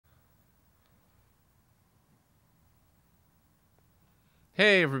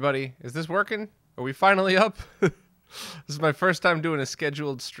Hey everybody, is this working? Are we finally up? This is my first time doing a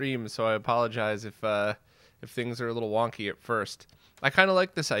scheduled stream, so I apologize if things are a little wonky at first. I kind of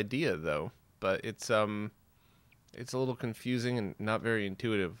like this idea though, but it's a little confusing and not very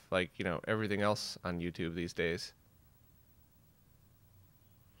intuitive, like, you know, everything else on YouTube these days.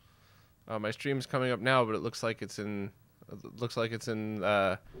 My stream's coming up now, but it looks like it's in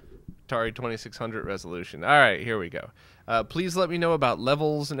Atari 2600 resolution. All right, here we go. Please let me know about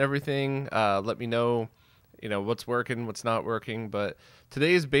levels and everything. Let me know, you know, what's working, what's not working. But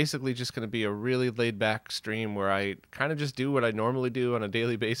today is basically just going to be a really laid back stream where I kind of just do what I normally do on a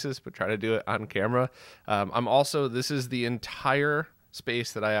daily basis, but try to do it on camera. This is the entire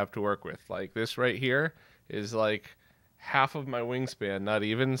space that I have to work with. Like this right here is like half of my wingspan, not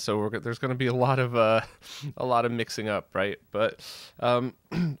even. So there's going to be a lot of mixing up, right? But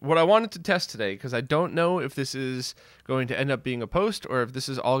what I wanted to test today, because I don't know if this is going to end up being a post or if this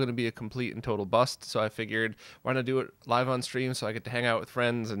is all going to be a complete and total bust. So I figured, why not do it live on stream so I get to hang out with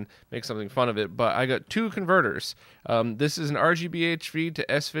friends and make something fun of it. But I got two converters. This is an RGB HV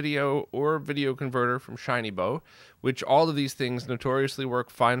to S-Video or video converter from Shinybow, which all of these things notoriously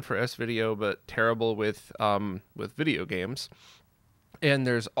work fine for S-Video, but terrible with video games. And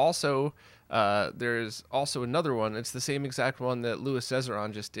there's also another one. It's the same exact one that Louis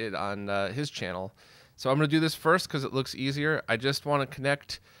Cesaron just did on his channel. So I'm going to do this first because it looks easier. I just want to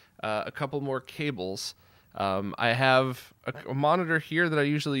connect a couple more cables. I have a monitor here that I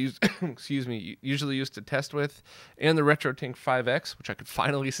usually use, usually use to test with, and the RetroTink 5X, which I could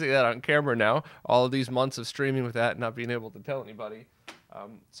finally see that on camera now. All of these months of streaming with that and not being able to tell anybody.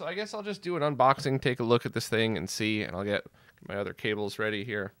 So I guess I'll just do an unboxing, take a look at this thing and see, and I'll get my other cables ready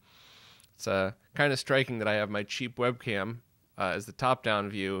here. It's kind of striking that I have my cheap webcam as the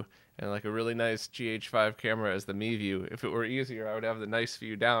top-down view and like a really nice GH5 camera as the me view. If it were easier, I would have the nice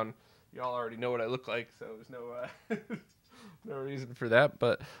view down. Y'all already know what I look like, so there's no no reason for that.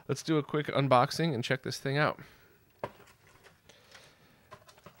 But let's do a quick unboxing and check this thing out.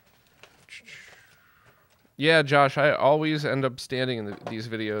 Yeah, Josh, I always end up standing in these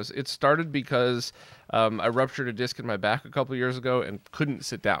videos. It started because I ruptured a disc in my back a couple years ago and couldn't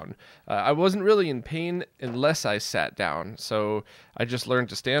sit down. I wasn't really in pain unless I sat down, so I just learned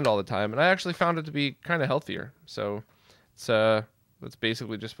to stand all the time, and I actually found it to be kind of healthier. So that's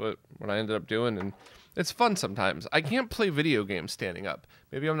basically just what I ended up doing, and it's fun sometimes. I can't play video games standing up.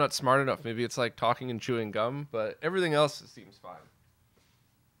 Maybe I'm not smart enough. Maybe it's like talking and chewing gum, but everything else seems fine.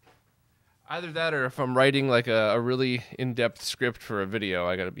 Either that or if I'm writing like a really in-depth script for a video,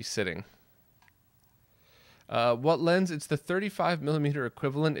 I gotta be sitting. What lens? It's the 35mm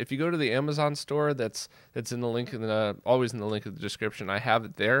equivalent. If you go to the Amazon store, that's in the link, always in the link in the description. I have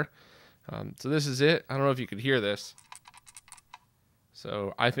it there. So this is it. I don't know if you could hear this.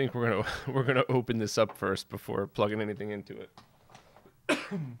 So I think we're gonna open this up first before plugging anything into it.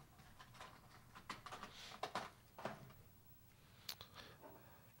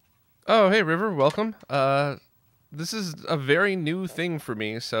 Oh, hey, River, welcome. This is a very new thing for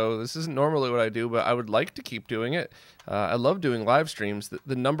me, so this isn't normally what I do, but I would like to keep doing it. I love doing live streams.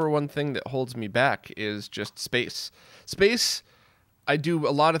 The number one thing that holds me back is just space. I do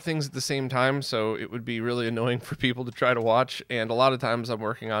a lot of things at the same time, so it would be really annoying for people to try to watch, and a lot of times I'm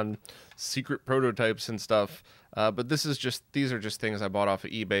working on secret prototypes and stuff. But these are just things I bought off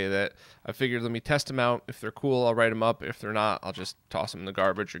of eBay that I figured, let me test them out. If they're cool, I'll write them up. If they're not, I'll just toss them in the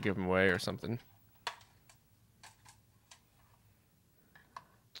garbage or give them away or something.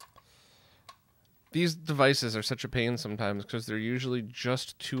 These devices are such a pain sometimes because they're usually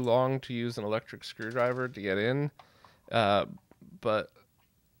just too long to use an electric screwdriver to get in. But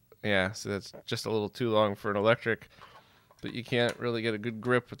yeah, so that's just a little too long for an electric. But you can't really get a good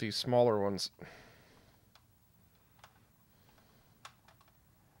grip with these smaller ones.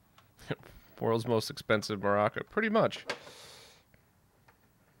 World's most expensive maraca, pretty much.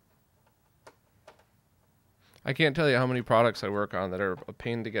 I can't tell you how many products I work on that are a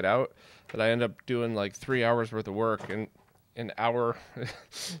pain to get out, that I end up doing like 3 hours worth of work, and an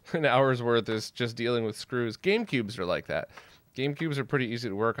hour's worth is just dealing with screws. GameCubes are like that. GameCubes are pretty easy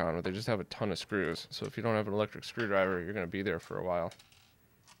to work on, but they just have a ton of screws. So if you don't have an electric screwdriver, you're going to be there for a while.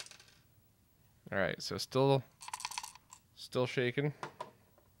 All right, so still shaking.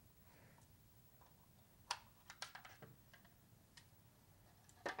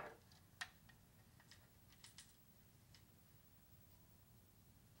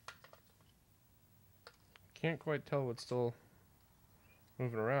 Can't quite tell what's still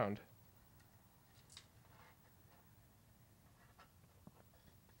moving around.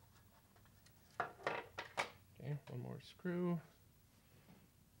 Okay, one more screw.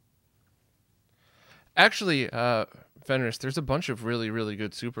 Actually, Fenris, there's a bunch of really, really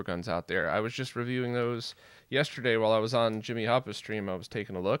good super guns out there. I was just reviewing those yesterday while I was on Jimmy Hoppa's stream. I was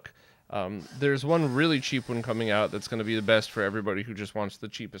taking a look. There's one really cheap one coming out that's going to be the best for everybody who just wants the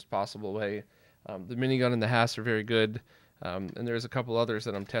cheapest possible way. The minigun and the Hass are very good. And there's a couple others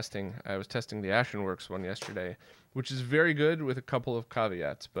that I'm testing. I was testing the Ashenworks one yesterday, which is very good with a couple of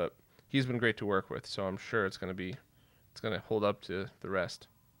caveats, but he's been great to work with, so I'm sure it's going to hold up to the rest.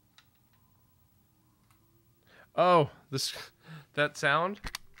 Oh, that sound?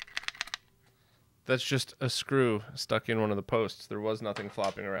 That's just a screw stuck in one of the posts. There was nothing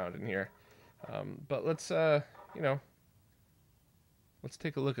flopping around in here. But let's take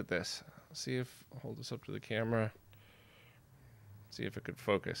a look at this. See if, hold this up to the camera. See if it could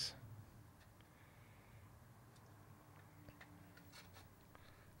focus.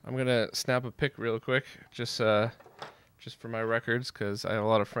 I'm gonna snap a pic real quick, just for my records, because I have a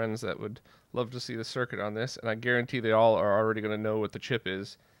lot of friends that would love to see the circuit on this, and I guarantee they all are already gonna know what the chip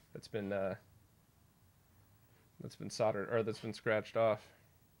is that's been soldered, or that's been scratched off.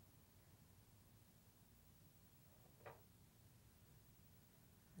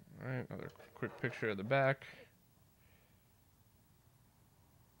 All right, another quick picture of the back.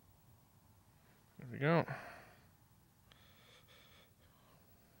 There we go.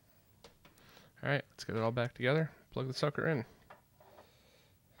 All right, let's get it all back together. Plug the sucker in.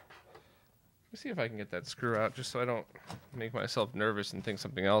 Let me see if I can get that screw out just so I don't make myself nervous and think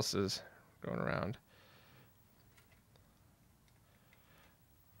something else is going around.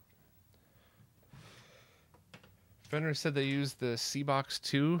 Fender said they use the C-Box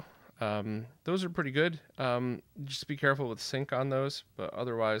 2. Those are pretty good. Just be careful with sync on those, but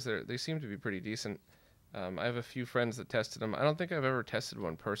otherwise they seem to be pretty decent. I have a few friends that tested them. I don't think I've ever tested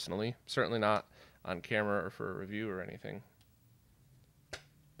one personally. Certainly not on camera or for a review or anything.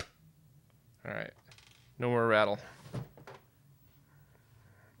 All right, no more rattle.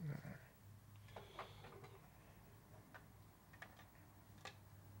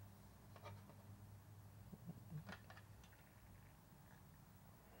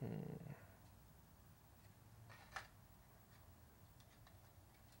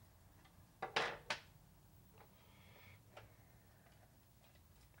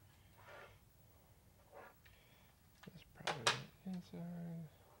 Inside.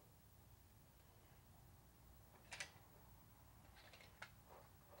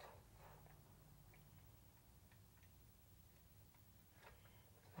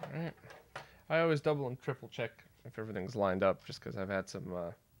 All right. I always double and triple check if everything's lined up, just because I've had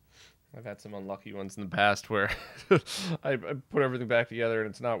some unlucky ones in the past where I put everything back together and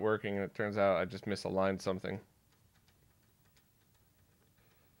it's not working, and it turns out I just misaligned something.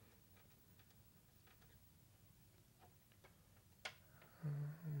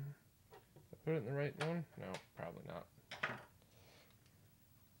 Put it in the right one? No, probably not.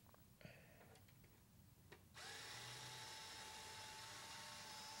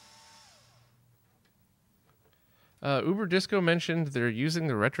 Uber Disco mentioned they're using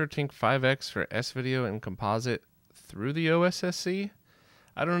the RetroTink 5X for S-Video and Composite through the OSSC.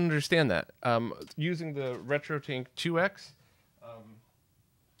 I don't understand that. Using the RetroTink 2X,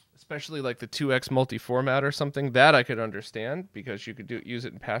 especially like the 2X multi-format or something, that I could understand because you could use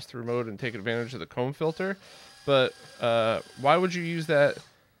it in pass-through mode and take advantage of the comb filter. But why would you use the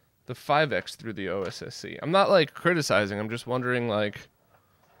 5X through the OSSC? I'm not like criticizing. I'm just wondering like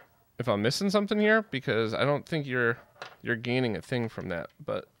if I'm missing something here, because I don't think you're gaining a thing from that.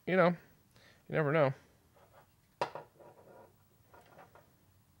 But you know, you never know. All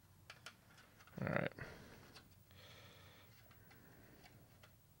right.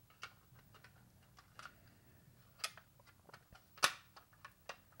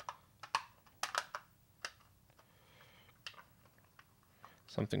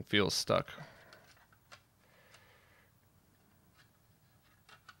 Something feels stuck.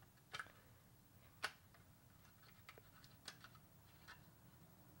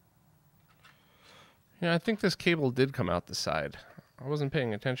 Yeah, I think this cable did come out the side. I wasn't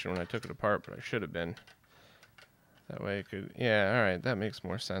paying attention when I took it apart, but I should have been. That way it could... Yeah, all right, that makes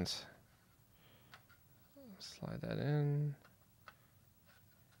more sense. Slide that in.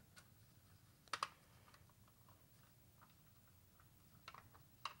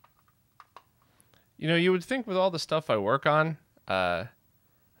 You know, you would think with all the stuff I work on,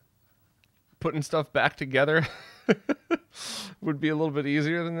 putting stuff back together would be a little bit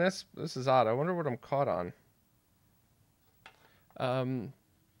easier than this. This is odd. I wonder what I'm caught on.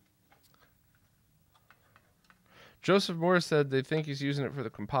 Joseph Moore said they think he's using it for the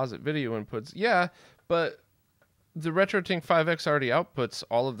composite video inputs. Yeah, but the RetroTink 5X already outputs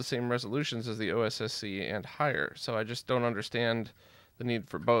all of the same resolutions as the OSSC and higher, so I just don't understand the need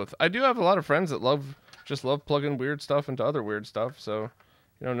for both. I do have a lot of friends that just love plugging weird stuff into other weird stuff, so,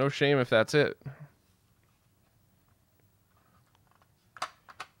 you know, no shame if that's it.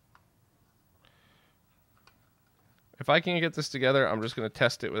 If I can get this together, I'm just going to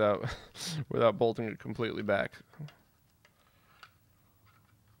test it without without bolting it completely back.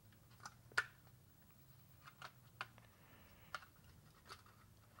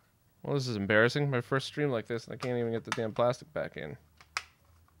 Well, this is embarrassing. My first stream like this, and I can't even get the damn plastic back in.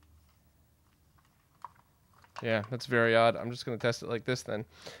 Yeah, that's very odd. I'm just going to test it like this then.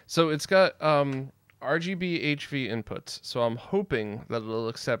 So it's got RGB HV inputs. So I'm hoping that it'll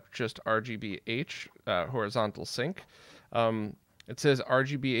accept just RGB H, horizontal sync. It says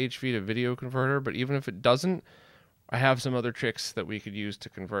RGB HV to video converter, but even if it doesn't, I have some other tricks that we could use to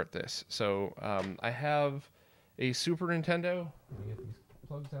convert this. So I have a Super Nintendo. Let me get these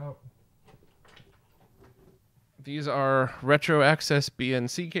plugs out. These are retro access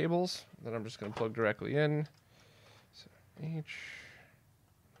BNC cables that I'm just going to plug directly in. So H,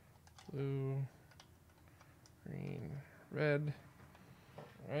 blue, green, red.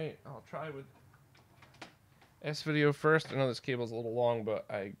 All right, I'll try with S video first. I know this cable's a little long, but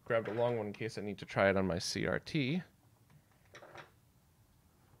I grabbed a long one in case I need to try it on my CRT.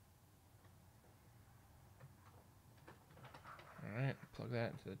 All right, plug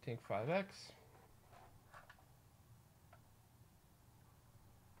that into the Tink 5X.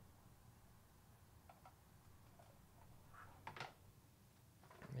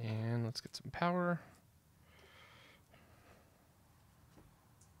 And let's get some power.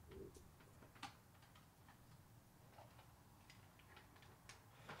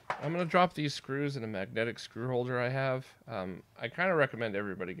 I'm going to drop these screws in a magnetic screw holder I have. I kind of recommend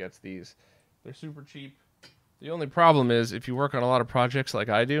everybody gets these. They're super cheap. The only problem is if you work on a lot of projects like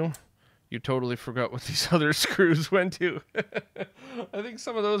I do, you totally forgot what these other screws went to. I think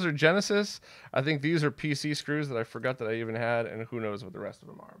some of those are Genesis. I think these are PC screws that I forgot that I even had, and who knows what the rest of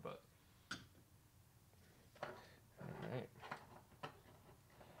them are. But all right.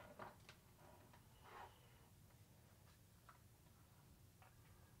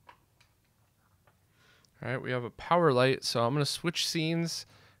 All right, we have a power light, so I'm going to switch scenes.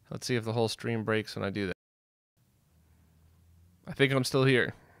 Let's see if the whole stream breaks when I do that. I think I'm still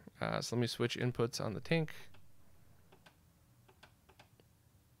here. So let me switch inputs on the Tink.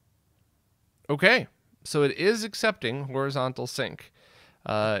 Okay, so it is accepting horizontal sync.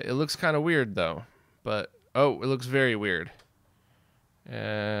 It looks kind of weird though, but oh, it looks very weird.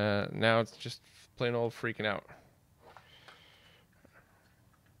 Now it's just plain old freaking out.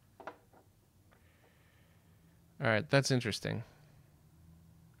 All right, that's interesting.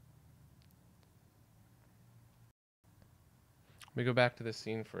 Let me go back to this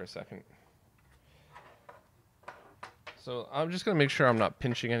scene for a second. So I'm just going to make sure I'm not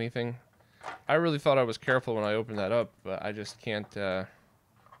pinching anything. I really thought I was careful when I opened that up, but I just can't... I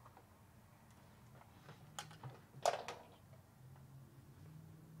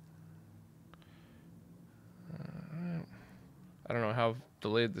don't know how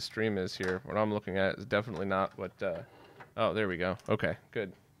delayed the stream is here. What I'm looking at is definitely not what... Oh, there we go. Okay,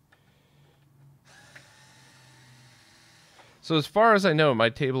 good. So as far as I know, my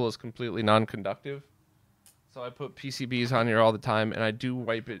table is completely non-conductive. So I put PCBs on here all the time, and I do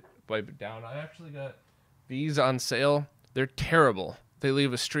wipe it down. I actually got these on sale. They're terrible. They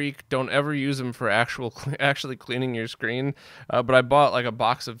leave a streak. Don't ever use them for actually cleaning your screen. But I bought like a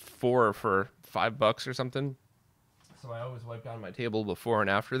box of 4 for $5 or something. So I always wipe down my table before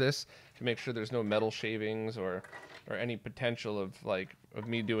and after this to make sure there's no metal shavings or any potential of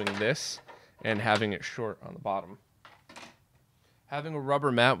me doing this and having it short on the bottom. Having a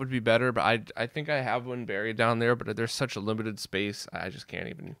rubber mat would be better, but I think I have one buried down there, but there's such a limited space, I just can't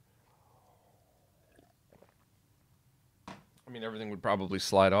even... I mean, everything would probably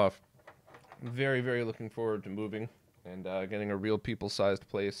slide off. I'm very, very looking forward to moving and getting a real people-sized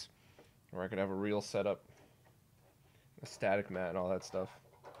place where I could have a real setup, a static mat and all that stuff.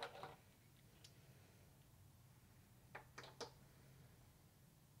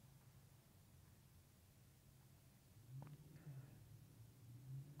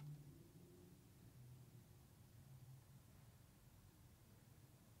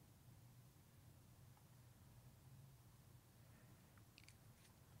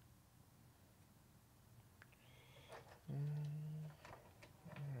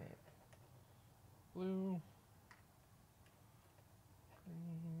 Alright. Blue.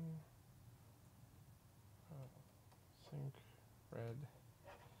 Green. Sync. Red.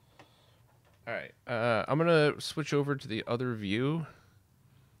 All right, I'm gonna switch over to the other view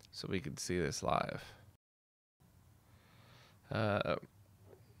so we can see this live.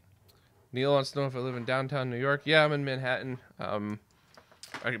 Neil wants to know if I live in downtown New York. Yeah, I'm in Manhattan.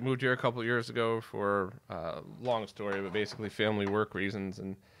 I moved here a couple years ago for long story, but basically family work reasons,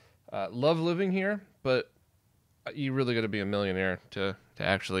 and love living here. But you really got to be a millionaire to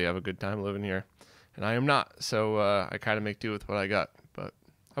actually have a good time living here, and I am not. So I kind of make do with what I got. But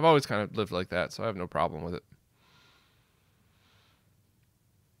I've always kind of lived like that, so I have no problem with it.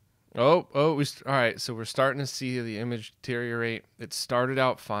 All right, so we're starting to see the image deteriorate. It started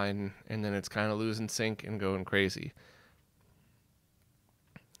out fine, and then it's kind of losing sync and going crazy.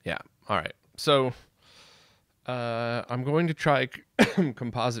 Yeah, all right. So I'm going to try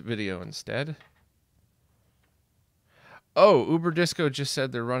composite video instead. Oh, Uber Disco just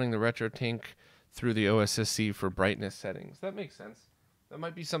said they're running the RetroTink through the OSSC for brightness settings. That makes sense. That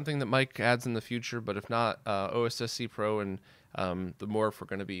might be something that Mike adds in the future, but if not, OSSC Pro and the Morph are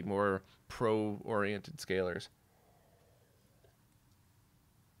going to be more pro-oriented scalers.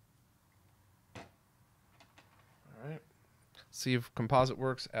 All right. See if composite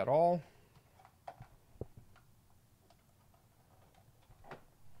works at all.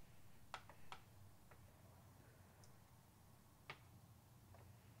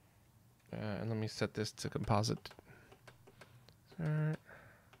 And let me set this to composite.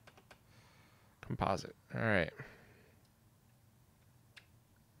 Composite. All right.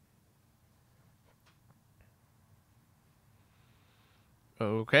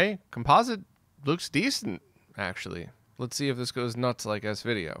 Okay, composite looks decent, actually. Let's see if this goes nuts like S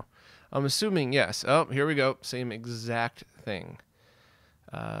video. I'm assuming yes. Oh, here we go. Same exact thing.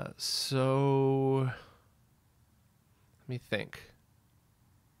 So let me think.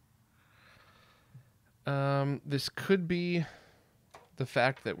 This could be the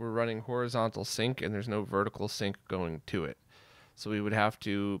fact that we're running horizontal sync and there's no vertical sync going to it. So we would have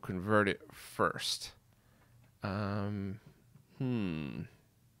to convert it first. Let me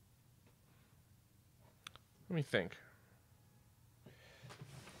think.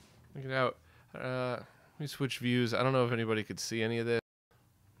 Look it out. Let me switch views. I don't know if anybody could see any of this.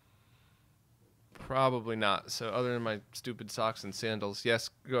 Probably not. So other than my stupid socks and sandals, yes,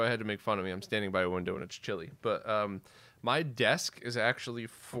 go ahead and make fun of me. I'm standing by a window and it's chilly. But my desk is actually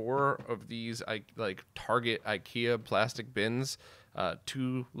 4 of these like Target IKEA plastic bins,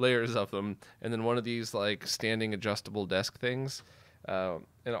 2 layers of them, and then one of these like standing adjustable desk things.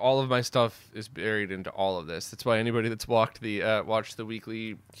 And all of my stuff is buried into all of this. That's why anybody that's watched the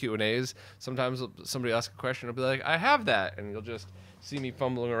weekly Q&As, sometimes somebody asks a question, I'll be like, I have that, and you'll just see me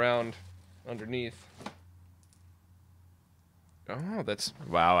fumbling around underneath. Oh, that's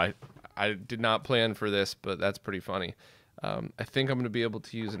wow. I did not plan for this, but that's pretty funny. I think I'm going to be able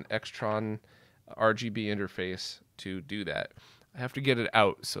to use an Extron RGB interface to do that. I have to get it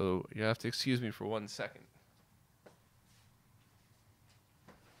out, so you have to excuse me for 1 second.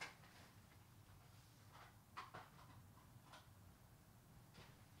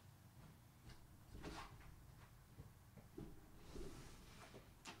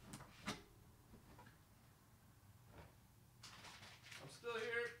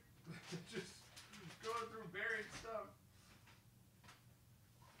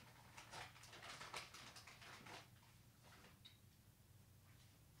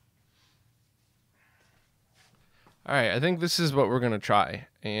 All right, I think this is what we're going to try.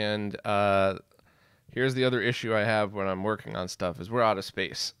 And here's the other issue I have when I'm working on stuff is we're out of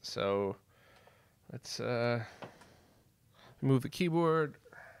space. So let's move the keyboard.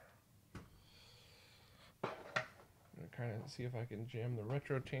 I'm going to kind of see if I can jam the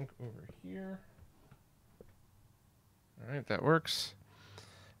RetroTink over here. All right, that works.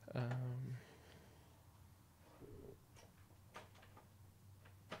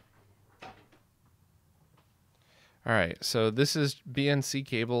 All right, so this is BNC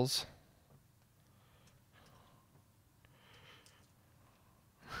cables.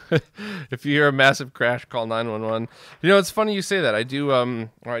 If you hear a massive crash, call 911. You know, it's funny you say that. I do, or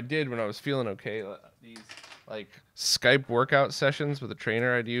I did when I was feeling okay. These like Skype workout sessions with a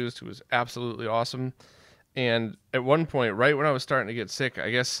trainer I'd used who was absolutely awesome. And at one point, right when I was starting to get sick,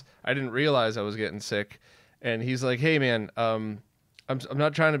 I guess I didn't realize I was getting sick. And he's like, "Hey, man, I'm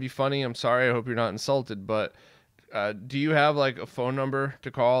not trying to be funny. I'm sorry. I hope you're not insulted, but." Do you have like a phone number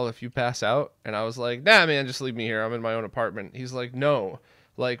to call if you pass out? And I was like, nah, man, just leave me here. I'm in my own apartment. He's like, no,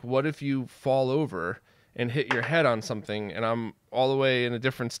 like, what if you fall over and hit your head on something and I'm all the way in a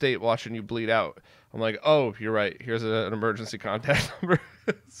different state watching you bleed out? I'm like, oh, you're right. Here's an emergency contact number.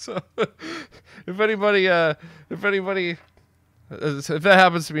 So if anybody If that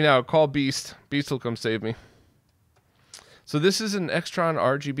happens to me now, call Beast. Beast will come save me. So this is an Extron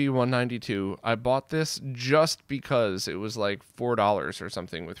RGB 192. I bought this just because it was like $4 or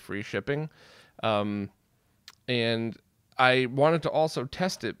something with free shipping. And I wanted to also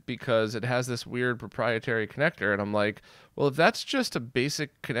test it because it has this weird proprietary connector. And I'm like, well, if that's just a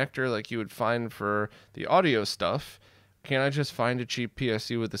basic connector like you would find for the audio stuff, can't I just find a cheap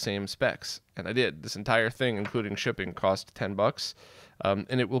PSU with the same specs? And I did. This entire thing, including shipping, cost $10.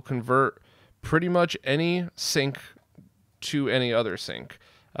 And it will convert pretty much any sync to any other sync.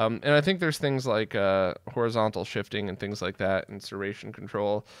 And I think there's things like horizontal shifting and things like that, and serration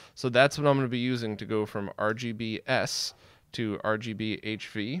control. So that's what I'm going to be using to go from RGB-S to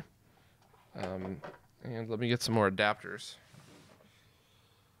RGB-HV. And let me get some more adapters.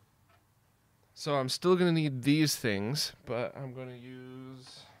 So I'm still going to need these things, but I'm going to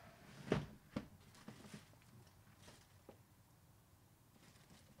use...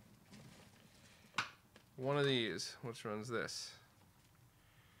 one of these, which runs this.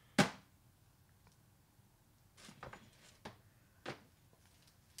 All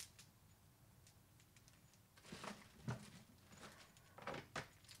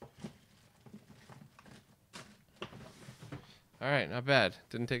right, not bad.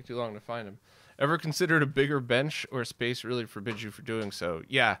 Didn't take too long to find them. Ever considered a bigger bench, or space really forbids you from doing so?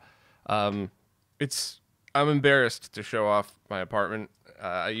 Yeah. I'm embarrassed to show off my apartment.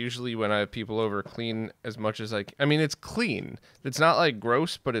 I usually, when I have people over, clean as much as I mean, it's clean. It's not like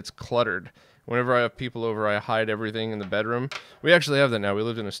gross, but it's cluttered. Whenever I have people over, I hide everything in the bedroom. We actually have that now. We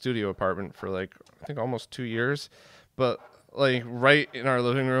lived in a studio apartment for like, I think almost 2 years. But like right in our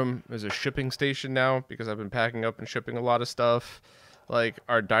living room is a shipping station now because I've been packing up and shipping a lot of stuff. Like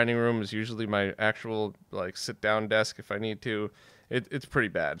our dining room is usually my actual like sit down desk if I need to. It's pretty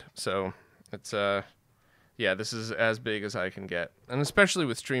bad. So it's yeah, this is as big as I can get. And especially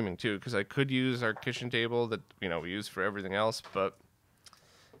with streaming, too, because I could use our kitchen table that, you know, we use for everything else, but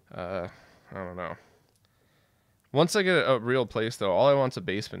I don't know. Once I get a real place, though, all I want's a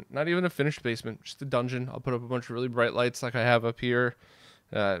basement. Not even a finished basement, just a dungeon. I'll put up a bunch of really bright lights like I have up here.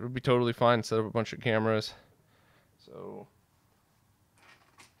 It would be totally fine. Set up a bunch of cameras. So,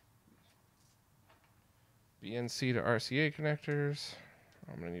 BNC to RCA connectors.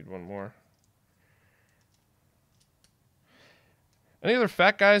 I'm going to need one more. Any other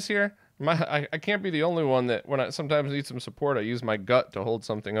fat guys here? I can't be the only one that when I sometimes need some support, I use my gut to hold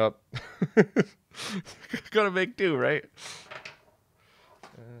something up. Gotta make do, right?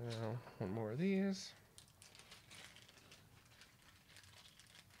 One more of these.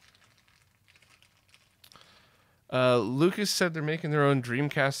 Lucas said they're making their own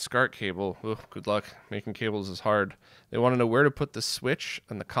Dreamcast SCART cable. Ugh, good luck. Making cables is hard. They want to know where to put the switch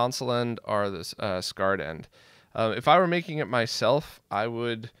and the console end or the SCART end. If I were making it myself, I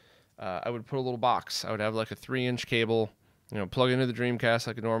would put a little box. I would have like a 3-inch cable, you know, plug into the Dreamcast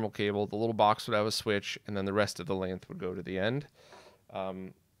like a normal cable. The little box would have a switch, and then the rest of the length would go to the end.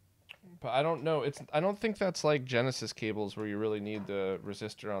 But I don't know. I don't think that's like Genesis cables where you really need the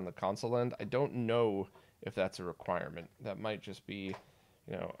resistor on the console end. I don't know if that's a requirement. That might just be,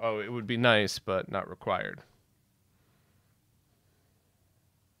 you know, oh, it would be nice, but not required.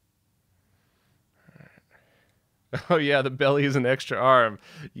 Oh, yeah, the belly is an extra arm.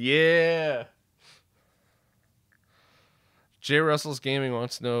 Yeah. Jay Russell's Gaming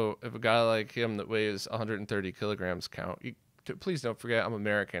wants to know if a guy like him that weighs 130 kilograms count. Please don't forget I'm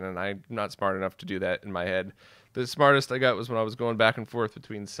American, and I'm not smart enough to do that in my head. The smartest I got was when I was going back and forth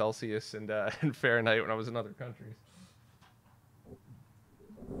between Celsius and Fahrenheit when I was in other countries.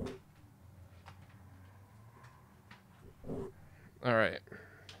 All right.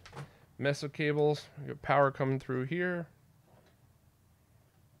 Meso cables. We got power coming through here.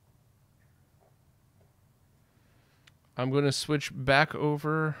 I'm going to switch back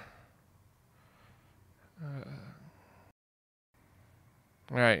over.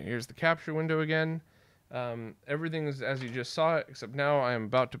 All right, here's the capture window again. Everything is as you just saw it, except now I am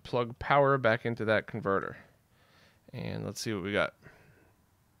about to plug power back into that converter. And let's see what we got.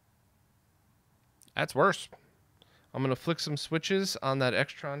 That's worse. I'm going to flick some switches on that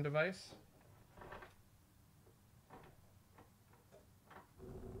Extron device.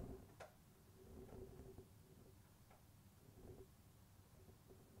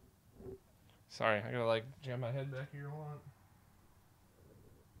 Sorry, I gotta like jam my head back here a lot.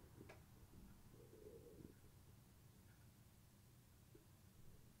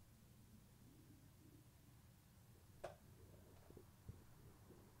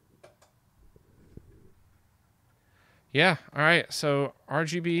 Yeah, all right. So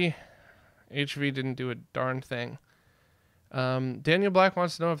RGB, HV didn't do a darn thing. Daniel Black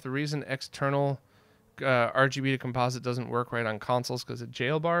wants to know if the reason external RGB to composite doesn't work right on consoles because of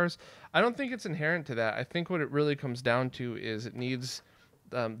jail bars. I don't think it's inherent to that. I think what it really comes down to is it needs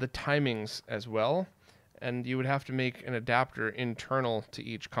the timings as well, and you would have to make an adapter internal to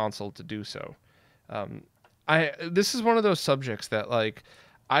each console to do so. This is one of those subjects that, like,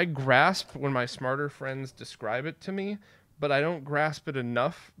 I grasp when my smarter friends describe it to me, but I don't grasp it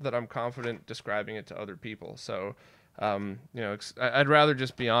enough that I'm confident describing it to other people. So, you know, I'd rather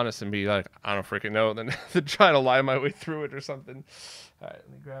just be honest and be like, I don't freaking know, than to try to lie my way through it or something. All right, let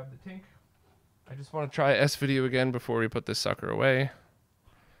me grab the Tink. I just want to try S-Video again before we put this sucker away.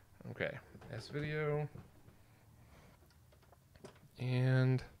 Okay, S-Video.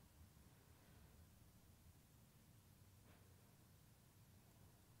 And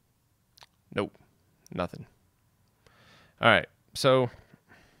nope, nothing. All right, so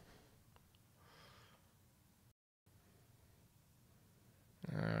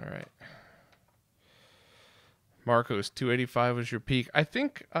all right. Marcos, 285 was your peak. I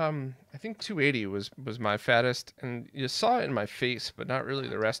think 280 was my fattest, and you saw it in my face, but not really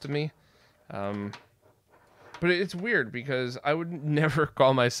the rest of me. But it's weird because I would never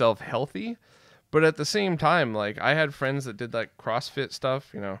call myself healthy, but at the same time, like, I had friends that did like CrossFit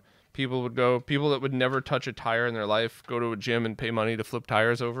stuff, you know. People that would never touch a tire in their life, go to a gym and pay money to flip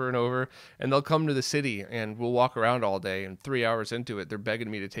tires over and over, and they'll come to the city and we'll walk around all day, and 3 hours into it, they're begging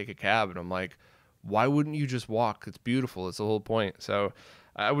me to take a cab, and I'm like, why wouldn't you just walk? It's beautiful. It's the whole point. So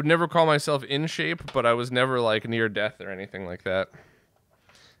I would never call myself in shape, but I was never like near death or anything like that.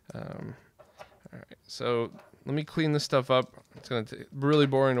 All right, so let me clean this stuff up. It's going to be really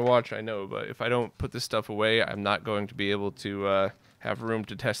boring to watch, I know, but if I don't put this stuff away, I'm not going to be able to have room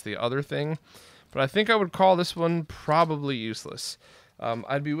to test the other thing. But I think I would call this one probably useless.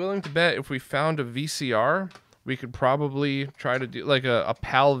 I'd be willing to bet if we found a VCR, we could probably try to do like a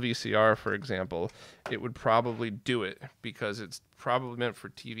PAL VCR, for example. It would probably do it because it's probably meant for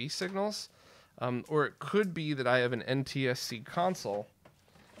TV signals. Or it could be that I have an NTSC console,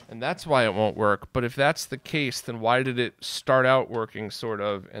 and that's why it won't work. But if that's the case, then why did it start out working sort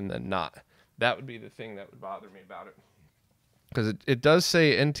of and then not? That would be the thing that would bother me about it. Because it does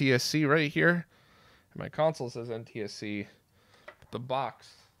say NTSC right here. My console says NTSC. But the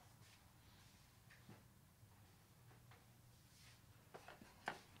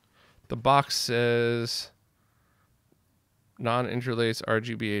box says non-interlace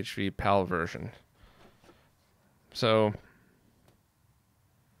RGB HV PAL version. So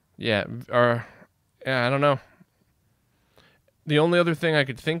yeah, I don't know. The only other thing I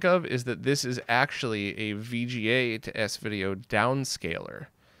could think of is that this is actually a VGA to S-Video downscaler.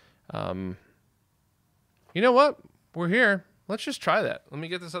 You know what? We're here. Let's just try that. Let me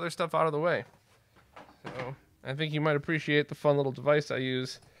get this other stuff out of the way. So I think you might appreciate the fun little device I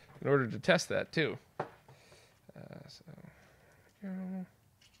use in order to test that too. So,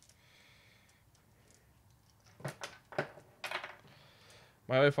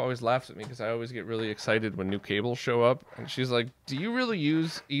 my wife always laughs at me because I always get really excited when new cables show up. And she's like, do you really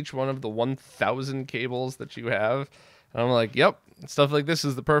use each one of the 1,000 cables that you have? And I'm like, yep. Stuff like this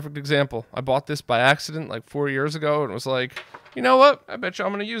is the perfect example. I bought this by accident like 4 years ago and was like, you know what? I bet you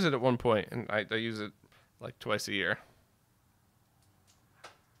I'm going to use it at one point. And I use it like twice a year.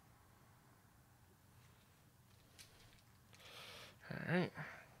 All right.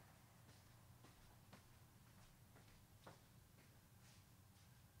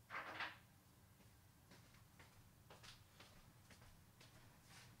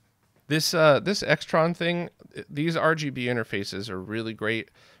 This Extron thing, these RGB interfaces are really great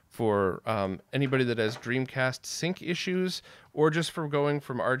for anybody that has Dreamcast sync issues, or just for going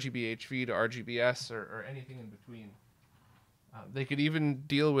from RGB HV to RGBS or anything in between. They could even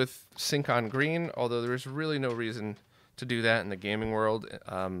deal with sync on green, although there's really no reason to do that in the gaming world.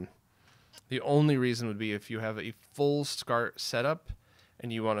 The only reason would be if you have a full SCART setup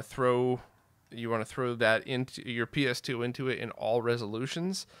and you want to throw that into your PS2 into it in all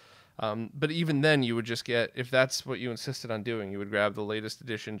resolutions. But even then, you would just get, if that's what you insisted on doing, you would grab the latest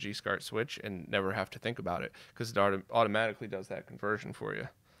edition G-SCART switch and never have to think about it because it automatically does that conversion for you.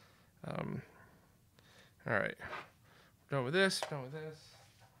 All right. Done with this.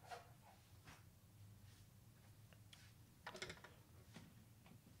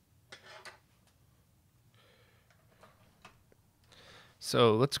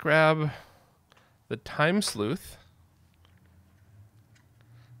 So let's grab the Time Sleuth.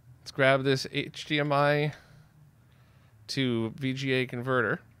 Let's grab this HDMI to VGA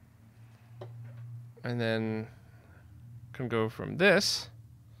converter, and then can go from this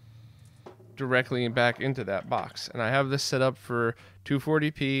directly back into that box. And I have this set up for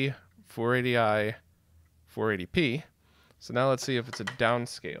 240p, 480i, 480p. So now let's see if it's a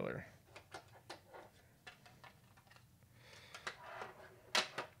downscaler.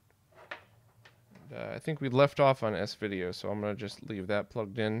 I think we left off on S video, so I'm going to just leave that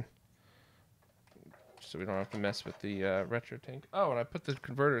plugged in so we don't have to mess with the retro tank. Oh, and I put the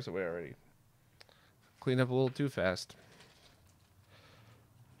converters away already. Cleaned up a little too fast.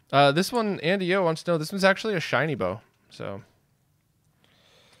 This one, Andy O wants to know, this one's actually a Shinybow. So,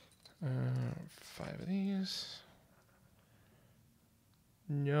 5 of these.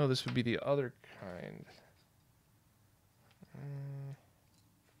 No, this would be the other kind.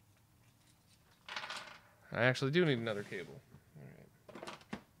 I actually do need another cable. All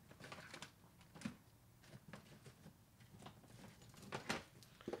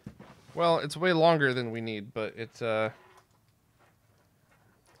right. Well, it's way longer than we need, but it's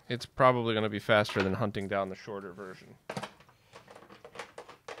probably going to be faster than hunting down the shorter version.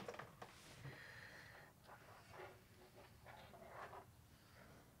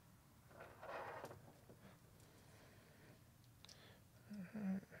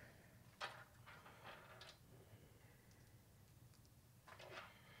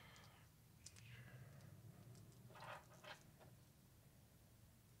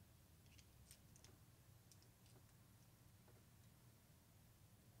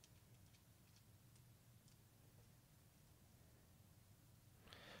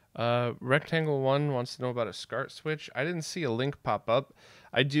 Rectangle 1 wants to know about a SCART switch. I didn't see a link pop up.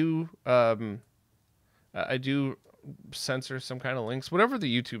 I do censor some kind of links, whatever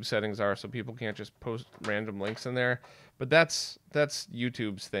the YouTube settings are, so people can't just post random links in there. But that's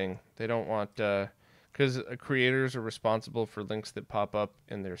YouTube's thing. They don't want, because creators are responsible for links that pop up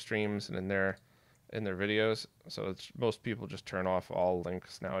in their streams and in their videos. So most people just turn off all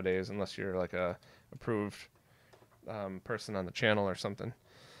links nowadays, unless you're like a approved person on the channel or something.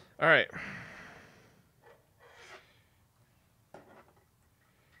 All right.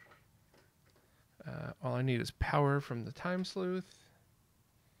 All I need is power from the Time Sleuth.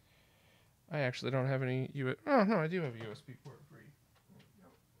 I actually don't have any USB. Oh, no, I do have a USB port free.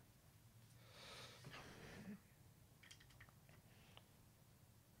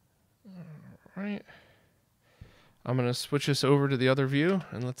 All right. I'm going to switch this over to the other view,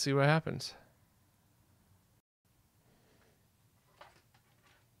 and let's see what happens.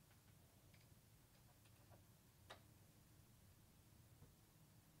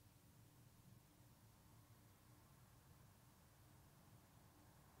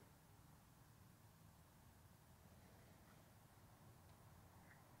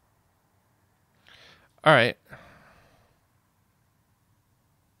 All right.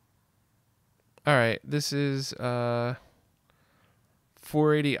 All right. This is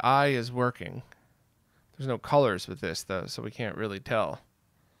 480i is working. There's no colors with this though, so we can't really tell.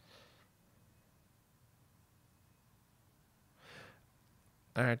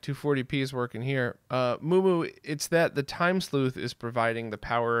 All right, 240p is working here. Moo, it's that the Time Sleuth is providing the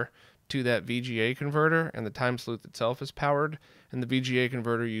power to that VGA converter, and the Time Sleuth itself is powered, and the VGA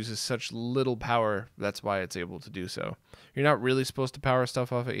converter uses such little power, that's why it's able to do so. You're not really supposed to power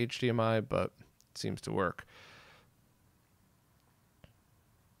stuff off of HDMI, but it seems to work.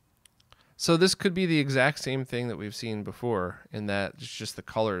 So this could be the exact same thing that we've seen before, in that it's just the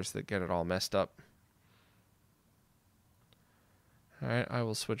colors that get it all messed up. All right, I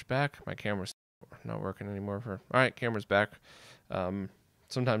will switch back. My camera's not working anymore. All right, camera's back.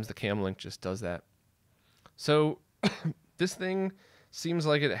 Sometimes the cam link just does that. So this thing seems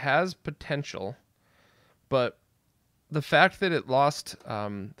like it has potential, but the fact that it lost,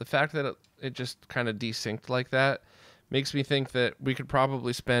 the fact that it just kind of desynced like that makes me think that we could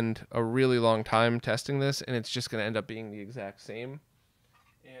probably spend a really long time testing this, and it's just going to end up being the exact same.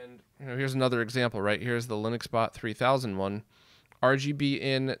 And here's another example, right? Here's the Linuxbot 3000 one. RGB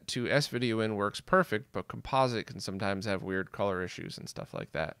in to S-Video in works perfect, but Composite can sometimes have weird color issues and stuff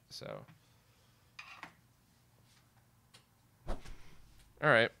like that. So, all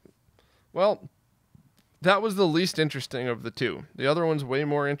right. Well, that was the least interesting of the two. The other one's way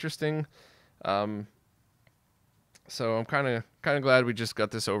more interesting. So I'm kind of glad we just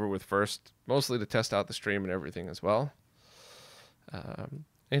got this over with first, mostly to test out the stream and everything as well.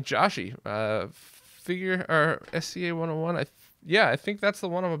 And Joshi, figure or SCA 101. Yeah, I think that's the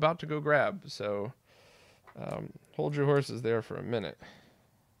one I'm about to go grab. So hold your horses there for a minute.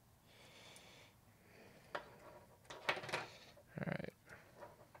 All right.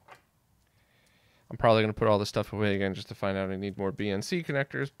 I'm probably going to put all this stuff away again just to find out I need more BNC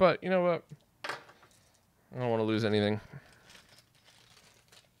connectors. But you know what? I don't want to lose anything.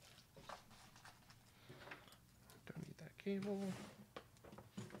 cable.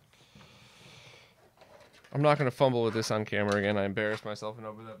 I'm not going to fumble with this on camera again. I embarrassed myself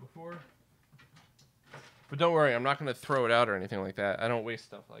enough with that before. But don't worry, I'm not going to throw it out or anything like that. I don't waste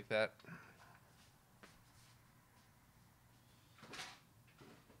stuff like that.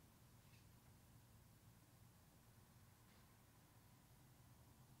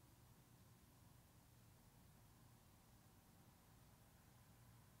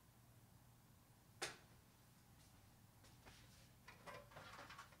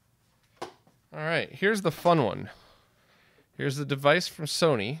 All right, here's the fun one. Here's the device from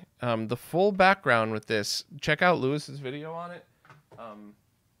Sony. The full background with this. Check out Lewis's video on it.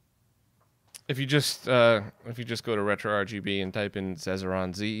 If you just go to RetroRGB and type in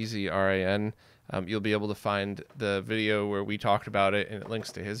Zezeran, Z-E-Z-R-A-N, you'll be able to find the video where we talked about it, and it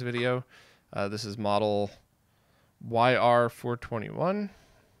links to his video. This is model YR421,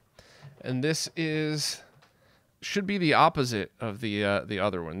 and this should be the opposite of the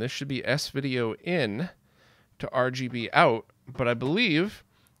other one. This should be S-video in to RGB out, but I believe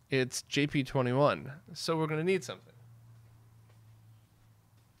it's JP21, so we're going to need something.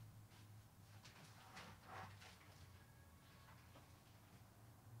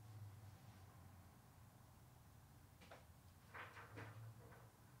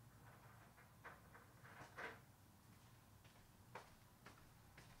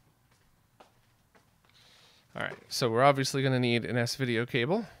 All right, so we're obviously going to need an S-video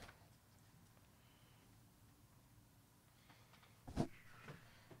cable.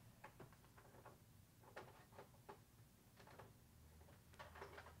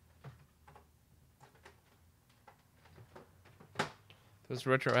 Those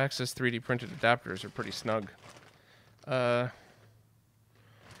Retro Access 3D printed adapters are pretty snug.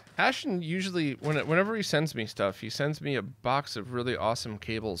 Ashton usually, whenever he sends me stuff, he sends me a box of really awesome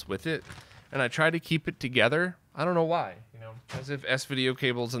cables with it, and I try to keep it together. I don't know why, as if S-video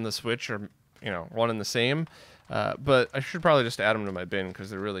cables and the Switch are, one and the same. But I should probably just add them to my bin because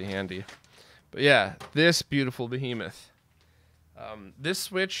they're really handy. But yeah, this beautiful behemoth. This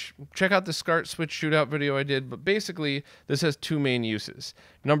switch, check out the SCART switch shootout video I did, but basically this has two main uses.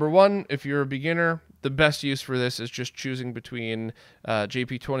 Number one, if you're a beginner, the best use for this is just choosing between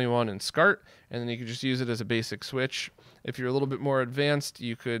JP21 and SCART, and then you can just use it as a basic switch. If you're a little bit more advanced,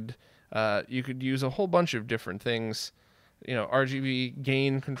 you could use a whole bunch of different things. RGB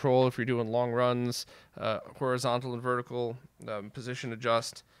gain control if you're doing long runs, horizontal and vertical, position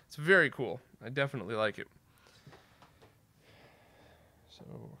adjust. It's very cool. I definitely like it. So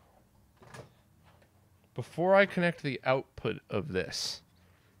before I connect the output of this,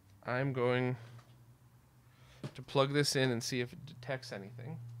 I'm going to plug this in and see if it detects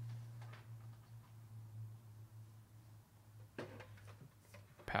anything.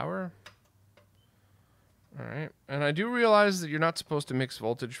 Power. All right. And I do realize that you're not supposed to mix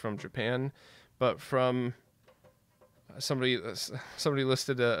voltage from Japan, but from somebody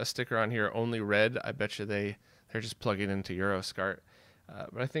listed a sticker on here, only red. I bet you they're just plugging into Euroscart.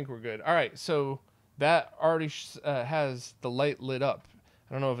 But I think we're good. All right, so that already has the light lit up.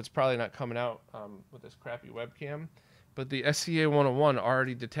 I don't know if it's probably not coming out with this crappy webcam, but the SCA 101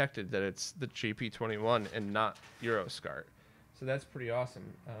 already detected that it's the JP21 and not Euroscart. So that's pretty awesome.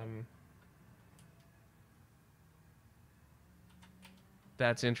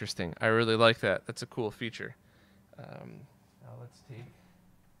 That's interesting. I really like that. That's a cool feature. Now let's take...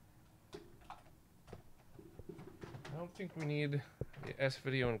 I don't think we need the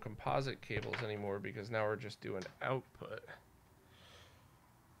S-video and composite cables anymore because now we're just doing output.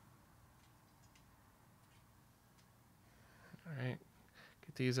 All right,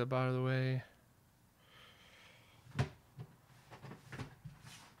 get these up out of the way.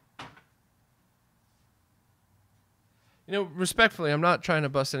 Respectfully, I'm not trying to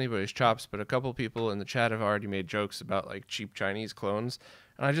bust anybody's chops, but a couple people in the chat have already made jokes about like cheap Chinese clones,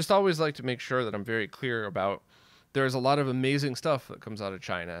 and I just always like to make sure that I'm very clear about there's a lot of amazing stuff that comes out of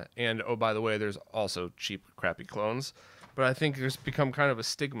China, and oh, by the way, there's also cheap, crappy clones. But I think there's become kind of a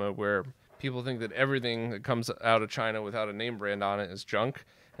stigma where people think that everything that comes out of China without a name brand on it is junk,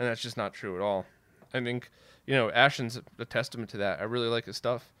 and that's just not true at all. I think, Ashton's a testament to that. I really like his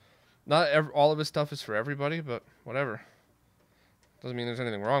stuff. Not all of his stuff is for everybody, but whatever. Doesn't mean there's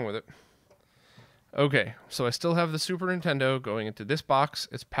anything wrong with it. Okay, so I still have the Super Nintendo going into this box.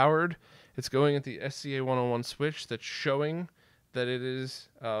 It's powered. It's going at the SCA 101 switch that's showing that it is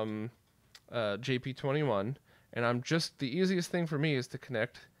JP21. And the easiest thing for me is to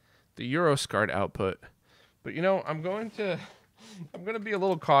connect the Euroscart output. But I'm going to I'm going to be a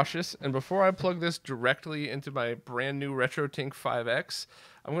little cautious, and before I plug this directly into my brand new RetroTink 5X,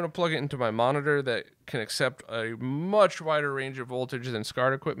 I'm going to plug it into my monitor that can accept a much wider range of voltage than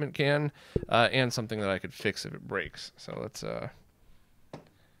SCART equipment can, and something that I could fix if it breaks. So let's, yeah,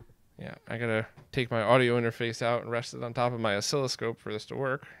 I got to take my audio interface out and rest it on top of my oscilloscope for this to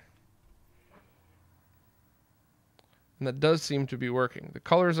work. And that does seem to be working. The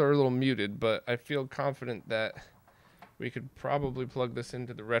colors are a little muted, but I feel confident that we could probably plug this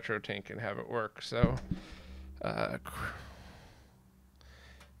into the RetroTink and have it work. So,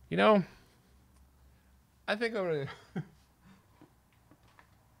 you know, I think I'm gonna.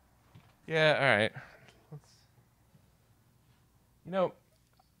 Yeah, all right. You know,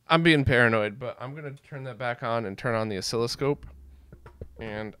 I'm being paranoid, but I'm gonna turn that back on and turn on the oscilloscope.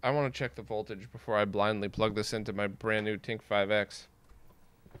 And I want to check the voltage before I blindly plug this into my brand new Tink 5X.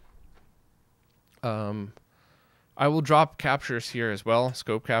 I will drop captures here as well,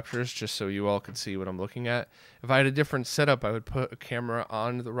 scope captures, just so you all can see what I'm looking at. If I had a different setup, I would put a camera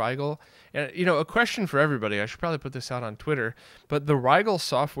on the Rigel. And, you know, a question for everybody, I should probably put this out on Twitter, but the Rigel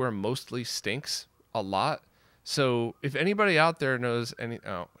software mostly stinks a lot. So if anybody out there knows any,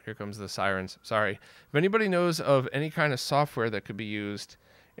 oh, here comes the sirens, sorry. If anybody knows of any kind of software that could be used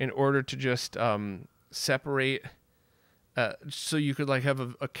in order to just separate, so you could like have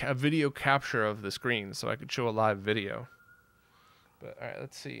a video capture of the screen so I could show a live video. But all right,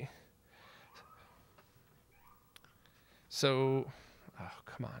 let's see. So, oh,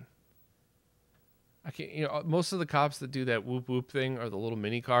 come on. I can't, you know, most of the cops that do that whoop whoop thing are the little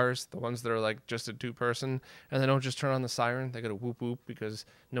mini cars, the ones that are like just a two-person, and they don't just turn on the siren. They go to whoop whoop because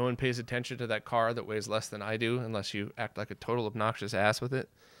no one pays attention to that car that weighs less than I do unless you act like a total obnoxious ass with it.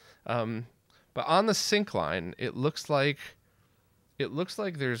 But on the sync line, it looks like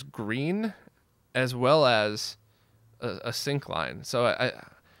there's green as well as a sync line. So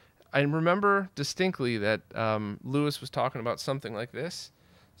I remember distinctly that Lewis was talking about something like this.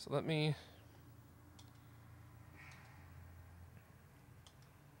 So let me.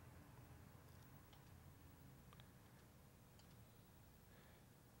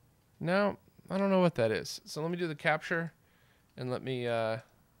 No, I don't know what that is. So let me do the capture and let me, yeah,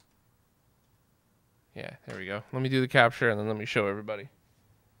 there we go. Let me do the capture and then let me show everybody.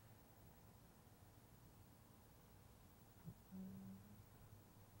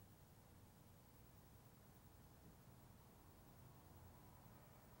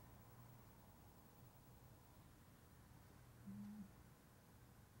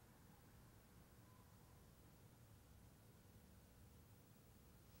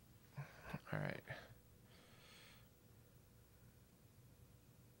 All right.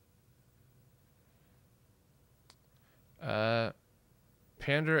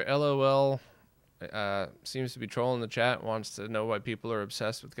 Pander LOL seems to be trolling the chat, wants to know why people are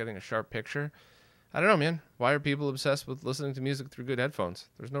obsessed with getting a sharp picture. I don't know, man. Why are people obsessed with listening to music through good headphones?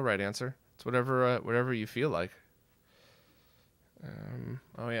 There's no right answer. It's whatever you feel like.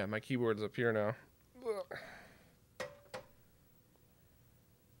 Oh yeah, my keyboard's up here now.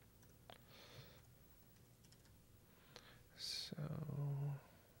 So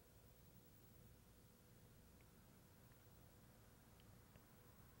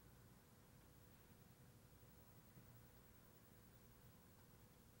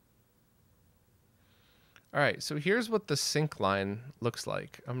all right, so here's what the sync line looks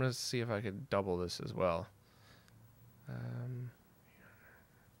like. I'm going to see if I could double this as well.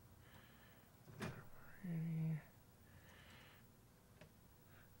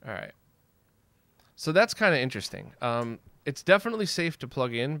 All right. So that's kind of interesting. It's definitely safe to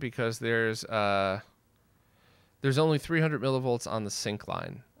plug in because there's only 300 millivolts on the sync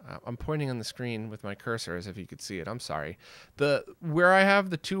line. I'm pointing on the screen with my cursor as if you could see it. I'm sorry. Where I have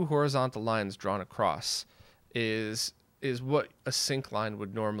the two horizontal lines drawn across is what a sync line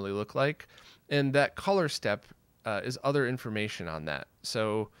would normally look like, and that color step is other information on that.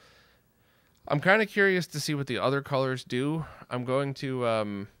 So I'm kind of curious to see what the other colors do. I'm going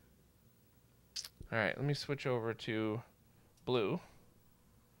to all right, let me switch over to blue.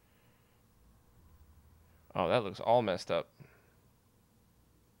 Oh, that looks all messed up.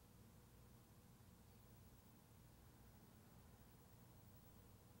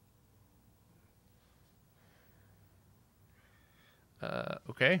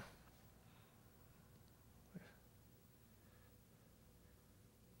 Okay.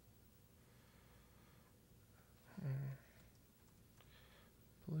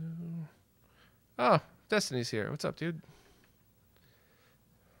 Blue. Oh, Destiny's here. What's up, dude?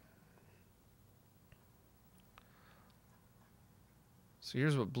 So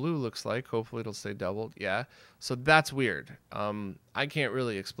here's what blue looks like. Hopefully it'll stay doubled. Yeah. So that's weird. I can't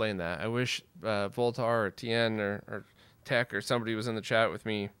really explain that. I wish Voultar or TN or Tech or somebody was in the chat with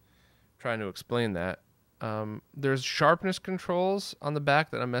me trying to explain that. There's sharpness controls on the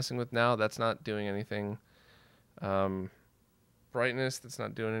back that I'm messing with now. That's not doing anything. Brightness, that's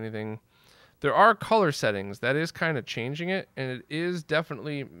not doing anything. There are color settings. That is kind of changing it, and it is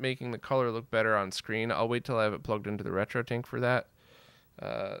definitely making the color look better on screen. I'll wait till I have it plugged into the RetroTink for that.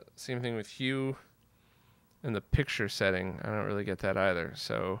 Same thing with hue and the picture setting. I don't really get that either,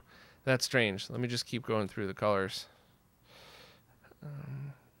 so that's strange. Let me just keep going through the colors.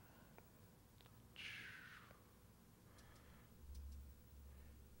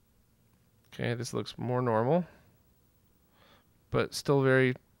 Okay, this looks more normal, but still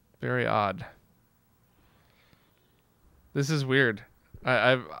very, very odd. This is weird.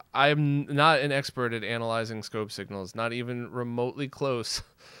 I'm not an expert at analyzing scope signals, not even remotely close,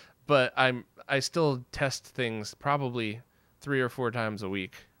 but I still test things probably 3 or 4 times a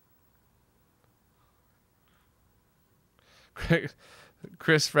week.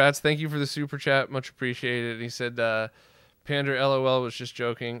 Chris Frats, thank you for the super chat, much appreciated. He said Pander LOL was just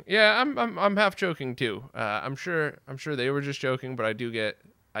joking. Yeah, I'm half joking too. I'm sure they were just joking, but I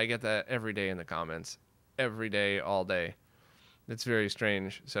get that every day in the comments, every day, all day. It's very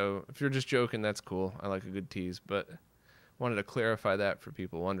strange. So if you're just joking, that's cool. I like a good tease, but wanted to clarify that for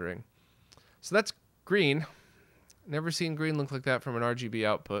people wondering. So that's green. Never seen green look like that from an RGB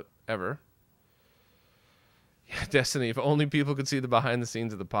output ever. Yeah, Destiny, if only people could see the behind the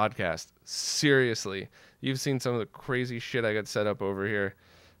scenes of the podcast. Seriously, you've seen some of the crazy shit I got set up over here.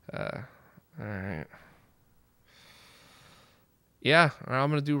 All right. Yeah, I'm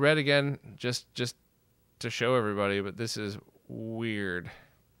going to do red again just to show everybody, but this is weird.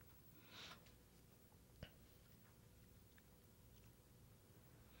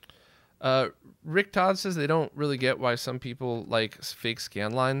 Rick Todd says they don't really get why some people like fake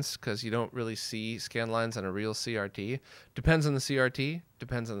scan lines, because you don't really see scan lines on a real CRT. Depends on the CRT,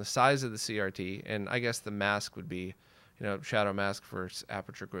 depends on the size of the CRT, and I guess the mask would be, shadow mask for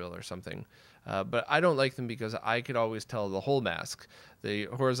aperture grill or something. But I don't like them because I could always tell the whole mask, the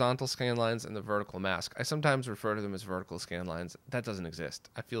horizontal scan lines and the vertical mask. I sometimes refer to them as vertical scan lines. That doesn't exist.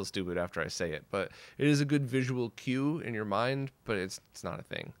 I feel stupid after I say it, but it is a good visual cue in your mind, but it's not a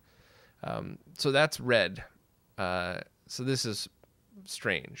thing. So that's red. So this is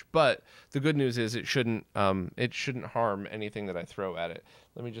strange, but the good news is it shouldn't harm anything that I throw at it.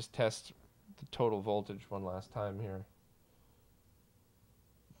 Let me just test the total voltage one last time here.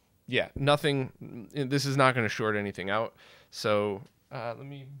 Yeah, nothing. This is not going to short anything out. So let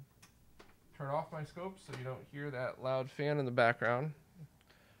me turn off my scope so you don't hear that loud fan in the background.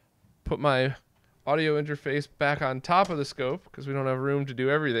 Put my audio interface back on top of the scope because we don't have room to do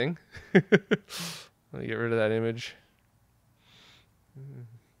everything. Let me get rid of that image.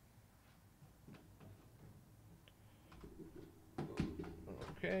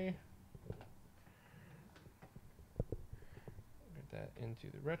 Okay. Get that into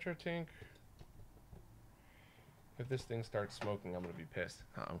the RetroTink. If this thing starts smoking, I'm going to be pissed.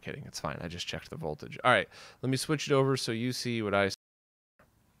 Oh, I'm kidding. It's fine. I just checked the voltage. All right. Let me switch it over so you see what I see.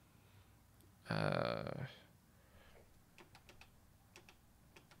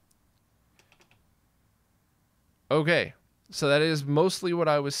 Okay, so that is mostly what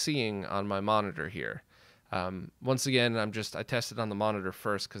I was seeing on my monitor here. Once again, I tested on the monitor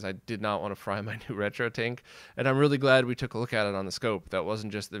first because I did not want to fry my new RetroTink, and I'm really glad we took a look at it on the scope. That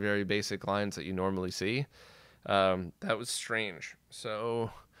wasn't just the very basic lines that you normally see. That was strange.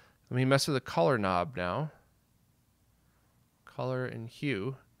 So let me mess with the color knob now. Color and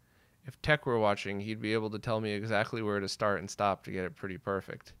hue. If Tech were watching, he'd be able to tell me exactly where to start and stop to get it pretty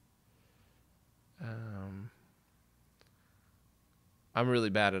perfect. I'm really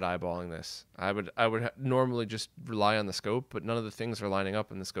bad at eyeballing this. I would normally just rely on the scope, but none of the things are lining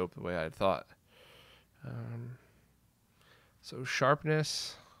up in the scope the way I had thought. So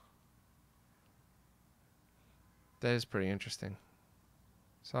sharpness. That is pretty interesting.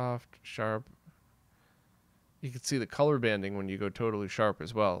 Soft, sharp. You can see the color banding when you go totally sharp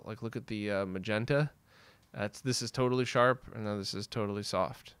as well. Like, look at the magenta. This is totally sharp, and then this is totally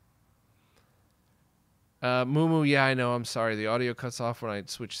soft. Moo, yeah, I know. I'm sorry. The audio cuts off when I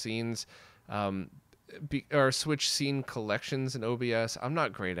switch scenes, or switch scene collections in OBS. I'm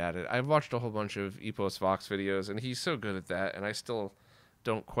not great at it. I've watched a whole bunch of Epos Vox videos, and he's so good at that, and I still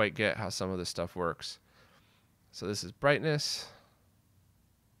don't quite get how some of this stuff works. So this is brightness.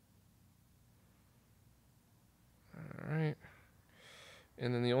 All right.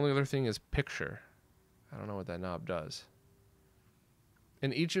 And then the only other thing is picture. I don't know what that knob does.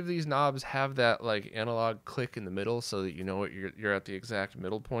 And each of these knobs have that like analog click in the middle so that you know what you're at the exact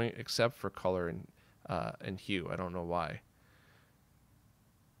middle point, except for color and hue. I don't know why.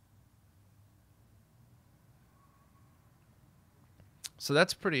 So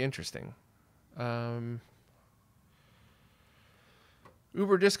that's pretty interesting.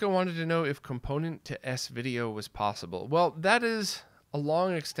 Uber Disco wanted to know if component to S video was possible. Well, that is a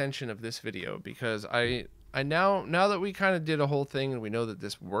long extension of this video, because I now that we kind of did a whole thing and we know that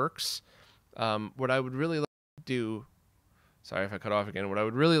this works, what I would really like to do, sorry if I cut off again, what I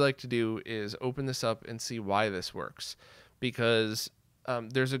would really like to do is open this up and see why this works, because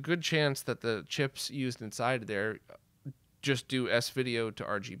there's a good chance that the chips used inside there just do S video to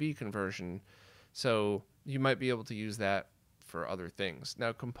RGB conversion, so you might be able to use that for other things.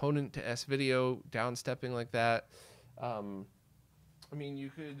 Now, component to S video, downstepping like that, I mean, you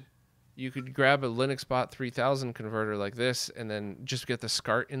could grab a Linuxbot 3000 converter like this and then just get the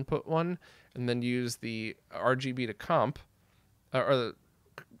SCART input one and then use the RGB to comp, comp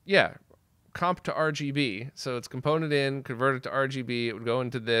to RGB. So it's component in, converted to RGB, it would go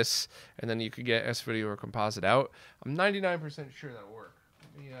into this, and then you could get S video or composite out. I'm 99% sure that'll work.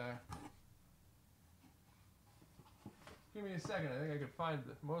 Give me a second. I think I could find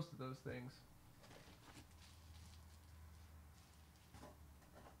most of those things.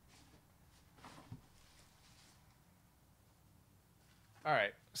 All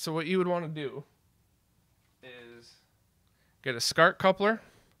right. So what you would want to do is get a SCART coupler,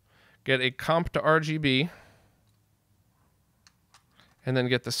 get a comp to RGB, and then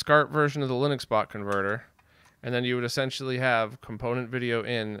get the SCART version of the Linuxbot converter. And then you would essentially have component video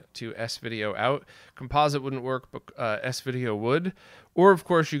in to S video out. Composite wouldn't work, but S video would. Or, of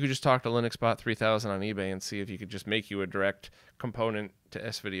course, you could just talk to Linuxbot 3000 on eBay and see if you could just make you a direct component to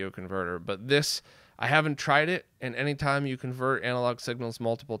S video converter. But this, I haven't tried it, and anytime you convert analog signals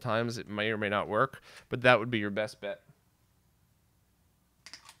multiple times, it may or may not work, but that would be your best bet.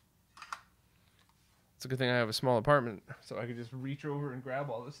 It's a good thing I have a small apartment, so I could just reach over and grab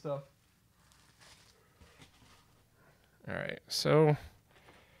all this stuff. All right, so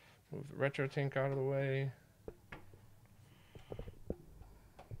move the RetroTink out of the way.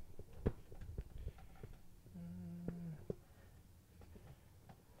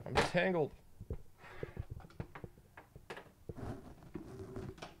 I'm tangled.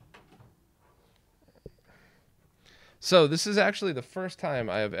 So this is actually the first time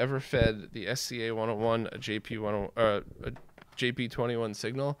I have ever fed the SCA 101 a JP21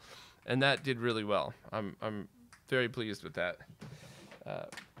 signal, and that did really well. I'm very pleased with that.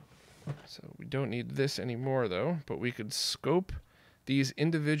 So we don't need this anymore though, but we could scope these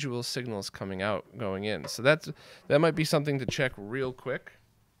individual signals coming out, going in. So that might be something to check real quick.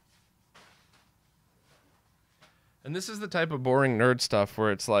 And this is the type of boring nerd stuff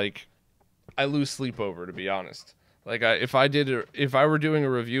where it's like, I lose sleep over, to be honest. Like if I were doing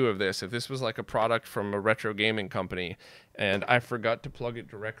a review of this, if this was like a product from a retro gaming company and I forgot to plug it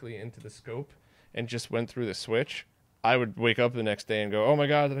directly into the scope and just went through the switch, I would wake up the next day and go, oh my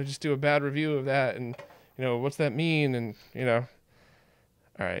God, did I just do a bad review of that? And, you know, what's that mean? And, you know,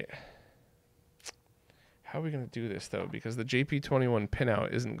 all right. How are we going to do this, though? Because the JP21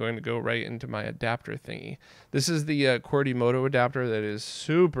 pinout isn't going to go right into my adapter thingy. This is the QWERTY Moto adapter that is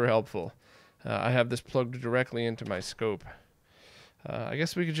super helpful. I have this plugged directly into my scope. I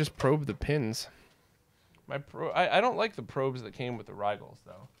guess we could just probe the pins. I don't like the probes that came with the Rigels,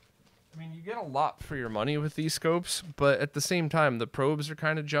 though. I mean, you get a lot for your money with these scopes, but at the same time, the probes are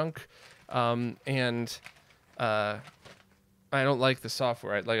kind of junk, and I don't like the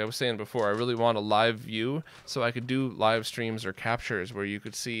software. Like I was saying before, I really want a live view so I could do live streams or captures where you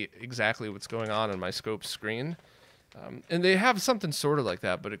could see exactly what's going on my scope screen. And they have something sort of like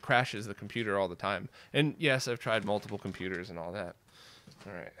that, but it crashes the computer all the time. And yes, I've tried multiple computers and all that.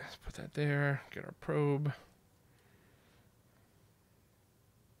 All right, let's put that there, get our probe.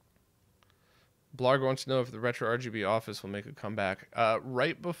 Blogger wants to know if the RetroRGB office will make a comeback.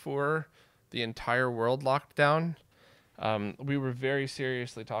 Right before the entire world locked down, we were very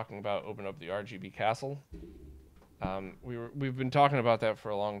seriously talking about opening up the RGB castle. We've been talking about that for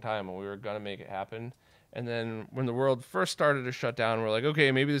a long time, and we were going to make it happen. And then when the world first started to shut down, we're like,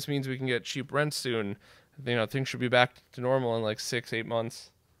 okay, maybe this means we can get cheap rent soon. You know, things should be back to normal in like 6-8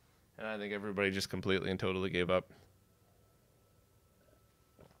 months. And I think everybody just completely and totally gave up.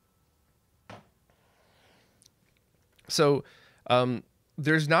 So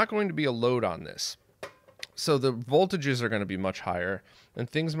there's not going to be a load on this. So the voltages are going to be much higher, and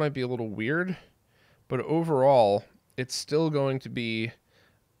things might be a little weird. But overall, it's still going to be...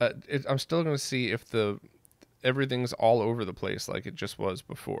 I'm still going to see if the everything's all over the place like it just was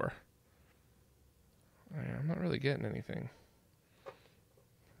before. I'm not really getting anything.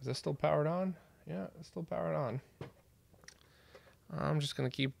 Is this still powered on? Yeah, it's still powered on. I'm just going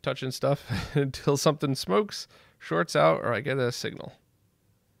to keep touching stuff until something smokes, shorts out, or I get a signal.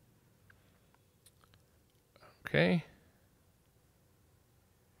 Okay.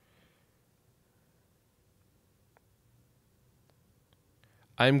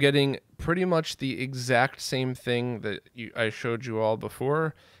 I'm getting pretty much the exact same thing that I showed you all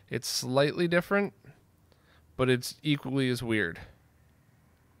before. It's slightly different, but it's equally as weird.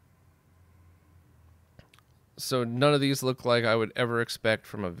 So none of these look like I would ever expect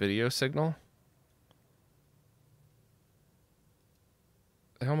from a video signal.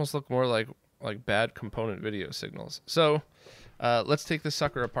 They almost look more like bad component video signals. So let's take this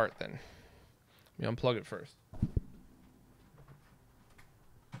sucker apart then. Let me unplug it first.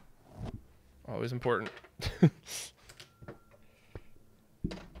 Always important.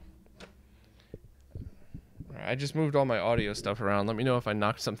 I just moved all my audio stuff around. Let me know if I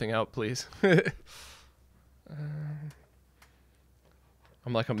knocked something out, please.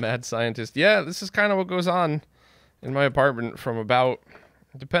 I'm like a mad scientist. Yeah, this is kind of what goes on in my apartment from about,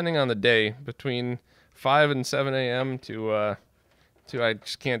 depending on the day, between 5 and 7 a.m. to I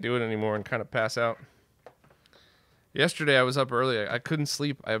just can't do it anymore and kind of pass out. Yesterday I was up early. I couldn't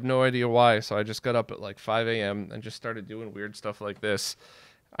sleep. I have no idea why, so I just got up at like 5 a.m. and just started doing weird stuff like this.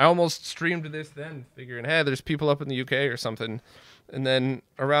 I almost streamed this then, figuring, hey, there's people up in the UK or something. And then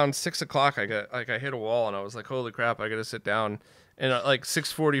around 6 o'clock, I hit a wall, and I was like, holy crap, I got to sit down. And like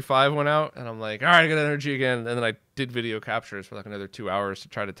 6:45 went out, and I'm like, all right, I got energy again. And then I did video captures for like another 2 hours to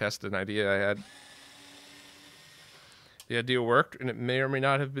try to test an idea I had. The idea worked, and it may or may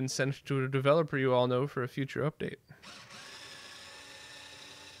not have been sent to a developer you all know for a future update.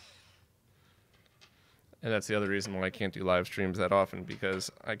 And that's the other reason why I can't do live streams that often,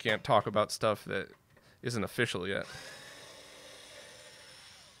 because I can't talk about stuff that isn't official yet.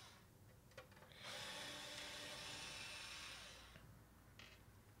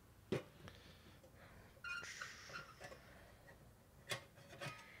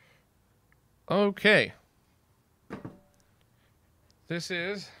 Okay. This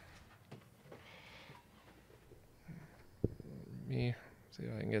is... Let me see if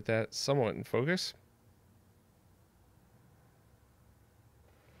I can get that somewhat in focus.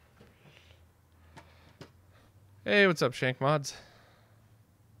 Hey, what's up, Shank Mods?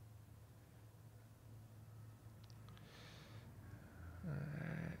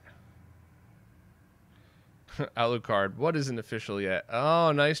 Alucard, what isn't official yet?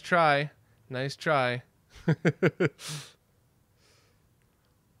 Oh, nice try. Nice try. All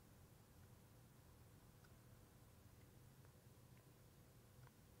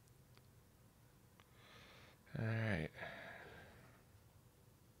right.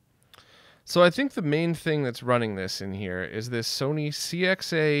 So I think the main thing that's running this in here is this Sony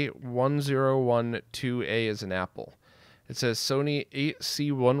CXA1012A as an Apple. It says Sony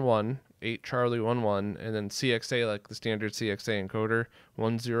 8C11, 8 Charlie 11, and then CXA, like the standard CXA encoder,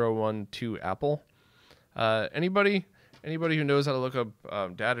 1012 Apple. Anybody who knows how to look up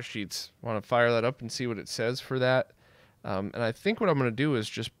datasheets, want to fire that up and see what it says for that? And I think what I'm going to do is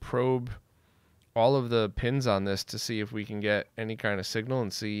just probe all of the pins on this to see if we can get any kind of signal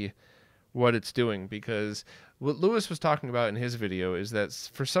and see what it's doing, because what Lewis was talking about in his video is that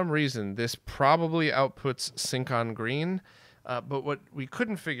for some reason this probably outputs sync on green, but what we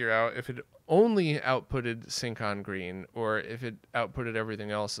couldn't figure out if it only outputted sync on green or if it outputted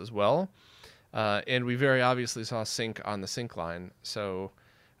everything else as well. And we very obviously saw sync on the sync line. So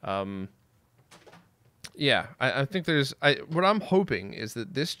yeah, I think there's what I'm hoping is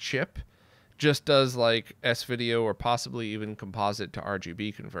that this chip just does like S-video or possibly even composite to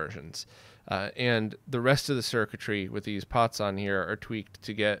RGB conversions. And the rest of the circuitry with these pots on here are tweaked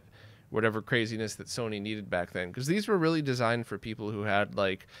to get whatever craziness that Sony needed back then. Because these were really designed for people who had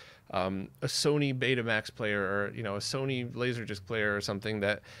like a Sony Betamax player or, you know, a Sony Laserdisc player or something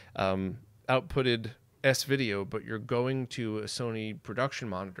that outputted S-video, but you're going to a Sony production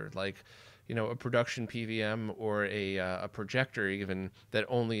monitor, like, you know, a production PVM or a projector even that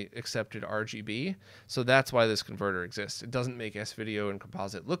only accepted RGB. So that's why this converter exists. It doesn't make S-video and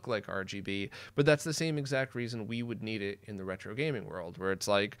composite look like RGB, but that's the same exact reason we would need it in the retro gaming world, where it's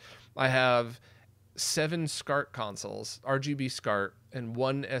like, I have 7 SCART consoles, RGB SCART, and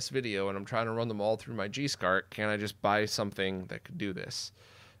 1 S-video, and I'm trying to run them all through my G-SCART. Can I just buy something that could do this?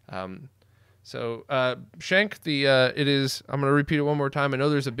 So, Shank, it is, I'm going to repeat it one more time. I know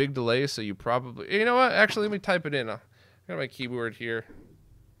there's a big delay, so you probably, you know what? Actually, let me type it in. I got my keyboard here.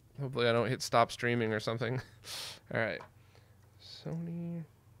 Hopefully I don't hit stop streaming or something. All right. Sony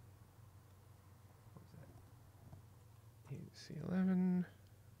C11.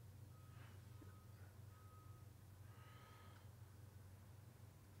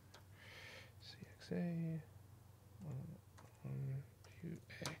 CXA. 1,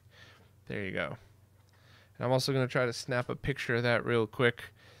 2A. There you go. And I'm also going to try to snap a picture of that real quick.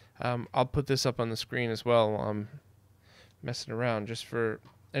 I'll put this up on the screen as well while I'm messing around, just for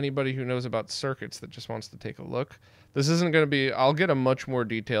anybody who knows about circuits that just wants to take a look. This isn't going to be, I'll get a much more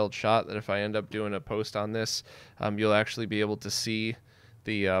detailed shot that if I end up doing a post on this, you'll actually be able to see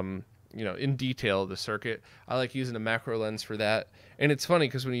the, you know, in detail the circuit. I like using a macro lens for that. And it's funny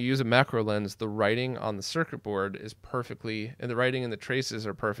because when you use a macro lens, the writing on the circuit board is perfectly, and the writing and the traces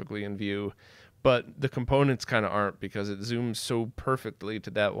are perfectly in view, but the components kind of aren't because it zooms so perfectly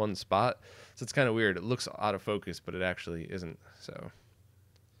to that one spot. So it's kind of weird. It looks out of focus, but it actually isn't. So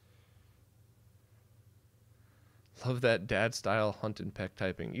love that dad style hunt and peck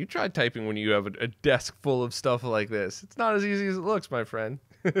typing. You try typing when you have a desk full of stuff like this. It's not as easy as it looks, my friend.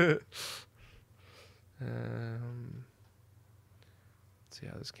 Let's see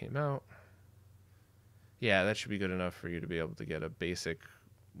how this came out. Yeah, that should be good enough for you to be able to get a basic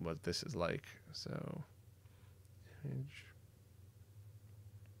what this is like. So image.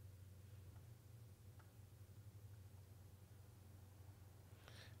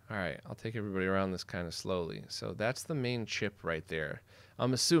 All right, I'll take everybody around this kind of slowly. So that's the main chip right there.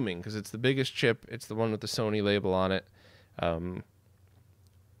 I'm assuming because it's the biggest chip. It's the one with the Sony label on it.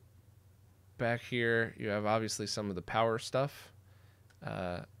 Back here, you have obviously some of the power stuff.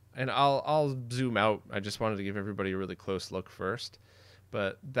 And I'll zoom out. I just wanted to give everybody a really close look first.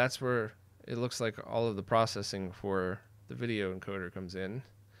 But that's where it looks like all of the processing for the video encoder comes in.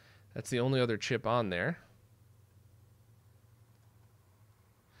 That's the only other chip on there.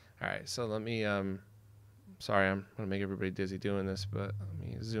 All right, so let me, sorry, I'm going to make everybody dizzy doing this, but let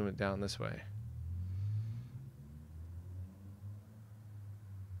me zoom it down this way.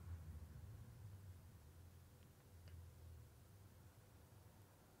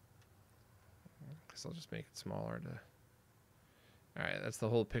 Guess I'll just make it smaller to... All right, that's the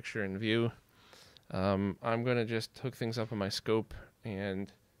whole picture in view. I'm going to just hook things up on my scope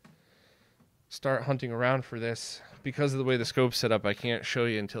and start hunting around for this. Because of the way the scope's set up, I can't show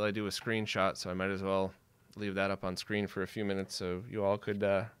you until I do a screenshot, so I might as well leave that up on screen for a few minutes so you all could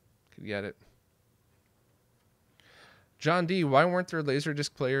get it. John D, why weren't there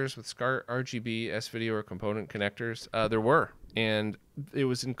Laserdisc players with SCART, RGB, S-Video, or component connectors? There were, and it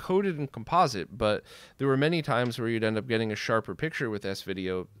was encoded in Composite, but there were many times where you'd end up getting a sharper picture with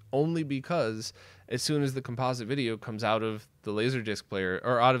S-Video only because as soon as the Composite video comes out of the Laserdisc player,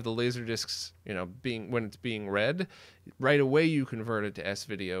 or out of the Laserdiscs, you know, when it's being read, right away you convert it to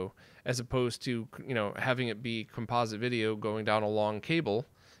S-Video, as opposed to, you know, having it be Composite video going down a long cable.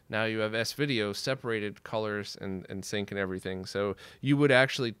 Now you have S-Video, separated colors and sync and everything. So you would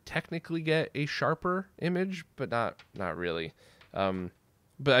actually technically get a sharper image, but not really. But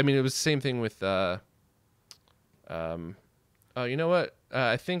I mean, it was the same thing with, oh, you know what?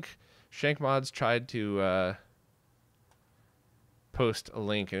 I think ShankMods tried to post a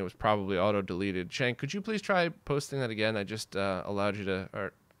link and it was probably auto-deleted. Shank, could you please try posting that again? I just allowed you to,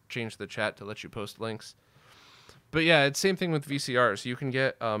 or change the chat to let you post links. But yeah, it's same thing with VCRs. You can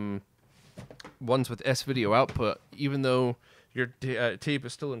get ones with S-Video output, even though your tape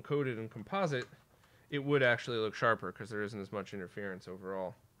is still encoded in Composite, it would actually look sharper because there isn't as much interference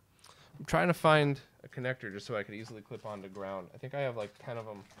overall. I'm trying to find a connector just so I could easily clip onto ground. I think I have like 10 of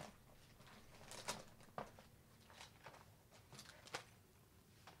them.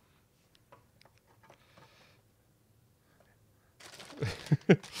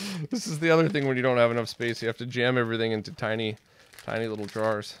 This is the other thing when you don't have enough space. You have to jam everything into tiny little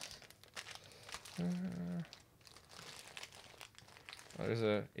drawers. There's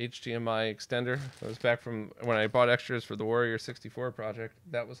a HDMI extender. That was back from when I bought extras for the Warrior 64 project.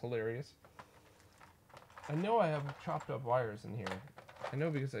 That was hilarious. I know I have chopped up wires in here. I know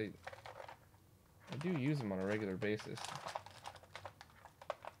because I do use them on a regular basis.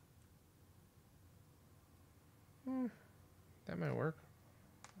 That might work.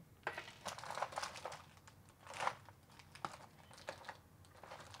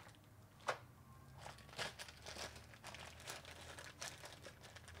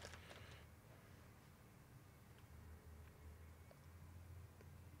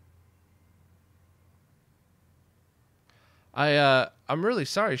 I'm really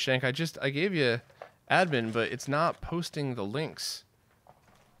sorry, Shank. I gave you admin, but it's not posting the links.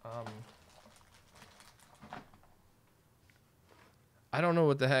 I don't know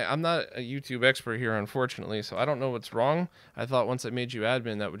what the heck. I'm not a YouTube expert here, unfortunately, so I don't know what's wrong. I thought once I made you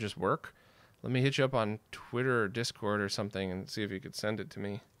admin, that would just work. Let me hit you up on Twitter or Discord or something and see if you could send it to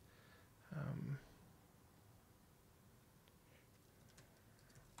me.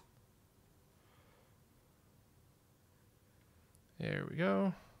 There we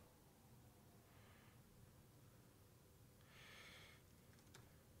go.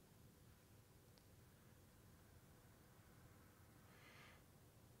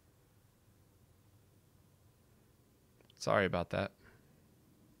 Sorry about that.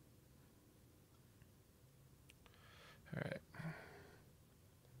 All right.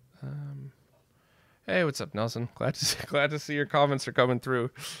 Hey, what's up, Nelson? Glad to see your comments are coming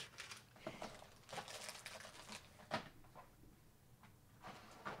through.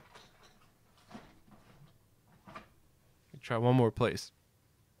 Try one more place.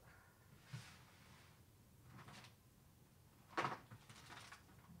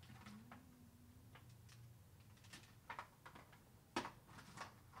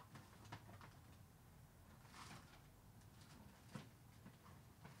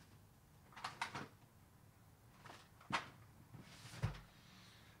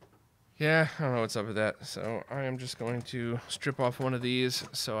 Yeah, I don't know what's up with that. So I am just going to strip off one of these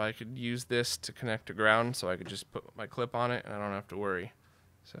so I could use this to connect to ground, so I could just put my clip on it and I don't have to worry.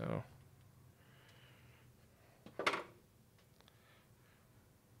 So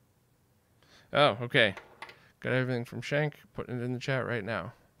oh, okay. Got everything from Shank, putting it in the chat right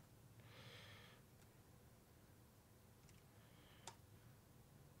now.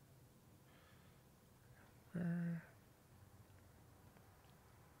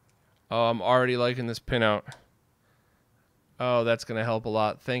 Oh, I'm already liking this pinout. Oh, that's going to help a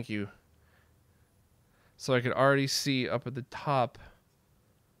lot. Thank you. So I could already see up at the top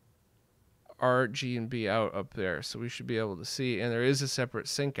RGB out up there. So we should be able to see. And there is a separate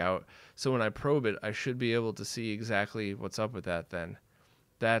sync out. So when I probe it, I should be able to see exactly what's up with that then.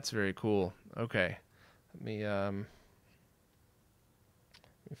 That's very cool. Okay. Let me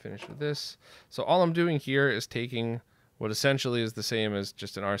finish with this. So all I'm doing here is taking what essentially is the same as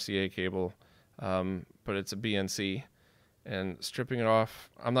just an RCA cable, but it's a BNC, and stripping it off.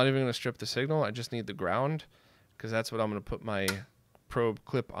 I'm not even going to strip the signal. I just need the ground, because that's what I'm going to put my probe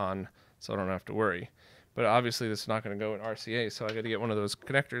clip on, so I don't have to worry. But obviously this is not going to go in RCA, so I got to get one of those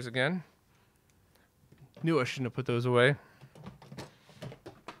connectors again. Knew I shouldn't have put those away.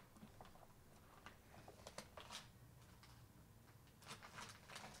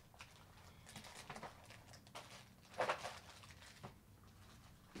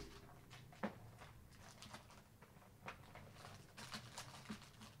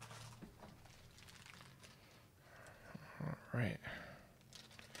 Right.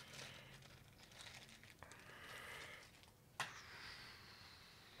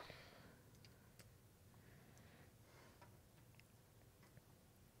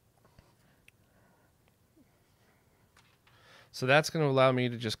 So that's going to allow me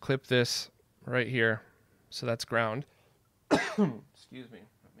to just clip this right here. So that's ground. Excuse me.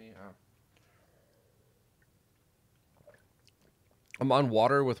 Let me, I'm on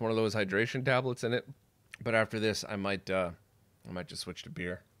water with one of those hydration tablets in it, but after this, I might just switch to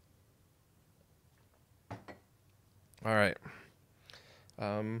beer. All right.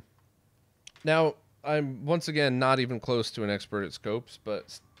 Now, I'm once again not even close to an expert at scopes,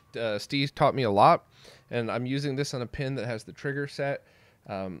 but Steve taught me a lot, and I'm using this on a pin that has the trigger set,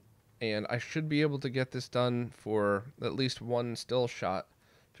 and I should be able to get this done for at least one still shot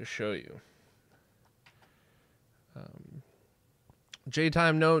to show you.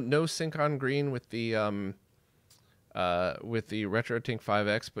 J-Time, no sync on green with the RetroTink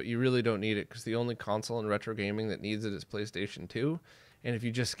 5X, but you really don't need it because the only console in retro gaming that needs it is PlayStation 2, and if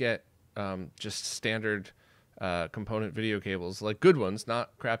you just get just standard component video cables, like good ones,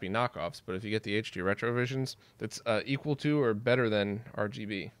 not crappy knockoffs, but if you get the HD Retrovisions, that's equal to or better than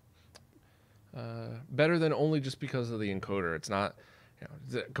RGB. Better than only just because of the encoder. It's not, you know,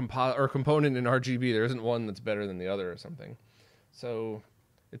 the component in RGB. There isn't one that's better than the other or something. So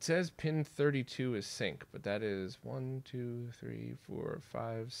it says pin 32 is sync, but that is 1, 2, 3, 4,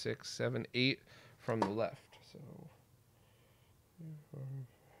 5, 6, 7, 8 from the left. So.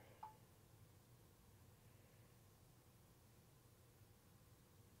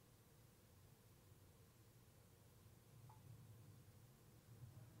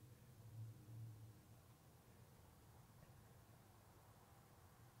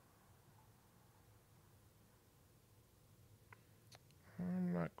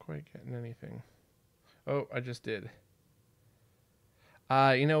 I'm not quite getting anything. Oh, I just did.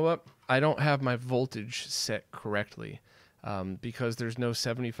 You know what? I don't have my voltage set correctly. because there's no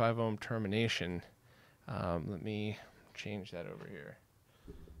 75 ohm termination. Let me change that over here.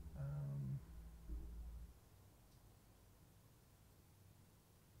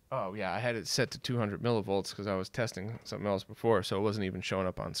 Oh yeah, I had it set to 200 millivolts because I was testing something else before, so it wasn't even showing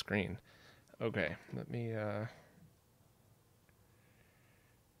up on screen. Okay, let me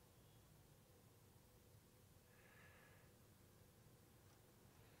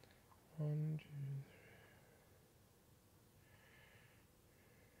one, two,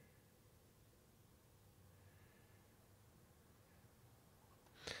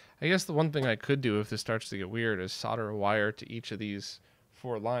 I guess the one thing I could do if this starts to get weird is solder a wire to each of these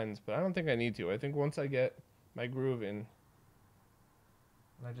 4 lines, but I don't think I need to. I think once I get my groove in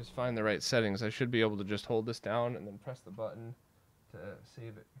and I just find the right settings, I should be able to just hold this down and then press the button to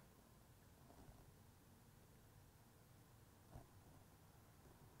save it.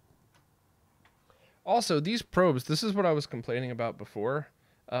 Also, these probes, this is what I was complaining about before.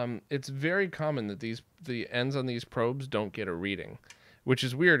 It's very common that the ends on these probes don't get a reading, which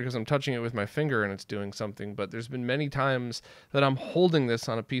is weird because I'm touching it with my finger and it's doing something, but there's been many times that I'm holding this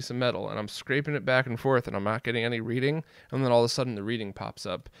on a piece of metal and I'm scraping it back and forth and I'm not getting any reading, and then all of a sudden the reading pops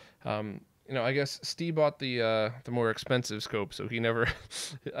up. You know, I guess Steve bought the more expensive scope, so he never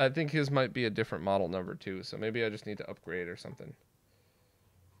I think his might be a different model number too, so maybe I just need to upgrade or something.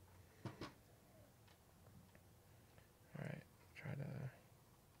 All right, try to...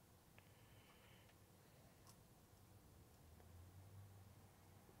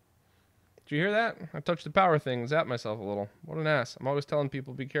 Did you hear that? I touched the power thing, zapped myself a little. What an ass. I'm always telling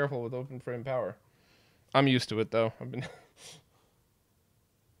people be careful with open frame power. I'm used to it though. I've been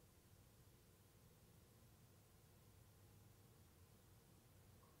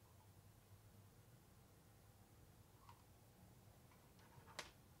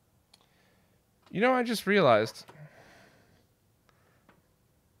You know, I just realized.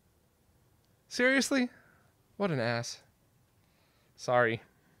 Seriously? What an ass. Sorry.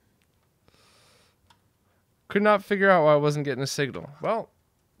 Could not figure out why I wasn't getting a signal. Well,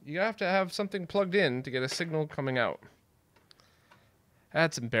 you have to have something plugged in to get a signal coming out.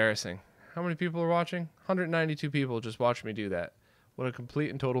 That's embarrassing. How many people are watching? 192 people just watched me do that. What a complete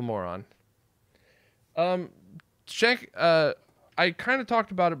and total moron. Check, I kind of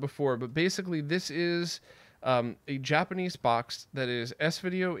talked about it before, but basically this is a Japanese box that is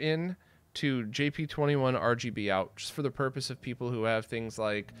S-video in to JP21 RGB out, just for the purpose of people who have things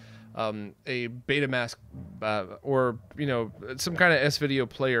like a Betamax or, you know, some kind of S-video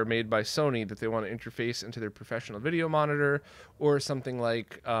player made by Sony that they want to interface into their professional video monitor, or something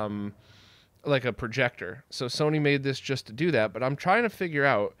like a projector. So Sony made this just to do that, but I'm trying to figure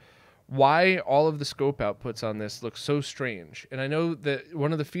out why all of the scope outputs on this look so strange. And I know that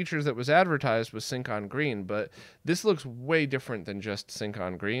one of the features that was advertised was sync on green, but this looks way different than just sync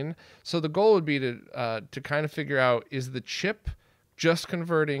on green. So the goal would be to kind of figure out, is the chip just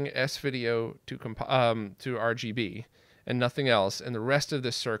converting S-video to RGB and nothing else, and the rest of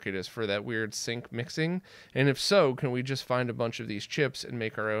this circuit is for that weird sync mixing? And if so, can we just find a bunch of these chips and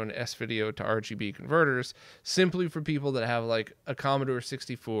make our own S-video to RGB converters, simply for people that have like a Commodore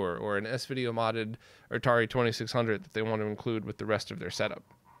 64 or an S-video modded Atari 2600 that they want to include with the rest of their setup?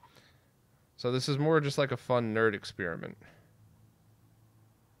 So this is more just like a fun nerd experiment.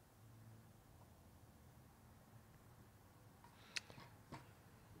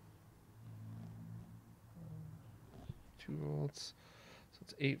 2 volts. So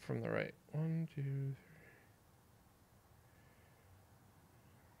it's 8 from the right. 1, 2, 3.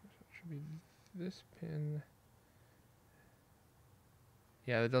 So it should be this pin.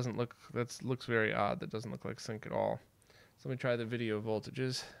 Yeah, that doesn't look, that looks very odd. That doesn't look like sync at all. So let me try the video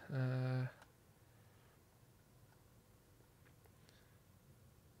voltages.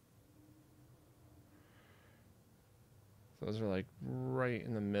 Those are like right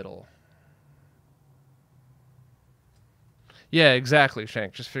in the middle. Yeah, exactly,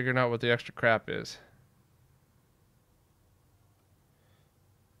 Shank. Just figuring out what the extra crap is.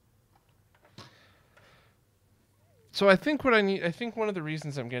 So I think what I need, I think one of the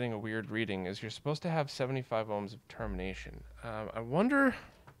reasons I'm getting a weird reading is you're supposed to have 75 ohms of termination. I wonder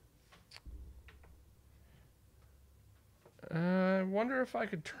if I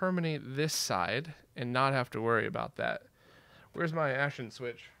could terminate this side and not have to worry about that. Where's my Ashen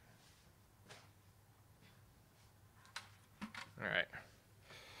switch? All right.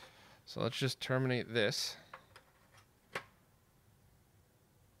 So let's just terminate this.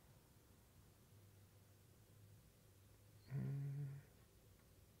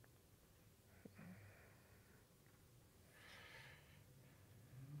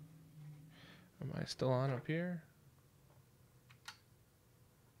 Am I still on up here?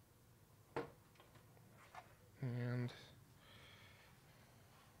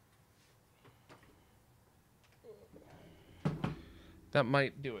 That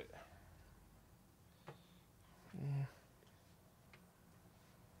might do it.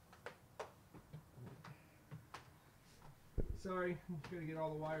 Sorry, I'm just gonna get all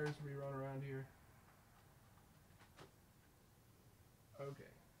the wires rerun around here. Okay.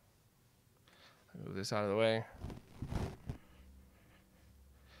 Move this out of the way.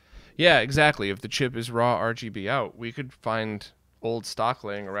 Yeah, exactly. If the chip is raw RGB out, we could find old stock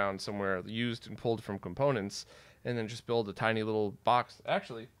laying around somewhere used and pulled from components and then just build a tiny little box.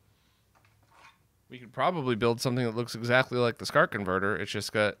 Actually, we could probably build something that looks exactly like the SCART converter. It's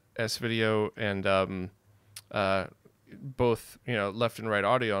just got S-video and both, you know, left and right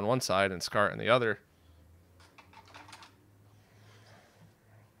audio on one side and SCART on the other.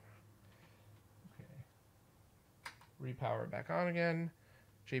 Okay. Repower back on again.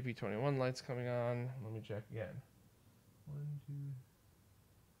 JP21 lights coming on. Let me check again. 1, 2.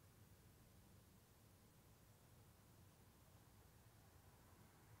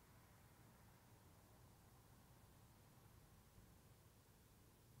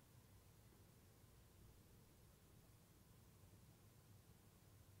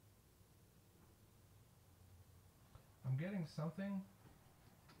 I'm getting something.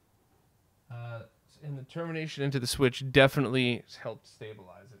 And the termination into the switch definitely helped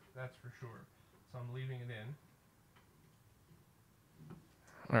stabilize it. That's for sure. So I'm leaving it in.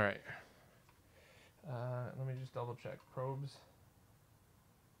 All right. Let me just double check. Probes.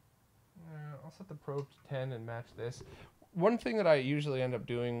 I'll set the probe to 10 and match this. One thing that I usually end up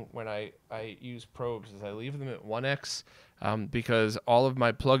doing when I use probes is I leave them at 1x because all of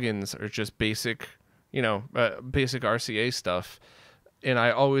my plugins are just basic, you know, basic RCA stuff. And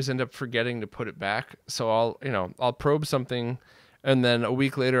I always end up forgetting to put it back. So I'll probe something, and then a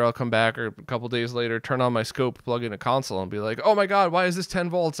week later I'll come back, or a couple days later, turn on my scope, plug in a console, and be like, "Oh my God, why is this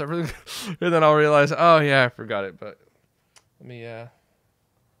 10 volts?" Everything, and then I'll realize, "Oh yeah, I forgot it." But let me try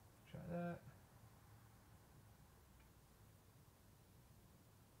that.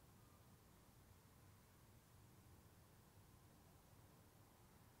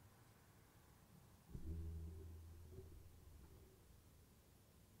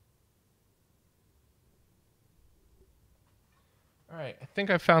 All right, I think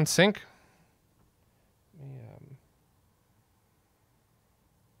I found sync. Let me,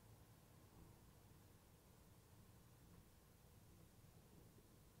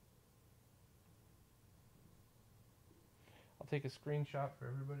 I'll take a screenshot for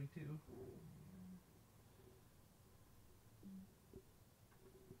everybody too.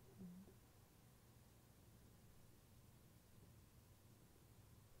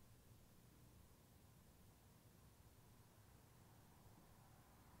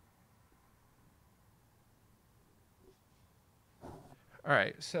 All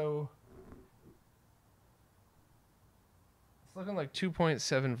right, so it's looking like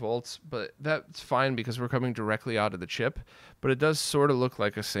 2.7 volts, but that's fine because we're coming directly out of the chip. But it does sort of look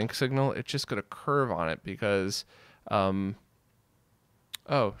like a sync signal. It's just got a curve on it because, oh,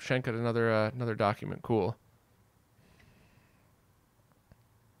 Shank got another document. Cool.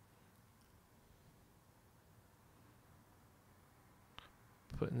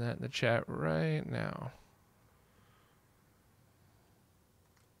 Putting that in the chat right now.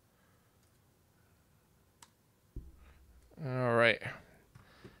 All right.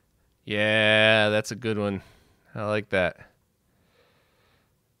 Yeah, that's a good one. I like that.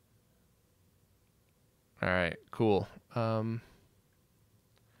 All right, cool. So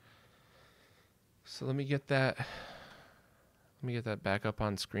let me get that back up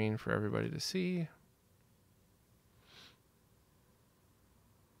on screen for everybody to see.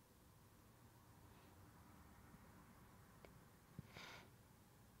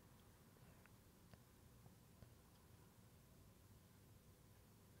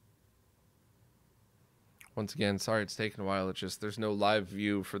 Once again, sorry it's taken a while. It's just there's no live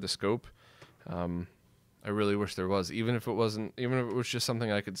view for the scope. I really wish there was, even if it was just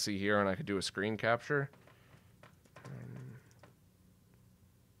something I could see here and I could do a screen capture.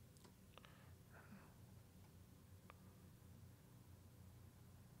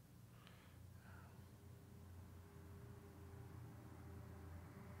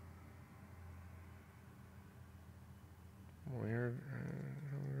 Weird.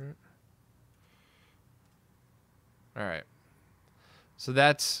 All right. So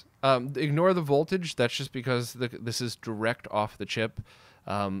that's ignore the voltage. That's just because this is direct off the chip.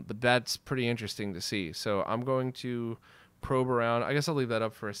 But that's pretty interesting to see. So I'm going to probe around. I guess I'll leave that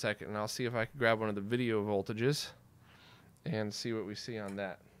up for a second, and I'll see if I can grab one of the video voltages and see what we see on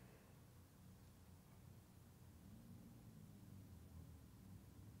that.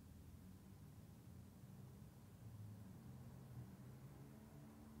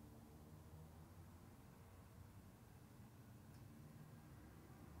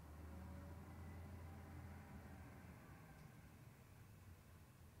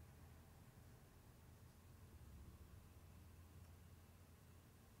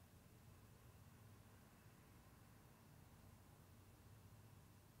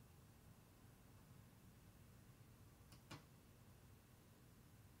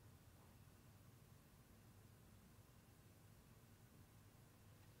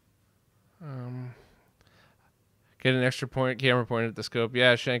 Get an extra camera point at the scope.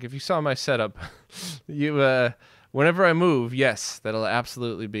 Yeah, Shank, if you saw my setup, you whenever I move, yes, that'll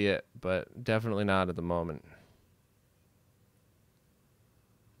absolutely be it, but definitely not at the moment.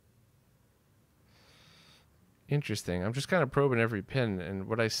 Interesting. I'm just kind of probing every pin, and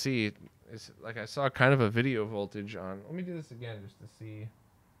what I see is like I saw kind of a video voltage on. Let me do this again just to see.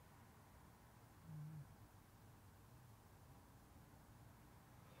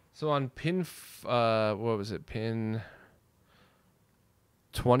 So on pin, what was it? Pin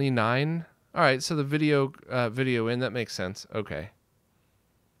 29. All right, so the video in, that makes sense. Okay.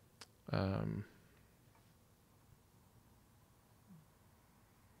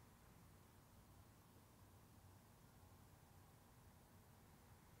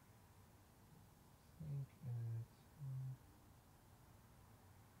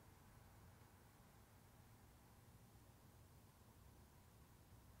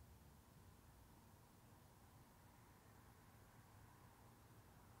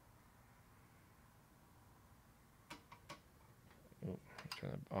 Turn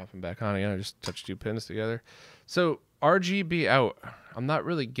that off and back on again. I just touched 2 pins together. So RGB out, I'm not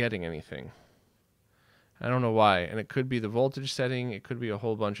really getting anything. I don't know why. And it could be the voltage setting. It could be a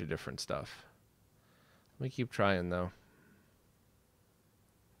whole bunch of different stuff. Let me keep trying though.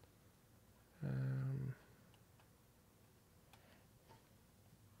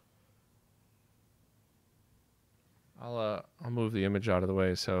 I'll move the image out of the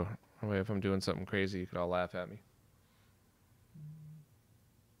way so that way if I'm doing something crazy you could all laugh at me.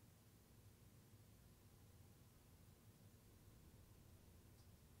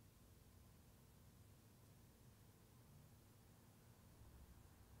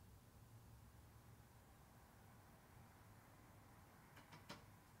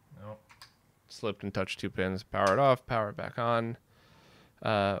 Nope. Slipped and touched 2 pins. Power it off, power it back on.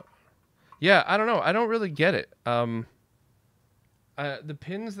 Yeah, I don't know. I don't really get it. The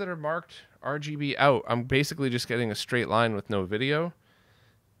pins that are marked RGB out, I'm basically just getting a straight line with no video.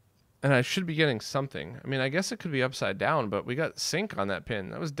 And I should be getting something. I mean, I guess it could be upside down, but we got sync on that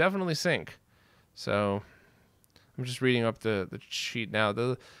pin. That was definitely sync. So I'm just reading up the sheet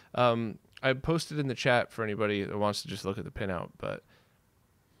now. I posted in the chat for anybody that wants to just look at the pinout, but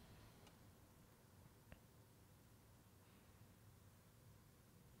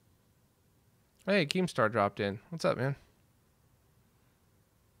hey, Keemstar dropped in. What's up, man?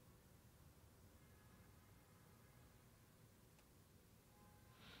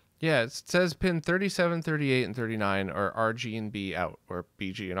 Yeah, it says pin 37, 38, and 39 are RG and B out, or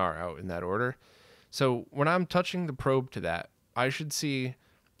BG and R out in that order. So when I'm touching the probe to that, I should see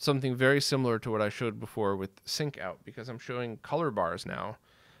something very similar to what I showed before with sync out, because I'm showing color bars now.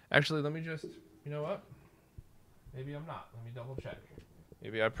 Actually, let me just, you know what? Maybe I'm not. Let me double check.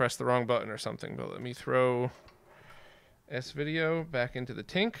 Maybe I pressed the wrong button or something, but let me throw S-Video back into the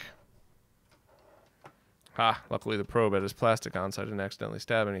Tink. Ah, luckily the probe had his plastic on, so I didn't accidentally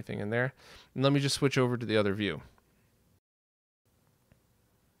stab anything in there. And let me just switch over to the other view.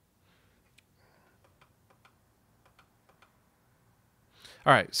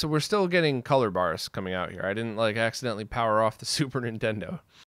 All right, so we're still getting color bars coming out here. I didn't like accidentally power off the Super Nintendo.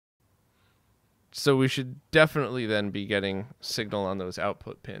 So we should definitely then be getting signal on those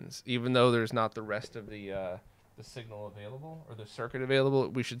output pins. Even though there's not the rest of the signal available or the circuit available,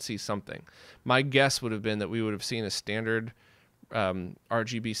 we should see something. My guess would have been that we would have seen a standard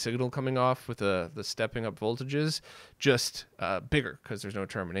RGB signal coming off with the stepping up voltages, just bigger because there's no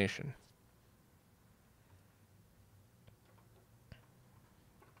termination.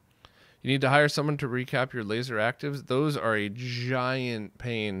 You need to hire someone to recap your laser actives. Those are a giant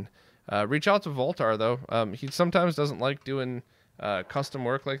pain. Reach out to Voultar, though. He sometimes doesn't like doing custom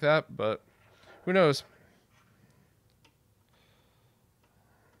work like that, but who knows?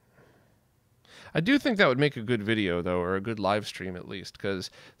 I do think that would make a good video, though, or a good live stream at least, because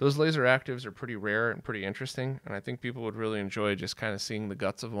those laser actives are pretty rare and pretty interesting, and I think people would really enjoy just kind of seeing the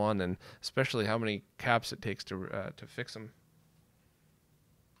guts of one, and especially how many caps it takes to fix them.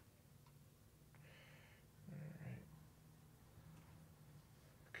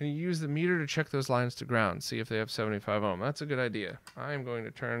 Can you use the meter to check those lines to ground, see if they have 75 ohm? That's a good idea. I am going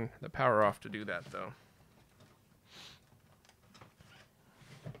to turn the power off to do that, though.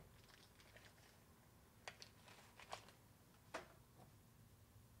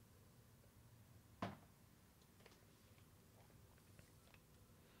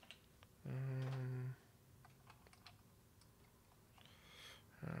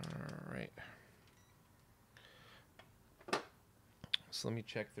 All right. So let me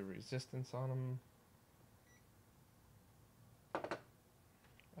check the resistance on them.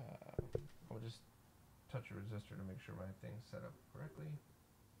 I'll just touch a resistor to make sure my thing's set up correctly.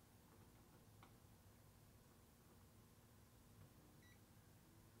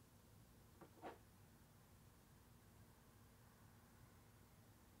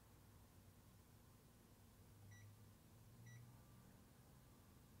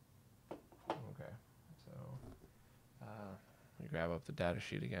 Okay, so let me grab up the data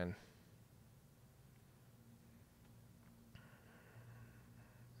sheet again.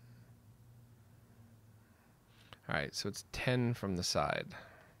 All right, so it's 10 from the side.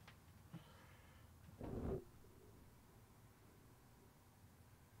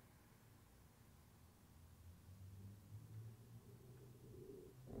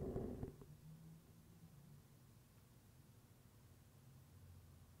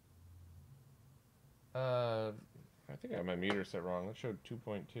 I think I have my meter set wrong. That showed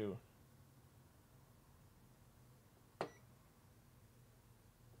 2.2.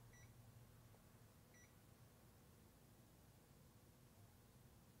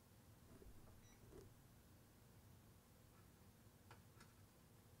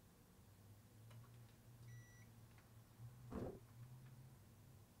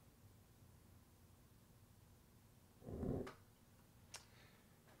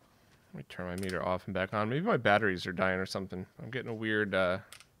 Let me turn my meter off and back on. Maybe my batteries are dying or something. I'm getting a weird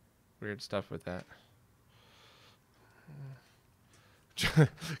stuff with that.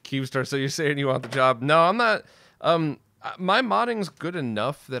 Keepstar, so you're saying you want the job? No, I'm not. My modding's good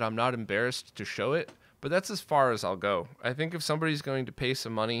enough that I'm not embarrassed to show it, but that's as far as I'll go. I think if somebody's going to pay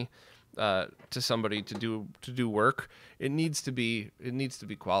some money to somebody to do work, it needs to be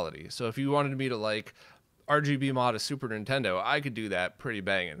quality. So if you wanted me to like RGB mod a Super Nintendo, I could do that pretty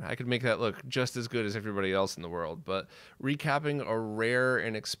banging. I could make that look just as good as everybody else in the world. But recapping a rare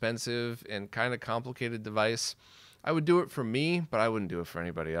and expensive and kind of complicated device, I would do it for me, but I wouldn't do it for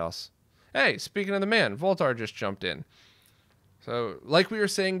anybody else. Hey, speaking of the man, Voultar just jumped in. So, like we were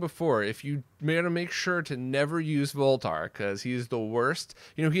saying before, if you want to make sure to never use Voultar, because he's the worst.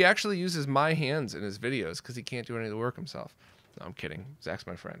 You know, he actually uses my hands in his videos because he can't do any of the work himself. No, I'm kidding. Zach's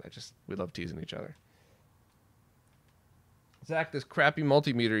my friend. We love teasing each other. Zach, this crappy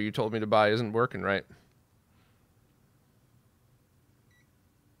multimeter you told me to buy isn't working right.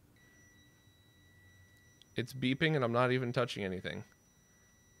 It's beeping and I'm not even touching anything.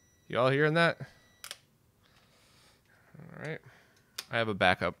 You all hearing that? All right. I have a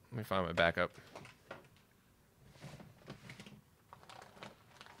backup. Let me find my backup.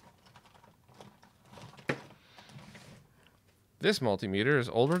 This multimeter is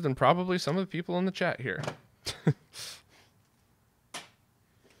older than probably some of the people in the chat here.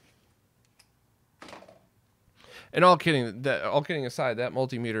 And all kidding aside, that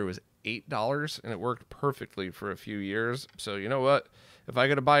multimeter was $8 and it worked perfectly for a few years. So you know what? If I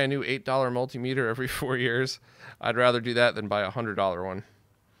got to buy a new $8 multimeter every 4 years, I'd rather do that than buy a $100 one.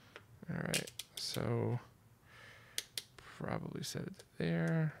 All right, so probably set it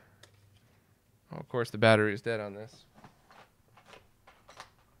there. Oh, of course, the battery is dead on this.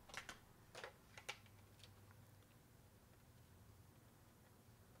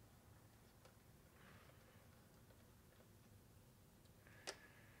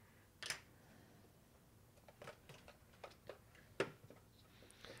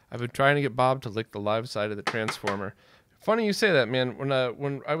 I've been trying to get Bob to lick the live side of the transformer. Funny you say that, man.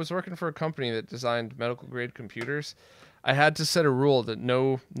 When I was working for a company that designed medical grade computers, I had to set a rule that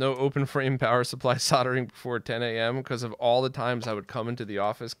no open frame power supply soldering before 10 a.m. because of all the times I would come into the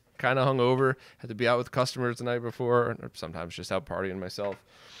office kind of hungover, had to be out with customers the night before, or sometimes just out partying myself.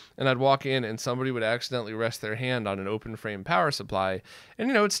 And I'd walk in and somebody would accidentally rest their hand on an open frame power supply. And,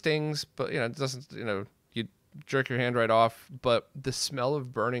 you know, it stings, but, you know, it doesn't, you know, jerk your hand right off, but the smell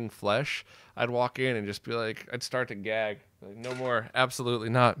of burning flesh, I'd walk in and just be like, I'd start to gag. Like, no more, absolutely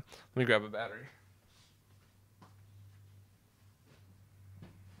not. Let me grab a battery.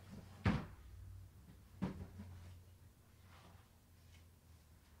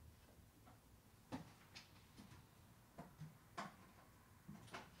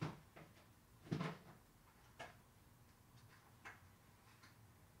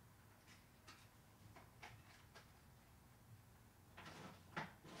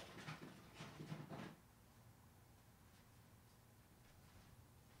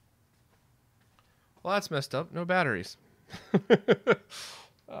 Well, that's messed up. No batteries.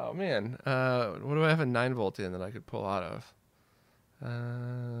 Oh, man. What do I have a 9-volt in that I could pull out of?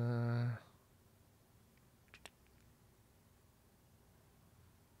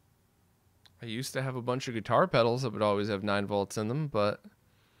 I used to have a bunch of guitar pedals that would always have 9 volts in them, but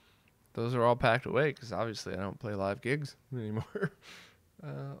those are all packed away because obviously I don't play live gigs anymore.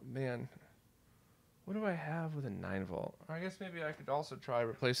 Man. What do I have with a 9 volt? I guess maybe I could also try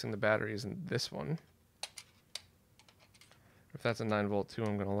replacing the batteries in this one. If that's a 9 volt too,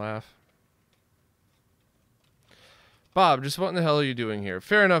 I'm gonna laugh. Bob, just what in the hell are you doing here?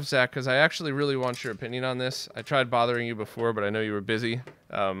 Fair enough, Zach, because I actually really want your opinion on this. I tried bothering you before, but I know you were busy.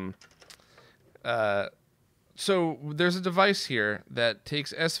 So there's a device here that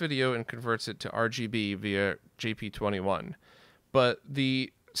takes S-video and converts it to RGB via JP21. But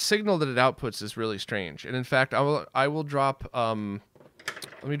the signal that it outputs is really strange. And in fact, I will drop, let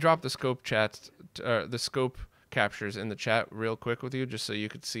me drop the scope chats, the scope captures in the chat real quick with you, just so you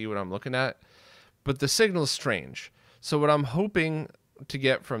could see what I'm looking at. But the signal is strange. So what I'm hoping to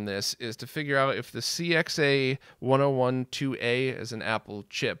get from this is to figure out if the CXA1012A as an Apple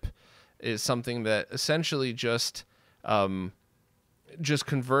chip is something that essentially just converts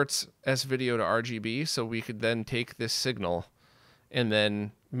S-video to RGB, so we could then take this signal and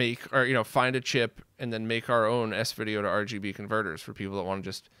then make, or find a chip and then make our own S-video to RGB converters for people that want to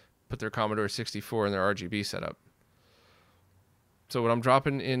just put their Commodore 64 in their RGB setup. So what I'm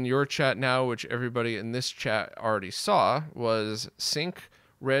dropping in your chat now, which everybody in this chat already saw, was sync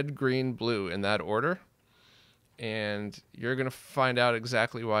red, green, blue in that order. And you're going to find out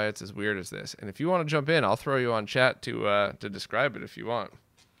exactly why it's as weird as this. And if you want to jump in, I'll throw you on chat to describe it if you want.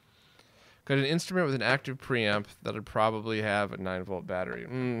 Got an instrument with an active preamp that would probably have a 9 volt battery.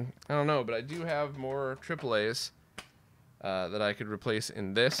 I don't know, but I do have more AAAs that I could replace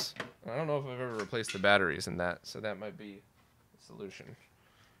in this. I don't know if I've ever replaced the batteries in that, so that might be a solution.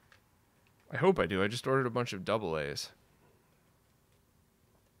 I hope I do. I just ordered a bunch of AA's.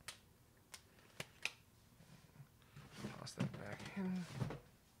 Toss that back in.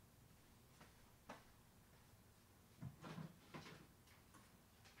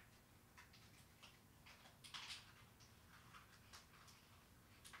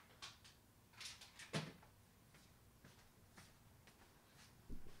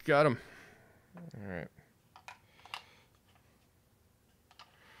 Got him. All right.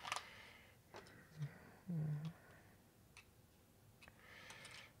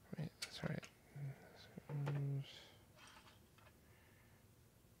 Wait, that's right.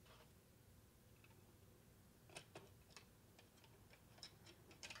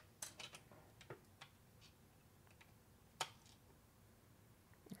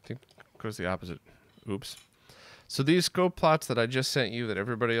 I think it goes the opposite. Oops. So these scope plots that I just sent you that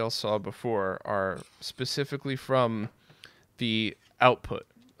everybody else saw before are specifically from the output.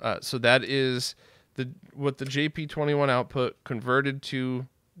 So that is what the JP21 output converted to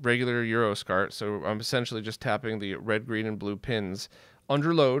regular Euroscart. So I'm essentially just tapping the red, green, and blue pins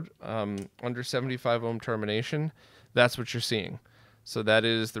under load, under 75 ohm termination. That's what you're seeing. So that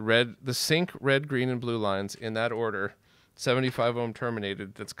is the sync red, green, and blue lines in that order, 75 ohm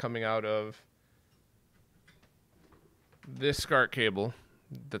terminated, that's coming out of this SCART cable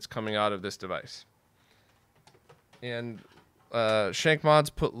that's coming out of this device. And Shank Mods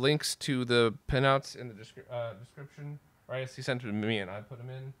put links to the pinouts in the description. Or I guess he sent them to me and I put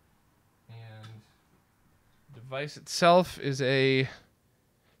them in. And the device itself is a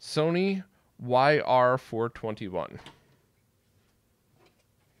Sony YR421.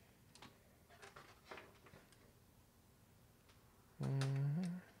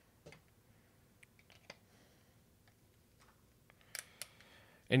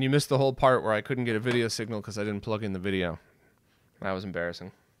 And you missed the whole part where I couldn't get a video signal because I didn't plug in the video. That was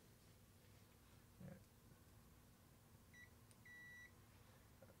embarrassing.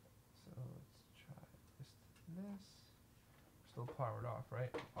 So let's try this. Still powered off,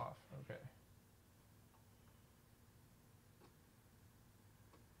 right? Off, okay.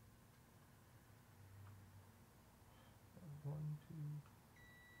 One, two.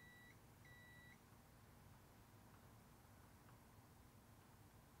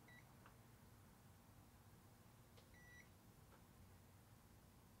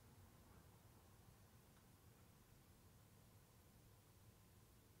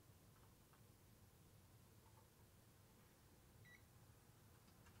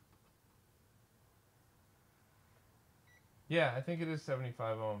 Yeah, I think it is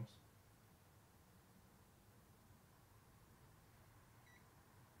 75 ohms.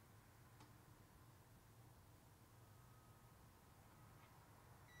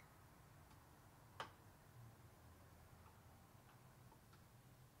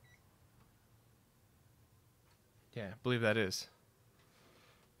 Yeah, I believe that is.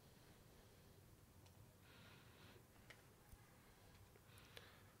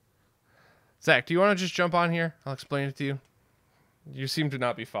 Zach, do you want to just jump on here? I'll explain it to you. You seem to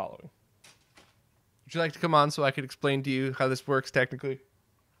not be following. Would you like to come on so I could explain to you how this works technically?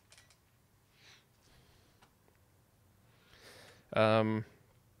 All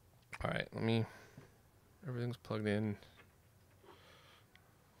right, everything's plugged in.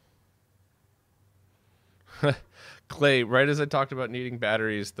 Clay, right as I talked about needing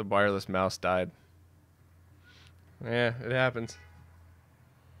batteries, the wireless mouse died. Yeah, it happens.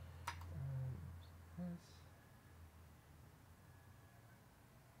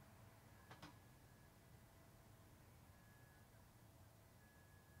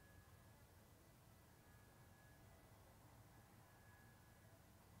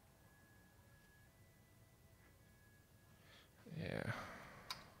 Yeah.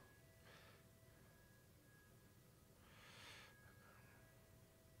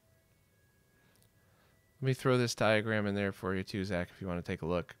 Let me throw this diagram in there for you too, Zach, if you want to take a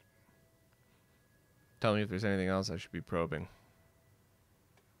look. Tell me if there's anything else I should be probing.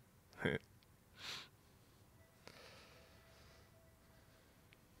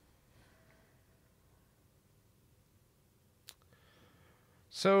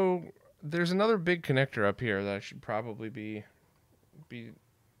 So there's another big connector up here that I should probably be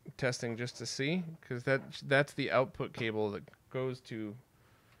testing just to see, because that's the output cable that goes to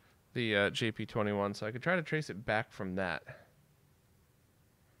the JP21, so I could try to trace it back from that.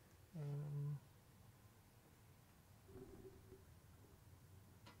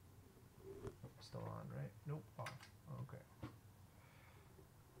 Still on, right? Nope, off. Okay.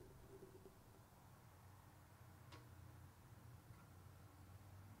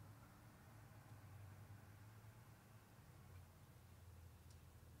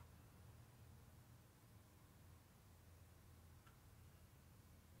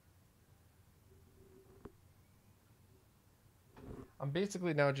 I'm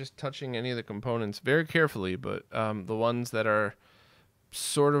basically now just touching any of the components very carefully, but the ones that are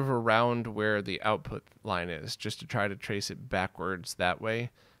sort of around where the output line is, just to try to trace it backwards that way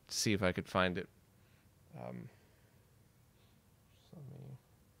to see if I could find it.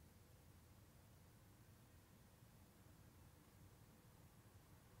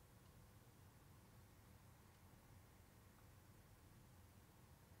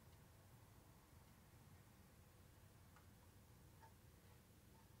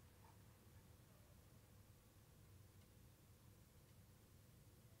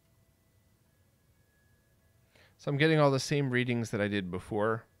 So I'm getting all the same readings that I did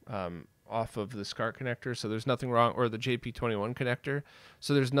before off of the SCART connector, so there's nothing wrong, or the JP21 connector,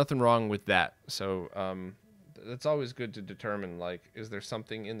 so there's nothing wrong with that. So that's always good to determine, like, is there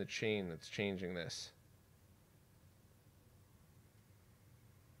something in the chain that's changing this?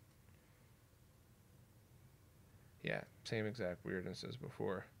 Yeah, same exact weirdness as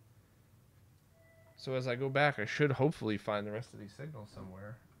before. So as I go back, I should hopefully find the rest of these signals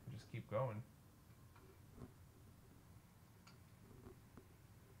somewhere and just keep going.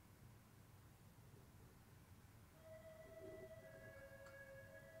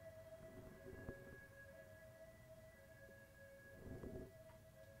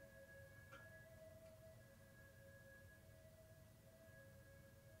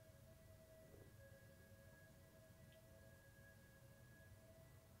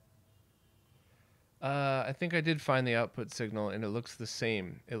 I think I did find the output signal, and it looks the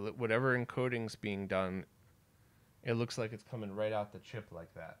same. Whatever encoding's being done, it looks like it's coming right out the chip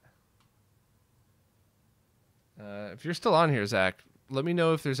like that. If you're still on here, Zach, let me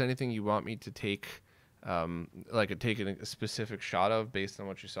know if there's anything you want me to take, taking a specific shot of based on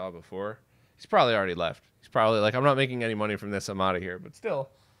what you saw before. He's probably already left. He's probably like, I'm not making any money from this. I'm out of here. But still,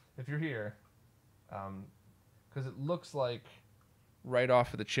 if you're here, because it looks like right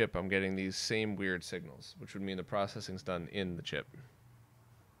off of the chip, I'm getting these same weird signals, which would mean the processing's done in the chip.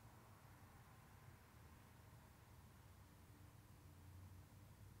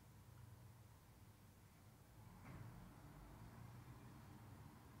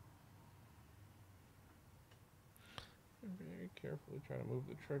 Very carefully try to move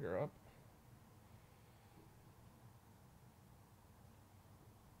the trigger up.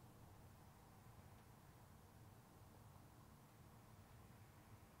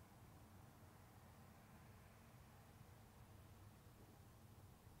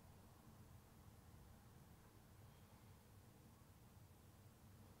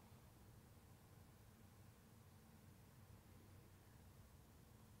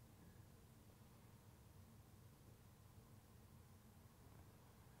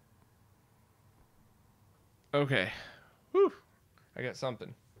 Okay. Whew. I got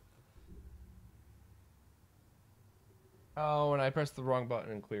something. Oh, and I pressed the wrong button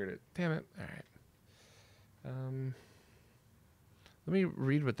and cleared it. Damn it. All right. Let me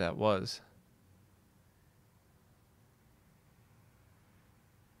read what that was.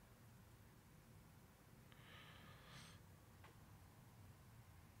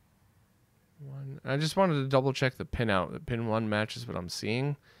 I just wanted to double check the pin out. The pin 1 matches what I'm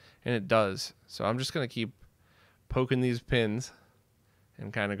seeing, and it does. So I'm just going to keep poking these pins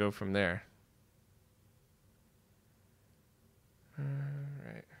and kind of go from there. All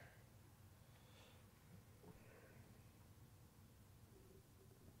right.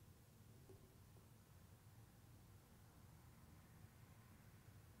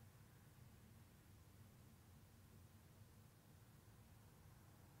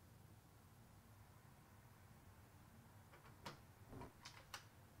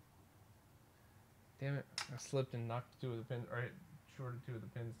 Damn it, I slipped and knocked 2 of the pins, or shorted 2 of the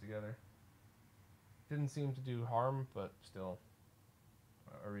pins together. Didn't seem to do harm, but still,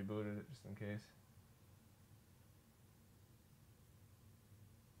 I rebooted it just in case.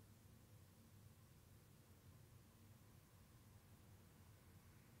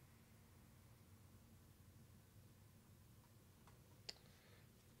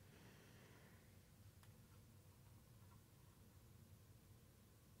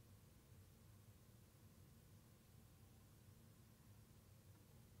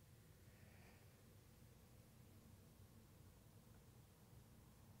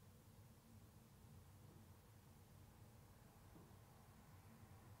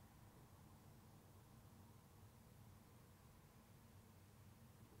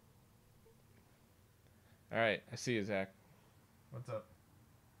 All right, I see you, Zach. What's up?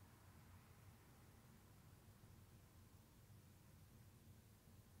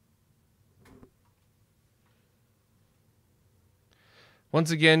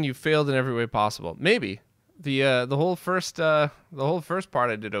 Once again, you failed in every way possible. Maybe the whole first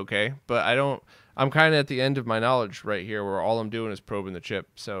part I did okay, but I'm kind of at the end of my knowledge right here, where all I'm doing is probing the chip.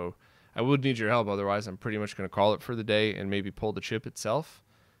 So I would need your help. Otherwise, I'm pretty much going to call it for the day and maybe pull the chip itself.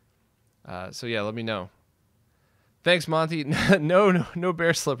 So yeah, let me know. Thanks, Monty. No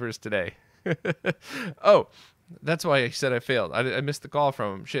bear slippers today. Oh, that's why I said I failed. I missed the call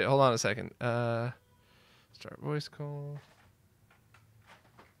from him. Shit, hold on a second. Start voice call.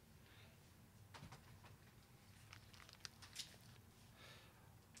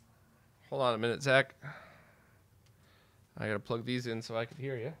 Hold on a minute, Zach. I gotta plug these in so I can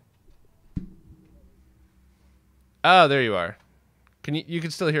hear you. Oh, there you are. You can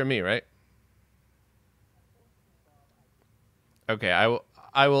still hear me, right? Okay, I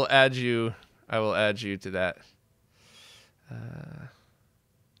will add you. I will add you to that.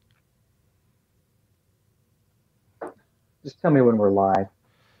 Just tell me when we're live.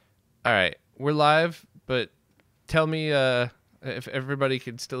 All right, we're live, but tell me if everybody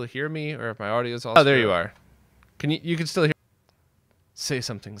can still hear me or if my audio is also. Oh, there you are. You can still hear? Say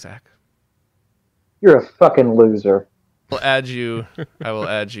something, Zach. You're a fucking loser. I'll add you. I will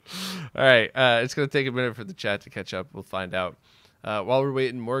add you. All right, it's gonna take a minute for the chat to catch up. We'll find out. While we're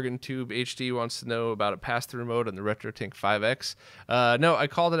waiting, Morgan Tube HD wants to know about a pass-through mode on the RetroTink 5X. No, I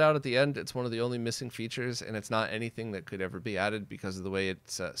called it out at the end. It's one of the only missing features, and it's not anything that could ever be added because of the way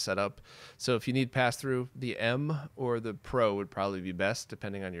it's set up. So if you need pass-through, the M or the Pro would probably be best,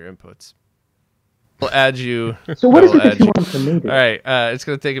 depending on your inputs. We'll add you. So what is it that you want from me? All right, it's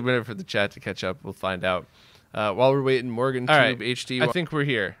going to take a minute for the chat to catch up. We'll find out. While we're waiting, Morgan Tube HD. I think we're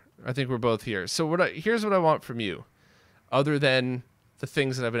here. I think we're both here. So here's what I want from you. Other than the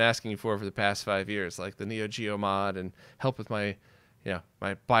things that I've been asking you for the past 5 years, like the Neo Geo mod and help with my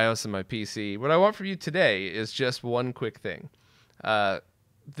BIOS and my PC. What I want from you today is just one quick thing.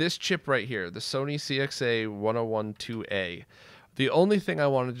 This chip right here, the Sony CXA1012A. The only thing I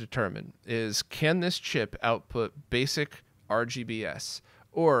want to determine is, can this chip output basic RGBS,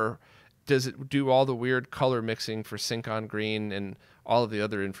 or does it do all the weird color mixing for sync on green and all of the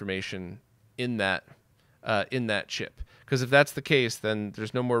other information in that chip? Because if that's the case, then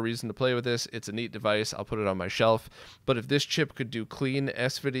there's no more reason to play with this. It's a neat device. I'll put it on my shelf. But if this chip could do clean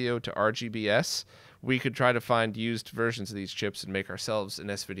S-video to RGBS, we could try to find used versions of these chips and make ourselves an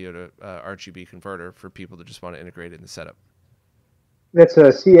S-video to RGB converter for people that just want to integrate it in the setup. That's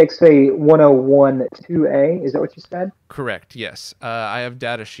a CXA1012A. Is that what you said? Correct, yes. I have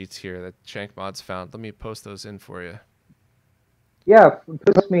data sheets here that Shankmod's found. Let me post those in for you. Yeah,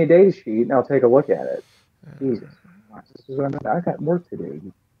 post me a data sheet and I'll take a look at it. Jesus. This is what I got work to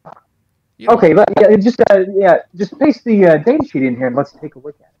do. Okay, just paste the data sheet in here and let's take a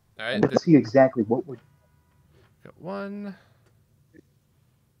look at it. All right, and let's see exactly what we're doing. Got one.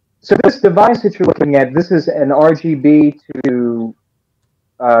 So this device that you're looking at, this is an RGB to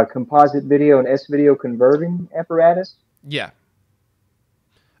composite video and S-video converting apparatus? Yeah.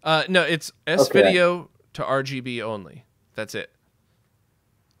 No, it's S-video to RGB only. That's it.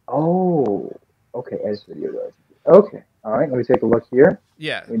 Oh, okay, S-video to RGB. Okay, all right, let me take a look here.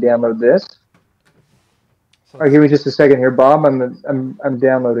 Yeah. Let me download this. So All right, give me just a second here, Bob. I'm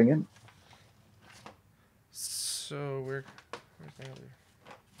downloading it. So where's my other?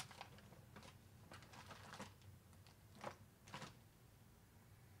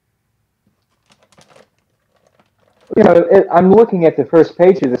 You know, I'm looking at the first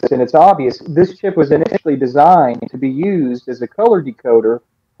page of this, and it's obvious this chip was initially designed to be used as a color decoder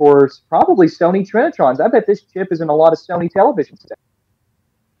for probably Sony Trinitrons. I bet this chip is in a lot of Sony television sets.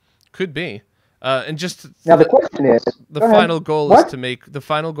 Could be. And just Now the question is, the go final ahead. goal What?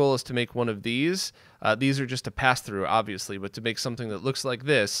 is to make one of these. These are just a pass through, obviously, but to make something that looks like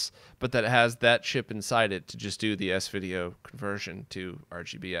this, but that has that chip inside it to just do the S video conversion to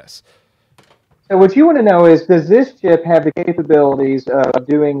RGBS. So what you want to know is, does this chip have the capabilities of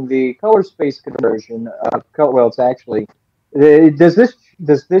doing the color space conversion? Well, it's actually, does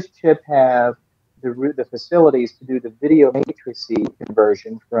this chip have the facilities to do the video matrixy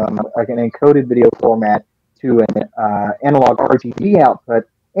conversion from like an encoded video format to an analog RGB output?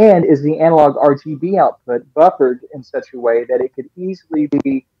 And is the analog RGB output buffered in such a way that it could easily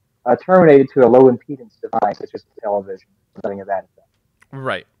be terminated to a low impedance device, such as a television, something of that effect?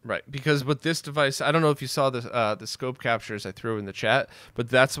 Right, right. Because with this device, I don't know if you saw the scope captures I threw in the chat, but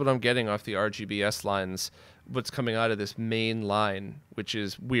that's what I'm getting off the RGBS lines. What's coming out of this main line, which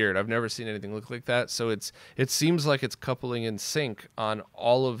is weird. I've never seen anything look like that. So it seems like it's coupling in sync on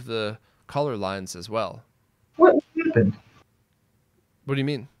all of the color lines as well. What happened? What do you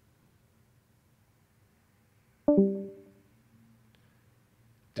mean?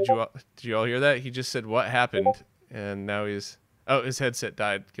 Did you all hear that? He just said what happened, and now he's. Oh, his headset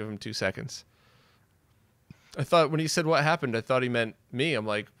died. Give him 2 seconds. I thought when he said what happened, I thought he meant me. I'm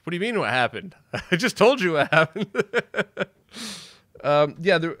like, what do you mean what happened? I just told you what happened.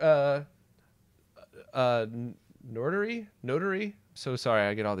 Yeah, Notary. So sorry,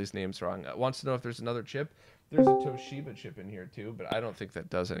 I get all these names wrong. Wants to know if there's another chip. There's a Toshiba chip in here too, but I don't think that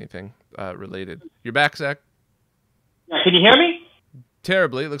does anything related. You're back, Zach? Yeah, can you hear me?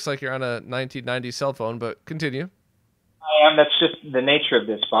 Terribly. It looks like you're on a 1990 cell phone, but continue. I am. That's just the nature of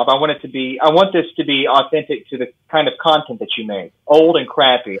this, Bob. I want this to be authentic to the kind of content that you make. Old and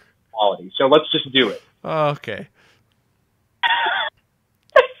crappy quality. So let's just do it. Okay.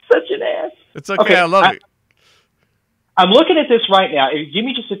 Such an ass. It's okay. I love it. I'm looking at this right now. Give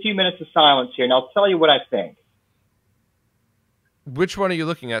me just a few minutes of silence here, and I'll tell you what I think. Which one are you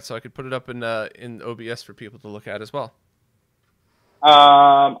looking at so I could put it up in OBS for people to look at as well?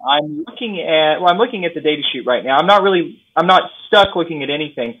 I'm looking at the data sheet right now. I'm not stuck looking at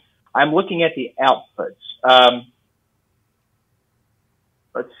anything. I'm looking at the outputs.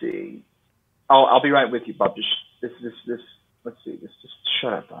 Let's see. I'll be right with you, Bob. Let's see. Just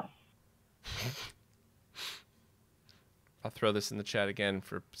shut up, Bob. I'll throw this in the chat again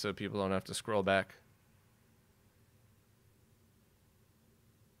so people don't have to scroll back.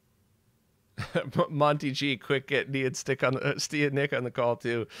 Monty G, quick get Nick on the call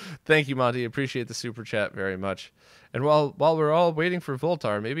too. Thank you, Monty. Appreciate the super chat very much. And while we're all waiting for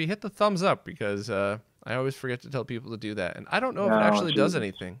Voultar, maybe hit the thumbs up because I always forget to tell people to do that. And I don't know if it actually does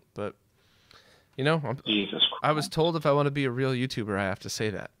anything, but you know, I was told if I want to be a real YouTuber, I have to say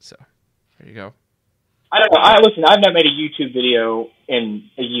that. So there you go. I don't know. Listen, I've not made a YouTube video in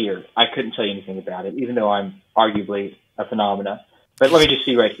a year. I couldn't tell you anything about it, even though I'm arguably a phenomenon. But let me just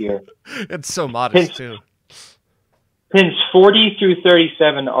see right here. It's so modest, too. Pins 40 through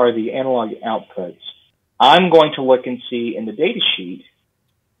 37 are the analog outputs. I'm going to look and see in the data sheet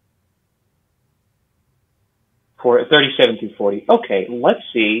for 37 through 40. Okay, let's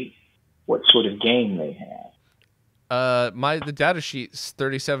see what sort of gain they have. The data sheet's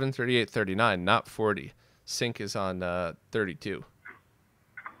 37, 38, 39, not 40. Sync is on 32.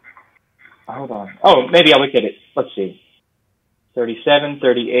 Hold on. Oh, maybe I'll look at it. Let's see. 37,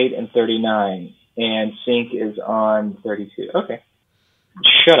 38, and 39. And sync is on 32. Okay.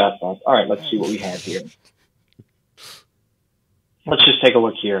 Shut up, Bob. All right, let's see what we have here. Let's just take a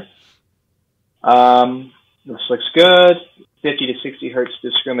look here. This looks good. 50 to 60 hertz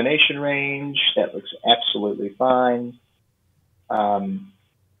discrimination range. That looks absolutely fine.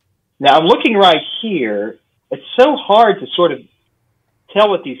 Now, I'm looking right here. It's so hard to sort of tell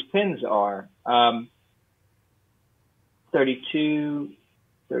what these pins are. 32,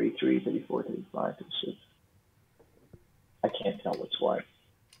 33, 34, 35, 36. I can't tell what's what.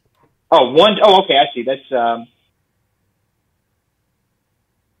 Oh, okay, I see. That's,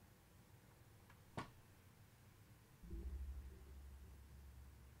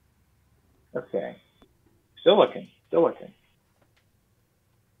 okay. Still looking.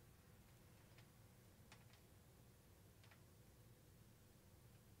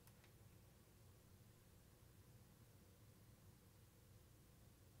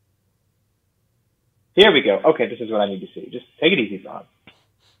 Here we go. Okay, this is what I need to see. Just take it easy, Bob.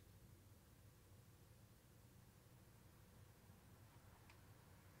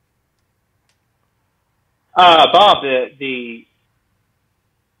 Bob, the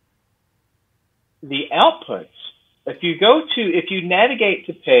outputs. If you navigate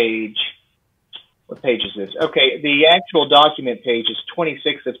to page, what page is this? Okay, the actual document page is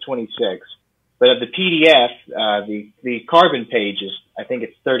 26 of 26, but of the PDF, the carbon page is, I think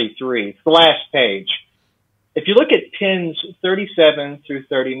it's 33. It's the last page. If you look at pins 37 through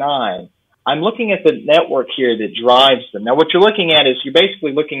 39, I'm looking at the network here that drives them. Now, what you're looking at is you're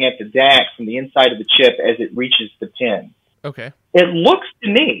basically looking at the DAC from the inside of the chip as it reaches the pin. Okay. It looks to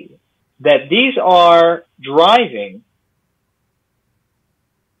me that these are driving.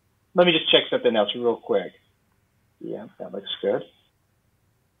 Let me just check something else real quick. Yeah, that looks good.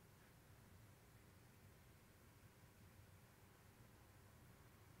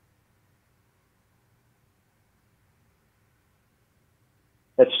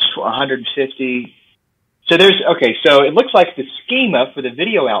 That's 150. So so it looks like the schema for the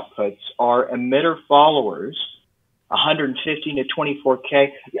video outputs are emitter followers, 115 to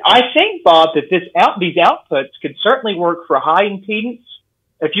 24K. I think, Bob, that these outputs could certainly work for high impedance.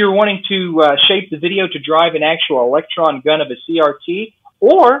 If you're wanting to shape the video to drive an actual electron gun of a CRT,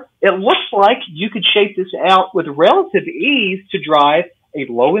 or it looks like you could shape this out with relative ease to drive a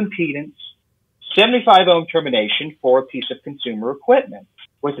low impedance 75 ohm termination for a piece of consumer equipment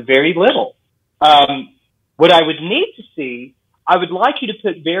with very little. What I would need to see, I would like you to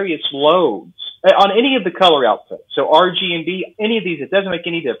put various loads on any of the color outputs. So RGB, any of these, it doesn't make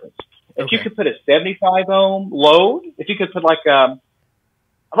any difference. If you could put a 75 ohm load, if you could put like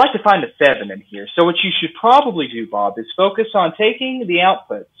I'd like to find a 7 in here. So what you should probably do, Bob, is focus on taking the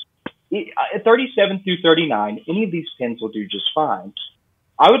outputs. 37 through 39, any of these pins will do just fine.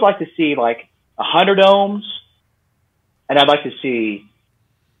 I would like to see like 100 ohms, and I'd like to see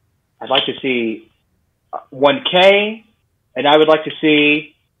 1K, and I would like to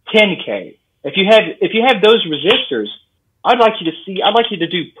see 10K. If you have those resistors, I'd like you to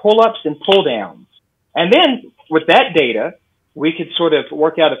do pull-ups and pull-downs. And then with that data, we could sort of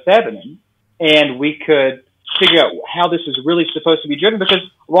work out a Thevenin, and we could figure out how this is really supposed to be driven, because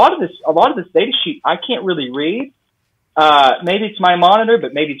a lot of this data sheet I can't really read. Maybe it's my monitor,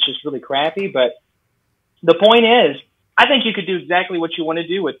 but maybe it's just really crappy. But the point is, I think you could do exactly what you want to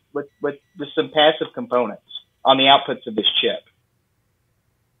do with some passive components on the outputs of this chip.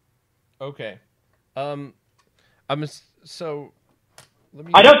 Okay. So let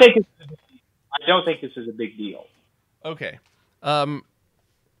me. I don't think this is a big deal. Okay.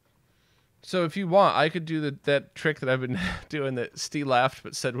 So if you want, I could do that trick that I've been doing that Steve laughed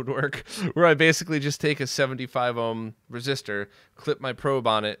but said would work, where I basically just take a 75 ohm resistor, clip my probe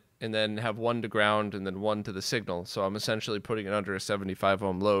on it, and then have one to ground and then one to the signal. So I'm essentially putting it under a 75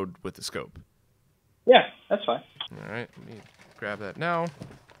 ohm load with the scope. Yeah, that's fine. All right, let me grab that now.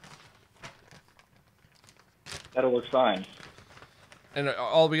 That'll work fine. And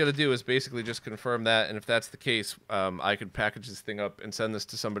all we got to do is basically just confirm that, and if that's the case, I could package this thing up and send this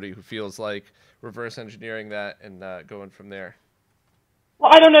to somebody who feels like reverse engineering that and going from there.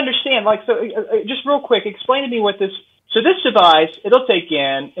 Well, I don't understand. Just real quick, explain to me what this. So this device, it'll take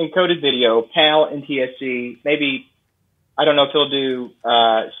in encoded video, PAL, NTSC. Maybe I don't know if it'll do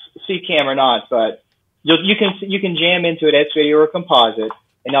CCAM or not, but you can jam into it S-Video or Composite,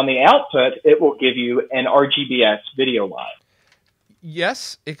 and on the output, it will give you an RGBS video line.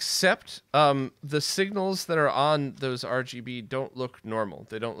 Yes, except the signals that are on those RGB don't look normal.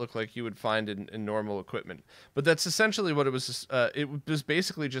 They don't look like you would find in normal equipment. But that's essentially what it was. It was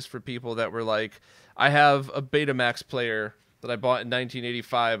basically just for people that were like, I have a Betamax player that I bought in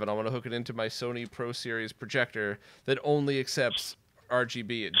 1985, and I want to hook it into my Sony Pro Series projector that only accepts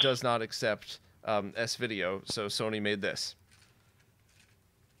RGB. It does not accept S-Video, so Sony made this.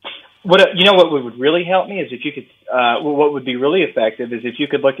 What would really help me is if you could. What would be really effective is if you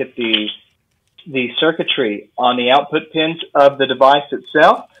could look at the circuitry on the output pins of the device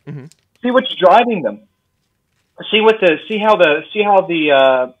itself. Mm-hmm. See what's driving them. See how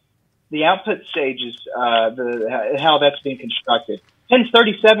the output stages how that's being constructed. Pins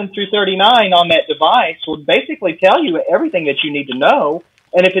 37 through 39 on that device will basically tell you everything that you need to know.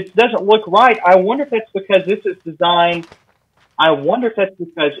 And if it doesn't look right, I wonder if that's because this is designed.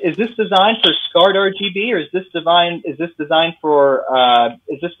 Is this designed for SCART RGB, or is this designed for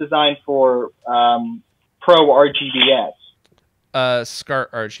Pro RGBS?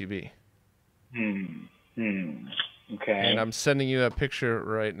 SCART RGB. Okay. And I'm sending you a picture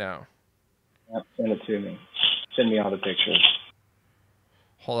right now. Yep, send it to me. Send me all the pictures.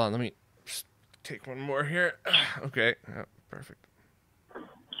 Hold on, let me take one more here. Okay, oh, perfect.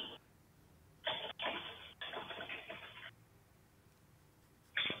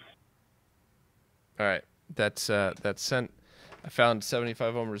 All right, that's sent. I found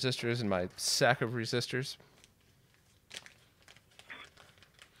 75 ohm resistors in my sack of resistors.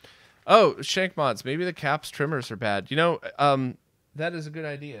 Oh, shank mods. Maybe the caps trimmers are bad. You know, that is a good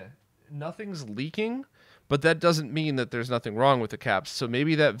idea. Nothing's leaking, but that doesn't mean that there's nothing wrong with the caps. So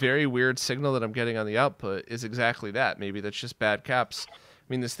maybe that very weird signal that I'm getting on the output is exactly that. Maybe that's just bad caps. I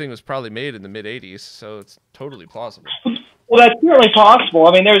mean, this thing was probably made in the mid-'80s, so it's totally plausible. Well, that's certainly possible.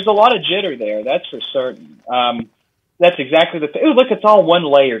 I mean, there's a lot of jitter there. That's for certain. That's exactly the thing. Ooh, look, it's all one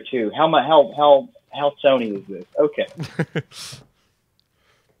layer too. How Sony is this? Okay.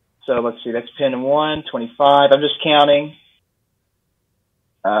 So let's see. That's pin 1, 25. I'm just counting.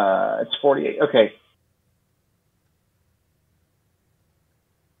 It's 48. Okay.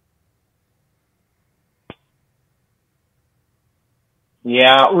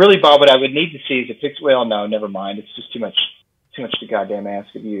 Yeah, really, Bob. What I would need to see is a picture. Well, no, never mind. It's just too much to goddamn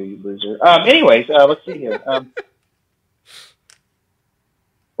ask of you, you loser. Anyways, let's see here.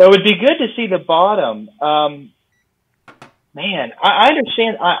 It would be good to see the bottom. Man, I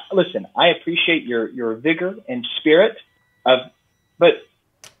understand. Listen, I appreciate your vigor and spirit, but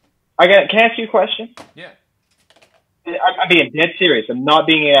can I ask you a question? Yeah. I'm being dead serious. I'm not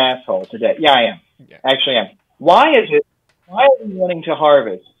being an asshole today. Yeah, I am. Yeah. Actually, I am. Why are we wanting to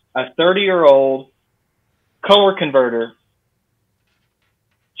harvest a 30-year-old color converter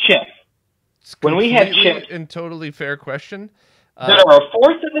chip when we have chips and totally fair question that are a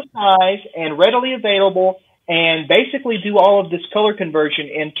fourth of the size and readily available and basically do all of this color conversion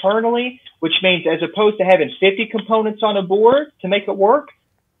internally, which means as opposed to having 50 components on a board to make it work,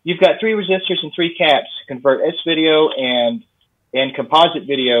 you've got 3 resistors and 3 caps to convert S-video and composite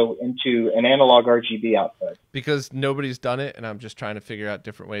video into an analog RGB output. Because nobody's done it, and I'm just trying to figure out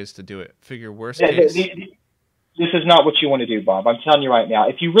different ways to do it. Figure worst case. This is not what you want to do, Bob. I'm telling you right now.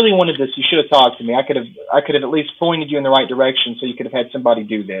 If you really wanted this, you should have talked to me. I could have at least pointed you in the right direction, so you could have had somebody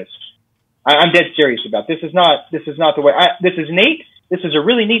do this. I'm dead serious about this. This is not the way. This is neat. This is a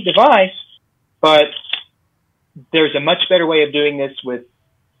really neat device, but there's a much better way of doing this with.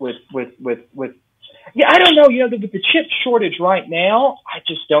 Yeah, I don't know. You know, with the chip shortage right now, I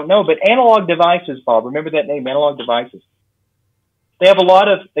just don't know. But Analog Devices, Bob, remember that name, Analog Devices. They have a lot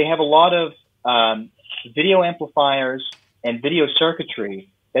of video amplifiers and video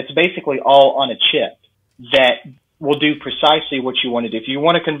circuitry that's basically all on a chip that will do precisely what you want to do. If you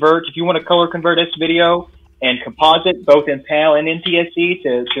want to color convert S-video and composite, both in PAL and NTSC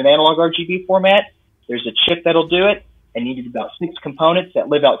to an analog RGB format, there's a chip that'll do it, and you need about 6 components that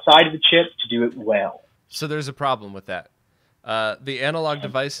live outside of the chip to do it well. So there's a problem with that. The Analog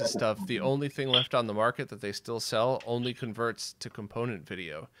Devices stuff, the only thing left on the market that they still sell only converts to component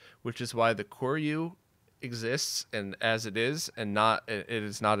video, which is why the Core U exists and as it is, and it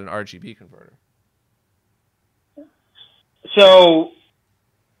is not an RGB converter. So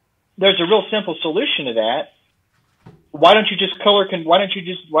there's a real simple solution to that. Why don't you just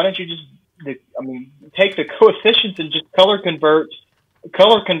take the coefficients and just color convert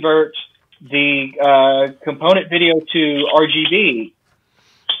the component video to RGB,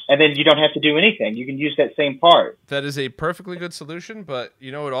 and then you don't have to do anything. You can use that same part. That is a perfectly good solution, but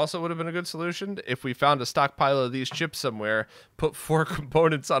you know what also would have been a good solution? If we found a stockpile of these chips somewhere, put 4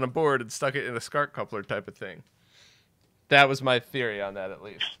 components on a board and stuck it in a SCART coupler type of thing. That was my theory on that, at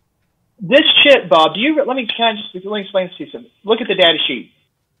least. This chip, Bob, let me explain this to you something. Look at the data sheet.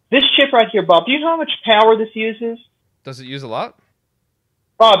 This chip right here, Bob, do you know how much power this uses? Does it use a lot?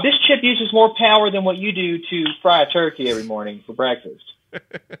 Bob, this chip uses more power than what you do to fry a turkey every morning for breakfast.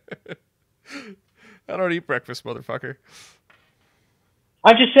 I don't eat breakfast, motherfucker.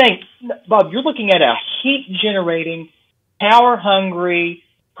 I'm just saying, Bob, you're looking at a heat-generating, power-hungry,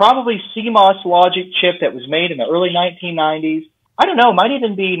 probably CMOS logic chip that was made in the early 1990s. I don't know, it might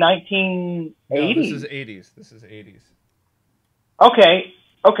even be 1980s. No, this is 80s. This is 80s. Okay,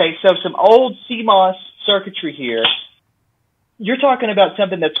 so some old CMOS circuitry here. You're talking about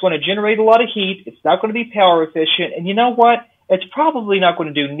something that's going to generate a lot of heat. It's not going to be power efficient. And you know what? It's probably not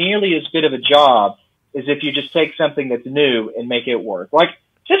going to do nearly as good of a job as if you just take something that's new and make it work. Like,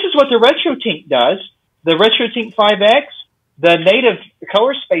 this is what the RetroTink does. The RetroTink 5X, the native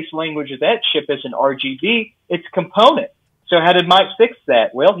color space language of that chip isn't RGB. It's component. So how did Mike fix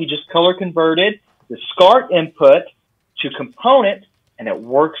that? Well, he just color converted the SCART input to component, and it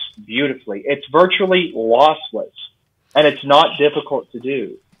works beautifully. It's virtually lossless, and it's not difficult to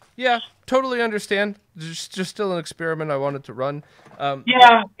do. Yeah, totally understand. Just still an experiment I wanted to run. Yeah,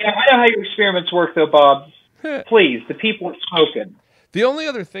 I know how your experiments work, though, Bob. Please, the people have spoken. The only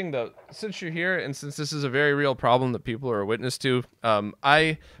other thing, though, since you're here and since this is a very real problem that people are a witness to,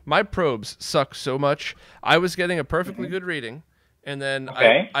 my probes suck so much. I was getting a perfectly good reading, and then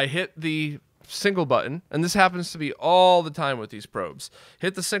I hit the single button, and this happens to be all the time with these probes.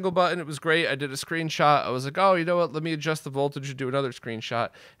 Hit the single button, it was great. I did a screenshot. I was like, oh, you know what? Let me adjust the voltage and do another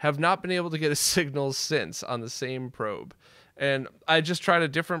screenshot. Have not been able to get a signal since on the same probe. And I just tried a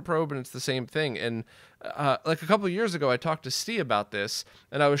different probe, and it's the same thing. And like a couple of years ago, I talked to Steve about this,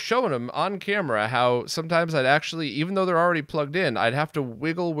 and I was showing him on camera how sometimes I'd actually, even though they're already plugged in, I'd have to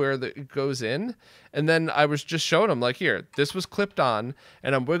wiggle where it goes in. And then I was just showing him, like, here, this was clipped on,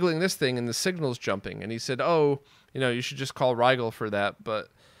 and I'm wiggling this thing, and the signal's jumping. And he said, oh, you should just call Rigel for that. But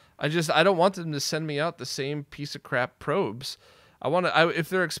I don't want them to send me out the same piece of crap probes. If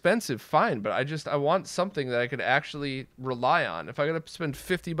they're expensive, fine, but I want something that I could actually rely on. If I got to spend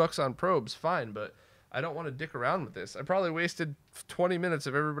 $50 on probes, fine, but I don't want to dick around with this. I probably wasted 20 minutes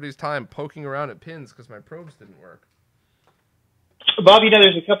of everybody's time poking around at pins because my probes didn't work. Bob,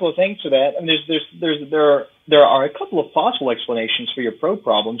 there's a couple of things for that. I mean, there are a couple of possible explanations for your probe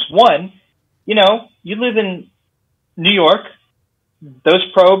problems. One, you live in New York.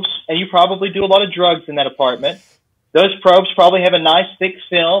 Those probes, and you probably do a lot of drugs in that apartment. Those probes probably have a nice thick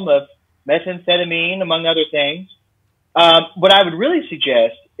film of methamphetamine, among other things. What I would really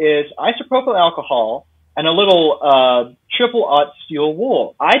suggest is isopropyl alcohol and a little triple-aught steel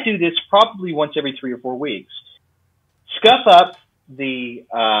wool. I do this probably once every 3 or 4 weeks. Scuff up the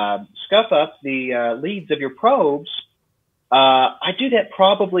leads of your probes. I do that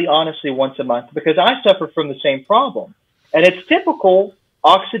probably, honestly, once a month because I suffer from the same problem. And it's typical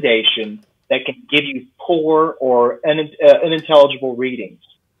oxidation that can give you poor or unintelligible readings.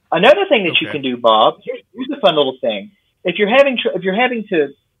 Another thing that you can do, Bob, here's a fun little thing. If you're having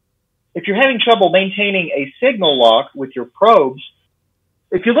trouble maintaining a signal lock with your probes,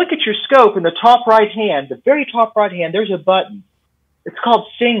 if you look at your scope in the top right hand, the very top right hand, there's a button. It's called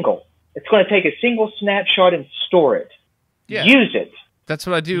single. It's going to take a single snapshot and store it. Yeah. Use it. That's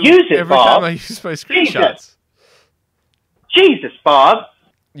what I do every time I use my screenshots. Jesus, Bob.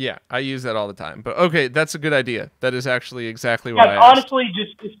 Yeah, I use that all the time. But okay, that's a good idea. That is actually exactly why I asked. Honestly,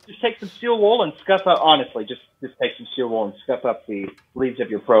 just take some steel wool and scuff up. Honestly, just take some steel wool and scuff up the leads of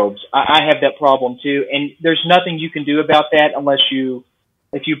your probes. I have that problem too, and there's nothing you can do about that unless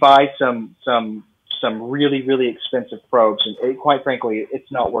if you buy some really, really expensive probes. And quite frankly,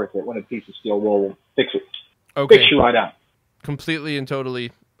 it's not worth it when a piece of steel wool will fix it. Okay. Fix you right out. Completely and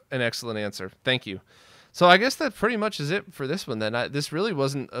totally an excellent answer. Thank you. So I guess that pretty much is it for this one then. This really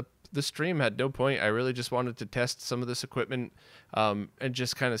wasn't the stream had no point. I really just wanted to test some of this equipment and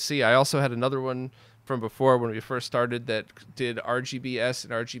just kind of see. I also had another one from before when we first started that did RGBS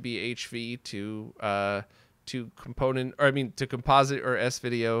and RGB HV to composite or S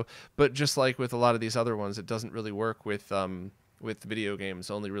video, but just like with a lot of these other ones, it doesn't really work with video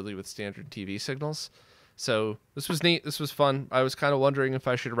games, only really with standard TV signals. So this was neat. This was fun. I was kind of wondering if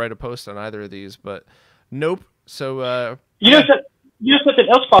I should write a post on either of these, but nope. So you know something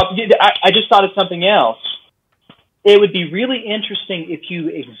else, Bob. I just thought of something else. It would be really interesting if you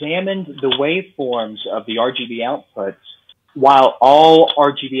examined the waveforms of the RGB outputs while all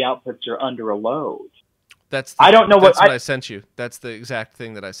RGB outputs are under a load. That's what I sent you. That's the exact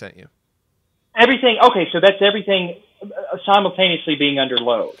thing that I sent you. Everything. Okay, so that's everything simultaneously being under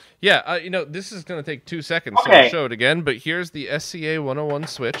load. Yeah, this is going to take 2 seconds to show it again, but here's the SCA 101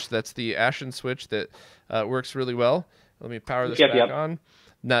 switch. That's the Ashen switch that works really well. Let me power this back on.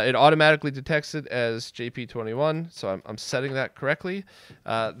 Now, it automatically detects it as JP21, so I'm setting that correctly.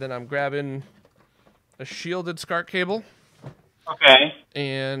 Then I'm grabbing a shielded SCART cable. Okay.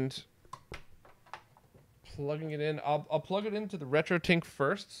 And plugging it in. I'll plug it into the RetroTink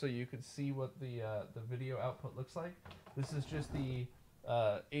first so you can see what the video output looks like. This is just the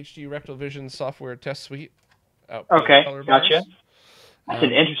HD Rectal Vision software test suite. Okay, gotcha. That's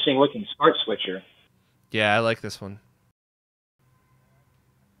an interesting looking SCART switcher. Yeah, I like this one.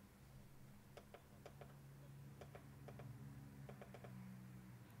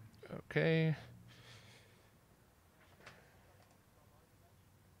 Okay.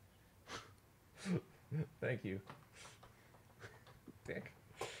 Thank you. Dick.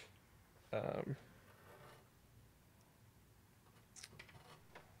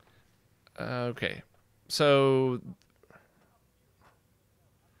 Okay. So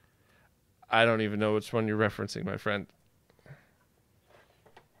I don't even know which one you're referencing, my friend.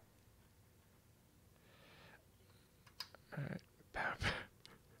 All right.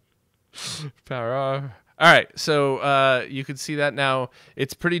 All right, so you can see that now.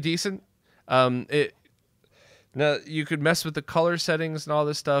 It's pretty decent. Now you could mess with the color settings and all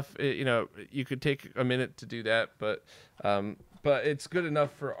this stuff. You know, you could take a minute to do that, but it's good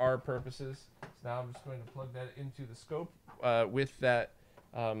enough for our purposes. So now I'm just going to plug that into the scope with that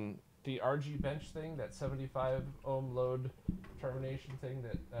the RG bench thing, that 75 ohm load termination thing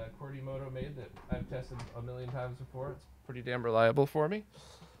that Cordimoto made that I've tested a million times before. It's pretty damn reliable for me.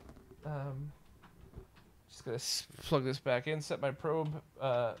 Just gonna plug this back in, set my probe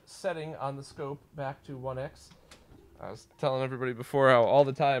setting on the scope back to 1x. I was telling everybody before how all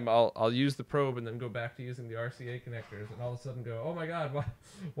the time I'll use the probe and then go back to using the RCA connectors and all of a sudden go, oh my god,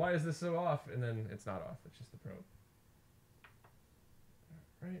 why is this so off? And then it's not off, it's just the probe.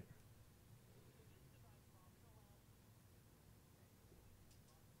 All right.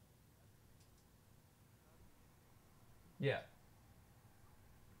 Yeah.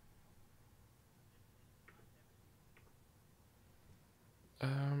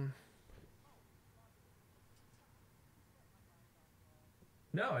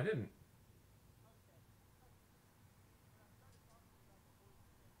 No, I didn't.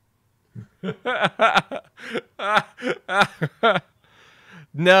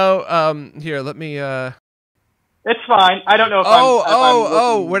 No, here, let me It's fine. I don't know if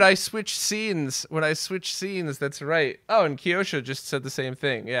I'm when I switch scenes, that's right. Oh, and Kyosha just said the same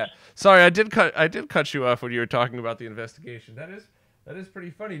thing. Yeah. Sorry, I did cut you off when you were talking about the investigation. That is pretty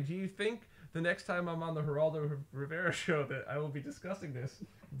funny. Do you think the next time I'm on the Geraldo Rivera show that I will be discussing this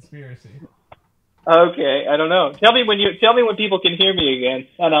conspiracy? Okay, I don't know. Tell me when people can hear me again,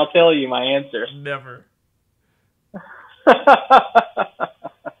 and I'll tell you my answer. Never.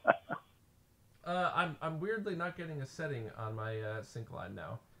 I'm weirdly not getting a setting on my sync line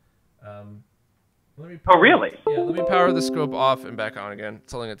now. Oh, really? Yeah, let me power the scope off and back on again.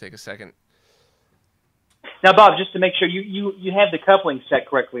 It's only gonna take a second. Now, Bob, just to make sure you have the coupling set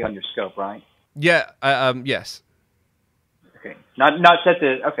correctly on your scope, right? Yeah. Yes. Okay. Not set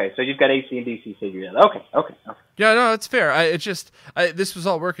to. Okay, so you've got AC and DC figured out. Okay. Yeah, no, it's fair. This was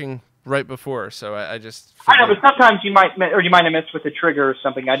all working right before, so I just. I know, but sometimes you might have messed with the trigger or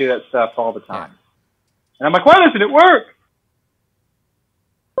something. I do that stuff all the time, and I'm like, why doesn't it work?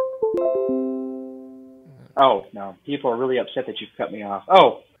 Oh no, people are really upset that you've cut me off.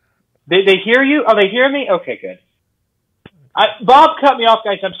 Oh, they hear you? Oh, they hear me? Okay, good. Bob cut me off,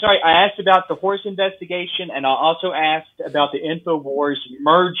 guys. I'm sorry. I asked about the horse investigation, and I also asked about the InfoWars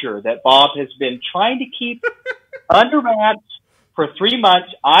merger that Bob has been trying to keep under wraps for 3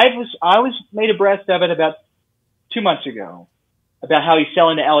 months. I was made abreast of it about 2 months ago, about how he's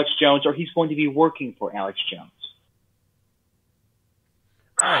selling to Alex Jones, or he's going to be working for Alex Jones.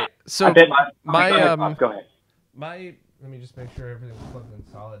 All right. So go ahead. Let me just make sure everything's plugged in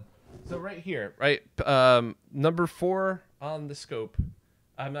solid. So right here, right, number 4 on the scope,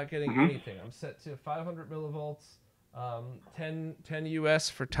 I'm not getting anything. I'm set to 500 millivolts, 10 US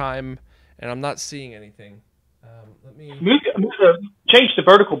for time, and I'm not seeing anything. Let me change the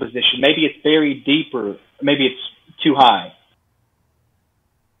vertical position. Maybe it's buried deeper. Maybe it's too high.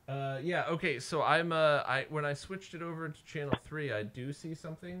 Yeah. Okay. So when I switched it over to channel 3, I do see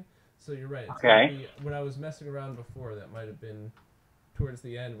something. So you're right. It's okay. When I was messing around before, that might have been towards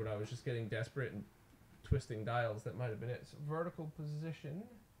the end when I was just getting desperate and twisting dials. That might have been it. So vertical position.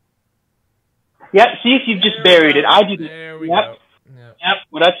 Yep. See if you've just buried it. I do. There we go. Yep.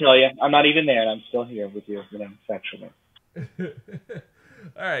 What I tell you, I'm not even there, and I'm still here with you, sexually.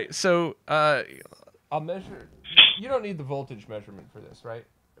 All right. So I'll measure. You don't need the voltage measurement for this, right?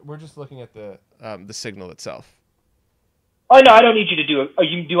 We're just looking at the signal itself. Oh no, I don't need you to do it.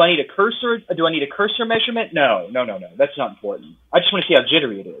 Do I need a cursor? Do I need a cursor measurement? No. That's not important. I just want to see how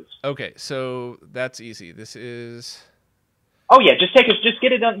jittery it is. Okay, so that's easy. This is. Oh yeah, just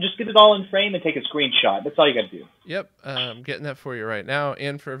get it all in frame and take a screenshot. That's all you got to do. Yep, I'm getting that for you right now,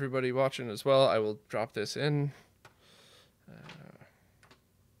 and for everybody watching as well. I will drop this in.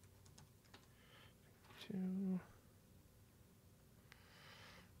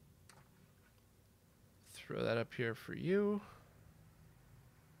 Throw that up here for you.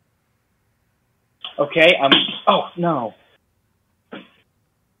 Okay. Oh no.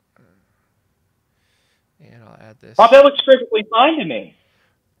 And I'll add this. Oh, that looks perfectly fine to me.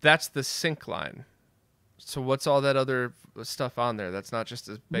 That's the sync line. So what's all that other stuff on there? That's not just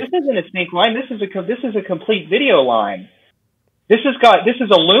a big... This isn't a sync line. This is a complete video line. This is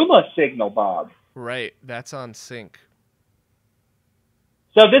a Luma signal, Bob. Right. That's on sync.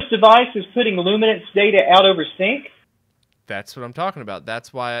 So this device is putting luminance data out over sync? That's what I'm talking about.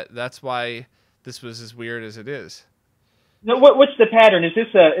 That's why this was as weird as it is. No, what's the pattern? Is this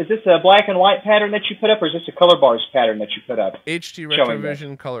a black and white pattern that you put up, or is this a color bars pattern that you put up? HD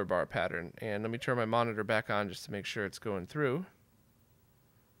RetroVision color bar pattern. And let me turn my monitor back on just to make sure it's going through.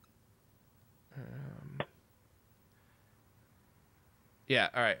 Yeah,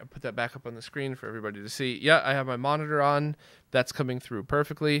 all right. I'll put that back up on the screen for everybody to see. Yeah, I have my monitor on. That's coming through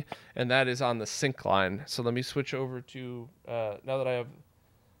perfectly, and that is on the sync line. So let me switch over to, now that I have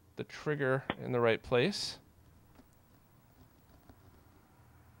the trigger in the right place.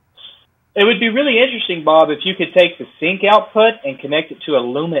 It would be really interesting, Bob, if you could take the sync output and connect it to a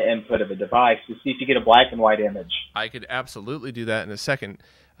Luma input of a device to see if you get a black and white image. I could absolutely do that in a second.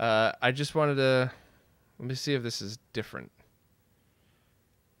 I just wanted to, let me see if this is different.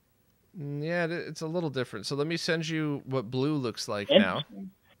 Yeah, it's a little different. So let me send you what blue looks like now.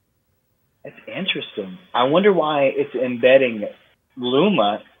 That's interesting. I wonder why it's embedding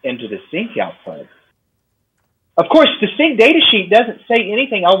Luma into the sync output. Of course, the sync datasheet doesn't say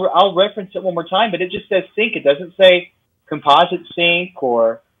anything. I'll reference it one more time, but it just says sync. It doesn't say composite sync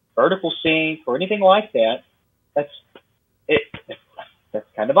or vertical sync or anything like that. That's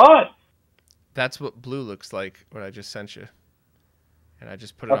kind of odd. That's what blue looks like, what I just sent you. And I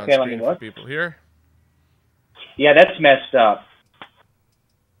just put it on screen for people here. Yeah, that's messed up.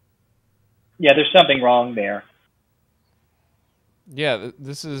 Yeah, there's something wrong there. Yeah,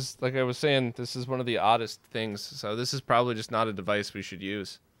 this is, like I was saying, this is one of the oddest things. So this is probably just not a device we should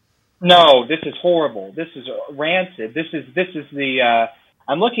use. No, this is horrible. This is rancid. This is the,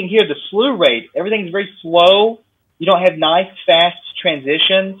 I'm looking here, the slew rate. Everything's very slow. You don't have nice, fast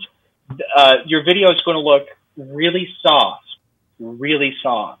transitions. Your video is going to look really soft. Really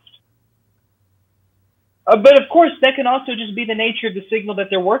soft. But of course, that can also just be the nature of the signal that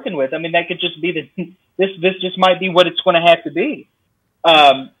they're working with. I mean, that could just be this just might be what it's going to have to be.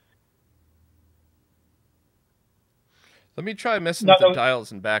 Let me try messing with the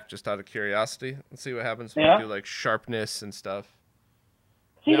dials and back just out of curiosity. Let's see what happens when I do like sharpness and stuff.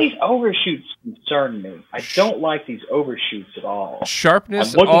 See, these overshoots concern me. I don't like these overshoots at all.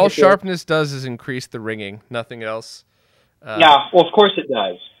 Sharpness, all sharpness does is increase the ringing, nothing else. Yeah, well, of course it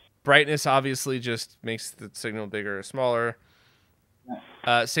does. Brightness obviously just makes the signal bigger or smaller.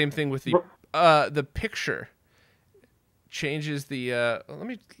 Same thing with the picture. Changes the.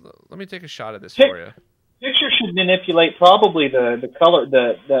 Let me take a shot of this for you. Picture should manipulate probably the color.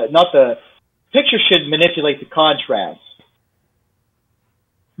 The picture should manipulate the contrast.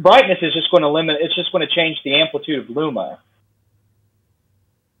 Brightness is just going to limit. It's just going to change the amplitude of Luma.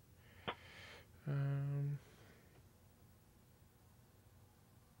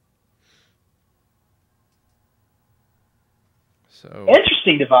 So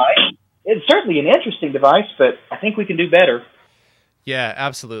interesting device. It's certainly an interesting device, but I think we can do better. Yeah,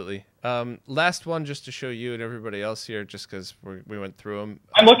 absolutely. Last one, just to show you and everybody else here, just because we went through them.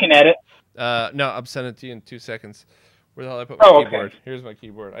 I'm looking at it. No, I'm sending it to you in 2 seconds. Where the hell did I put my keyboard? Okay. Here's my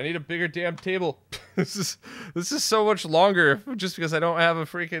keyboard. I need a bigger damn table. This is so much longer just because I don't have a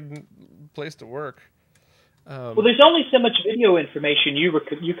freaking place to work. Well, there's only so much video information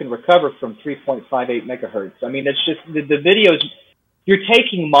you can recover from 3.58 megahertz. I mean, it's just the videos. You're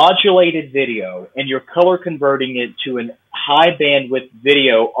taking modulated video and you're color converting it to an high bandwidth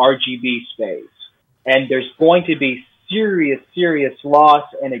video RGB space, and there's going to be serious loss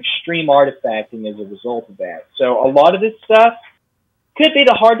and extreme artifacting as a result of that. So a lot of this stuff could be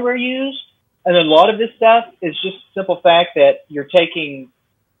the hardware used, and a lot of this stuff is just the simple fact that you're taking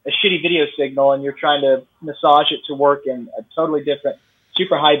a shitty video signal and you're trying to massage it to work in a totally different,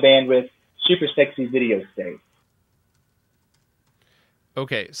 super high bandwidth, super sexy video state.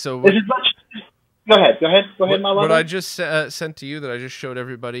 Okay, so Go ahead, my love. What I just sent to you that I just showed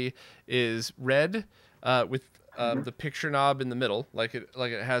everybody is red with the picture knob in the middle, like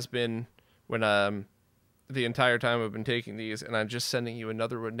it has been when the entire time I've been taking these, and I'm just sending you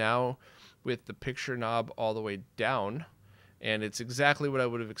another one now with the picture knob all the way down, and it's exactly what I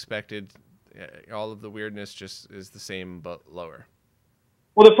would have expected. All of the weirdness just is the same but lower.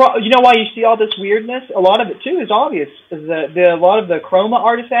 Well, you know why you see all this weirdness? A lot of it, too, is obvious. Is a lot of the chroma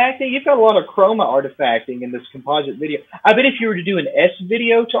artifacting. You've got a lot of chroma artifacting in this composite video. I bet if you were to do an S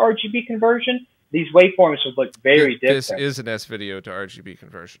video to RGB conversion, these waveforms would look very different. This is an S video to RGB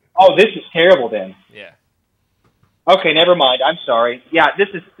conversion. Oh, this is terrible then. Yeah. Okay, never mind. I'm sorry. Yeah, this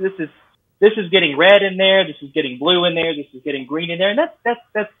is getting red in there. This is getting blue in there. This is getting green in there. And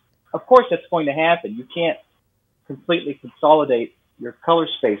that's of course that's going to happen. You can't completely consolidate your color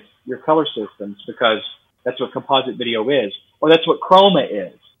space, your color systems, because that's what composite video is, or that's what chroma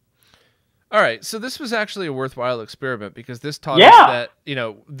is. All right, so this was actually a worthwhile experiment because this taught us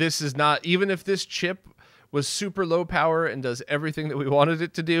that, this is not, even if this chip was super low power and does everything that we wanted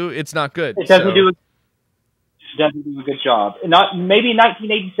it to do, it's not good. It doesn't do a good job. Not maybe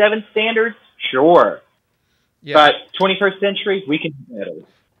 1987 standards, sure. Yeah. But 21st century, we can do better.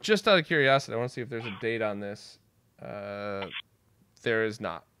 Just out of curiosity, I want to see if there's a date on this. There is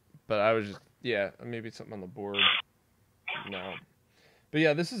not. But I was just, yeah, maybe something on the board. No. But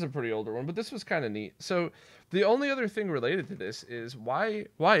yeah, this is a pretty older one, but this was kind of neat. So the only other thing related to this is why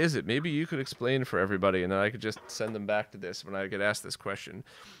is it? Maybe you could explain for everybody, and then I could just send them back to this when I get asked this question.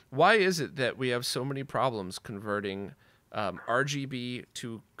 Why is it that we have so many problems converting RGB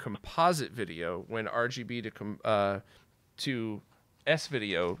to composite video when RGB to S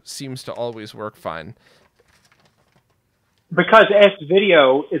video seems to always work fine? Because S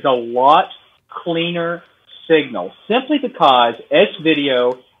video is a lot cleaner signal, simply because S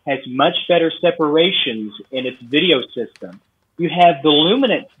video has much better separations in its video system. You have the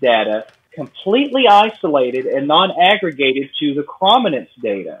luminance data completely isolated and non-aggregated to the chrominance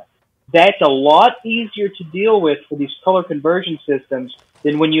data. That's a lot easier to deal with for these color conversion systems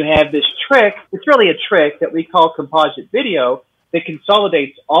than when you have this trick. It's really a trick that we call composite video that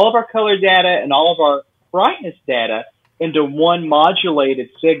consolidates all of our color data and all of our brightness data into one modulated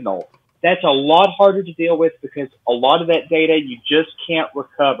signal. That's a lot harder to deal with because a lot of that data you just can't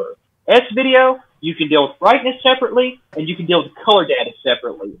recover. S video, you can deal with brightness separately, and you can deal with color data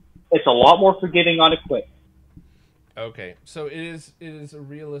separately. It's a lot more forgiving on equipment. Okay, so it is a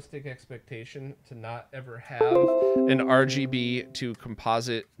realistic expectation to not ever have an RGB to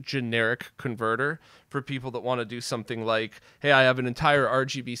composite generic converter for people that want to do something like, hey, I have an entire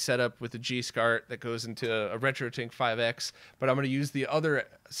RGB setup with a G-SCART that goes into a RetroTink 5X, but I'm going to use the other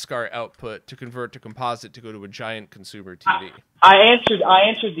SCART output to convert to composite to go to a giant consumer TV. I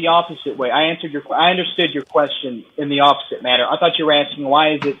answered the opposite way. I understood your question in the opposite manner. I thought you were asking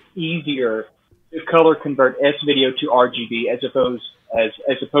why is it easier to color convert S video to RGB as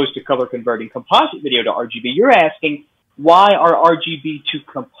opposed to color converting composite video to RGB. You're asking why are RGB to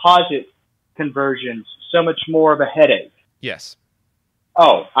composite conversions so much more of a headache? Yes.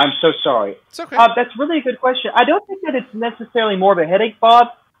 Oh, I'm so sorry. It's okay. That's really a good question. I don't think that it's necessarily more of a headache, Bob.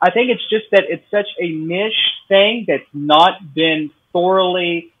 I think it's just that it's such a niche thing that's not been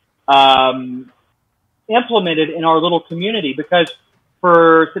thoroughly implemented in our little community because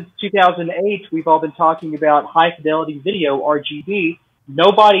since 2008, we've all been talking about high-fidelity video, RGB.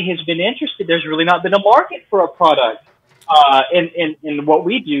 Nobody has been interested. There's really not been a market for a product in what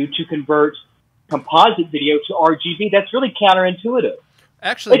we do to convert composite video to RGB. That's really counterintuitive.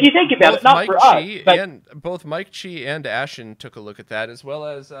 Actually, if you think about it, not for us, but both Mike Chi and Ashen took a look at that, as well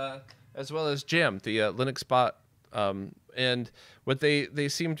as Jam, the Linux bot. And what they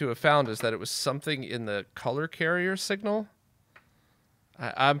seem to have found is that it was something in the color carrier signal.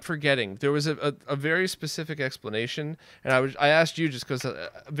 I'm forgetting. There was a very specific explanation, and I asked you just because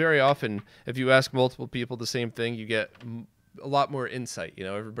very often, if you ask multiple people the same thing, you get a lot more insight. You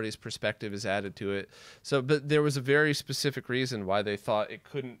know, everybody's perspective is added to it. So, but there was a very specific reason why they thought it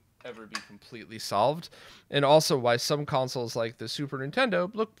couldn't ever be completely solved, and also why some consoles like the Super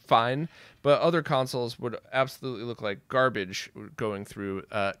Nintendo looked fine, but other consoles would absolutely look like garbage going through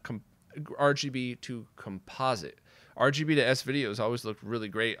RGB to composite. RGB to S videos always looked really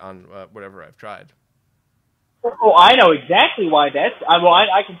great on whatever I've tried. Oh, I know exactly why that's.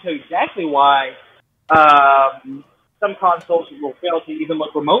 I can tell you exactly why some consoles will fail to even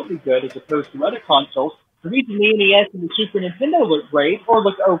look remotely good as opposed to other consoles. The reason the NES and the Super Nintendo look great or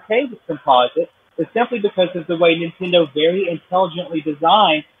look okay with composite is simply because of the way Nintendo very intelligently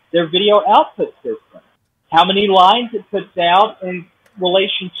designed their video output system. How many lines it puts out in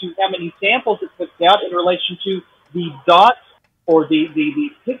relation to how many samples it puts out in relation to the dots or the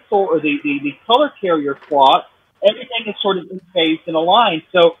pixel or the color carrier plot, everything is sort of in phase and aligned.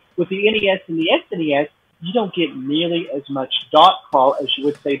 So with the NES and the SNES, you don't get nearly as much dot call as you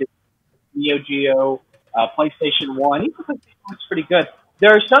would say the Neo Geo, PlayStation 1. Even PlayStation 1 is pretty good.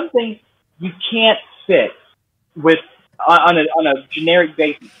 There are some things you can't fix with on a generic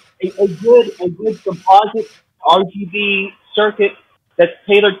basis. A good composite RGB circuit that's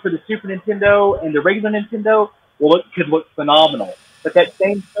tailored for the Super Nintendo and the regular Nintendo could look phenomenal. But that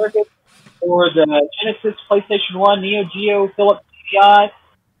same circuit for the Genesis, PlayStation 1, Neo Geo, Philips TI,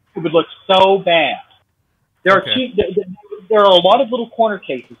 it would look so bad. There are a lot of little corner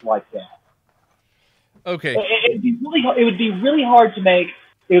cases like that. Okay. It would be really hard to make.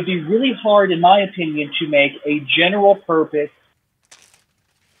 It would be really hard, in my opinion, to make a general purpose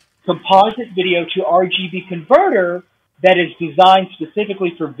composite video to RGB converter that is designed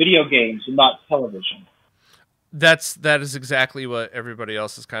specifically for video games and not television. That is exactly what everybody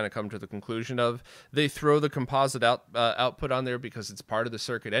else has kind of come to the conclusion of. They throw the composite output on there because it's part of the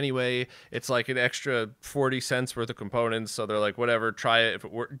circuit anyway. It's like an extra 40 cents worth of components, so they're like, whatever, try it. If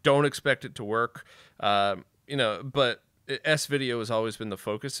it don't expect it to work, you know. But S-Video has always been the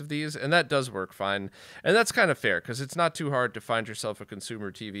focus of these, and that does work fine. And that's kind of fair, because it's not too hard to find yourself a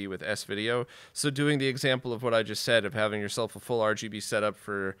consumer TV with S-Video. So doing the example of what I just said, of having yourself a full RGB setup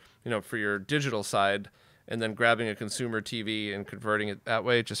for, you know, for your digital side, and then grabbing a consumer TV and converting it that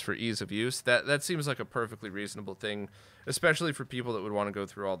way just for ease of use, that seems like a perfectly reasonable thing, especially for people that would want to go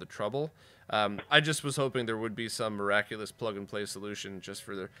through all the trouble. I just was hoping there would be some miraculous plug-and-play solution just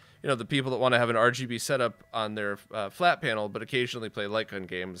for the, you know, the people that want to have an RGB setup on their flat panel, but occasionally play light gun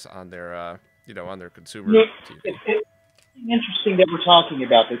games on their, you know, on their consumer TV. It's interesting that we're talking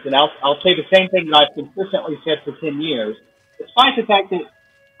about this, and I'll say the same thing that I've consistently said for 10 years, despite the fact that,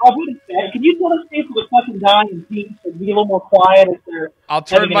 can you tell us people to fucking die in peace and be a little more quiet as they're... I'll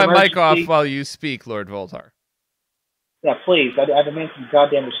turn my mic off while you speak, Lord Voultar. Yeah, please. I demand some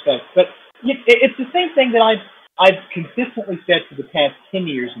goddamn respect. But it's the same thing that I've consistently said for the past 10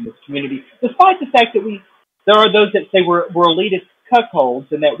 years in this community, despite the fact that there are those that say we're elitist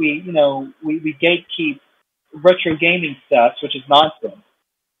cuckolds and that we gatekeep retro gaming stuff, which is nonsense.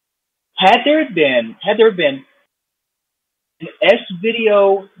 Had there been an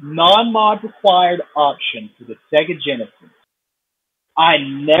S-Video non-mod required option for the Sega Genesis, I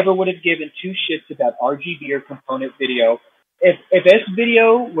never would have given two shits about RGB or component video. If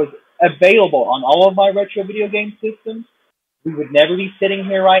S-Video was available on all of my retro video game systems, we would never be sitting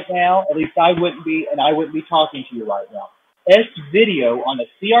here right now. At least I wouldn't be, and I wouldn't be talking to you right now. S-Video on a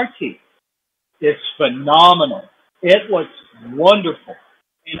CRT is phenomenal. It looks wonderful.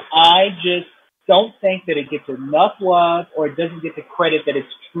 And I just don't think that it gets enough love, or it doesn't get the credit that it's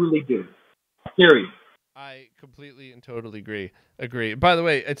truly due. Period. I completely and totally agree. By the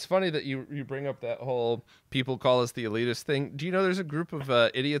way, it's funny that you bring up that whole people call us the elitist thing. Do you know there's a group of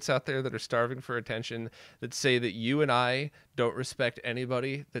idiots out there that are starving for attention that say that you and I don't respect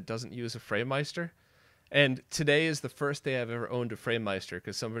anybody that doesn't use a FrameMeister? And today is the first day I've ever owned a FrameMeister,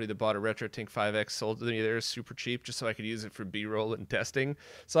 because somebody that bought a RetroTink 5X sold it to me there super cheap just so I could use it for B-roll and testing.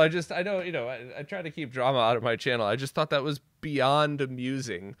 So I know, you know, I try to keep drama out of my channel. I just thought that was beyond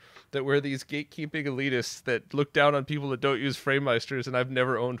amusing, that we're these gatekeeping elitists that look down on people that don't use FrameMeisters, and I've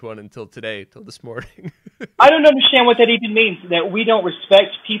never owned one until today, till this morning. I don't understand what that even means, that we don't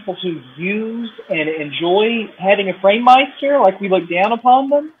respect people who use and enjoy having a FrameMeister, like we look down upon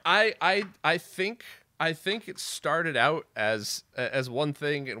them. I think it started out as one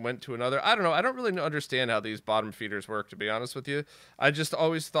thing and went to another. I don't know. I don't really understand how these bottom feeders work, to be honest with you. I just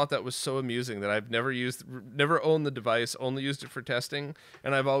always thought that was so amusing that I've never owned the device, only used it for testing.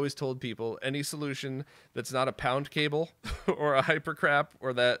 And I've always told people any solution that's not a pound cable or a hypercrap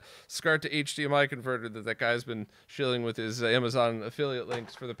or that SCART to HDMI converter that guy's been shilling with his Amazon affiliate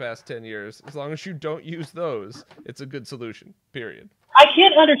links for the past 10 years, as long as you don't use those, it's a good solution, period. I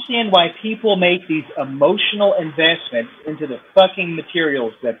can't understand why people make these emotional investments into the fucking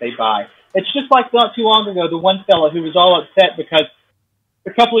materials that they buy. It's just like not too long ago, the one fella who was all upset because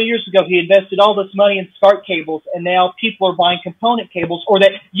a couple of years ago he invested all this money in SCART cables, and now people are buying component cables, or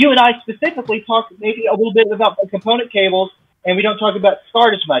that you and I specifically talk maybe a little bit about component cables, and we don't talk about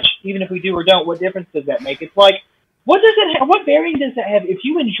SCART as much. Even if we do or don't, what difference does that make? It's like, what bearing does it have? If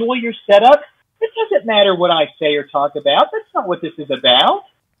you enjoy your setup, it doesn't matter what I say or talk about. That's not what this is about.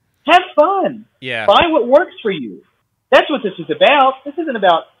 Have fun. Yeah. Buy what works for you. That's what this is about. This isn't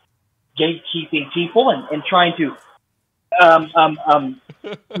about gatekeeping people and trying to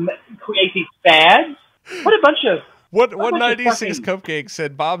create these fads. What a bunch of... What 196 Cupcake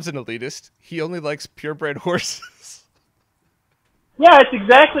said, Bob's an elitist. He only likes purebred horses. Yeah, that's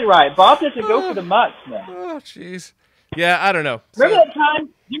exactly right. Bob doesn't go for the mutts, man. Oh, jeez. Yeah, I don't know. Remember that time?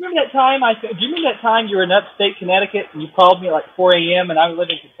 Do you remember that time? Do you remember that time you were in upstate Connecticut and you called me at like 4 a.m. and I was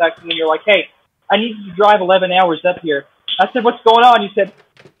living in Kentucky and you're like, "Hey, I need you to drive 11 hours up here." I said, "What's going on?" You said,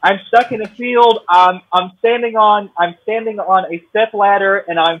 "I'm stuck in a field. I'm standing on a step ladder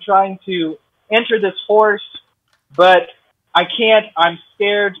and I'm trying to enter this horse, but I can't. I'm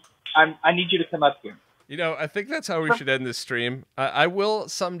scared. I need you to come up here." You know, I think that's how we should end this stream. I will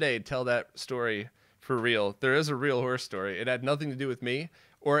someday tell that story. For real. There is a real horse story. It had nothing to do with me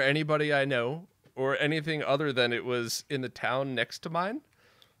or anybody I know or anything other than it was in the town next to mine.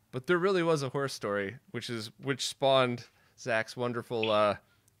 But there really was a horse story, which spawned Zach's wonderful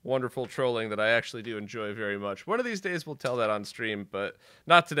wonderful trolling that I actually do enjoy very much. One of these days we'll tell that on stream, but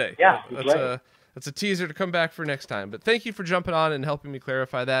not today. Yeah, that's a teaser to come back for next time. But thank you for jumping on and helping me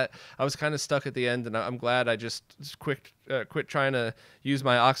clarify that. I was kind of stuck at the end, and I'm glad I just quit trying to use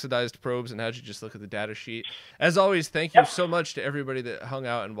my oxidized probes and had you just look at the data sheet. As always, thank you so much to everybody that hung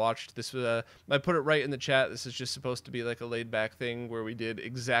out and watched. This was I put it right in the chat. This is just supposed to be like a laid back thing where we did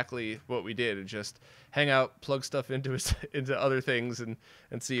exactly what we did and just hang out, plug stuff into other things, and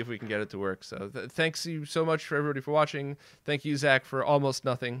see if we can get it to work. So thanks you so much for everybody for watching. Thank you, Zach, for almost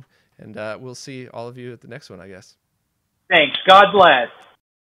nothing. And we'll see all of you at the next one, I guess. Thanks. God bless.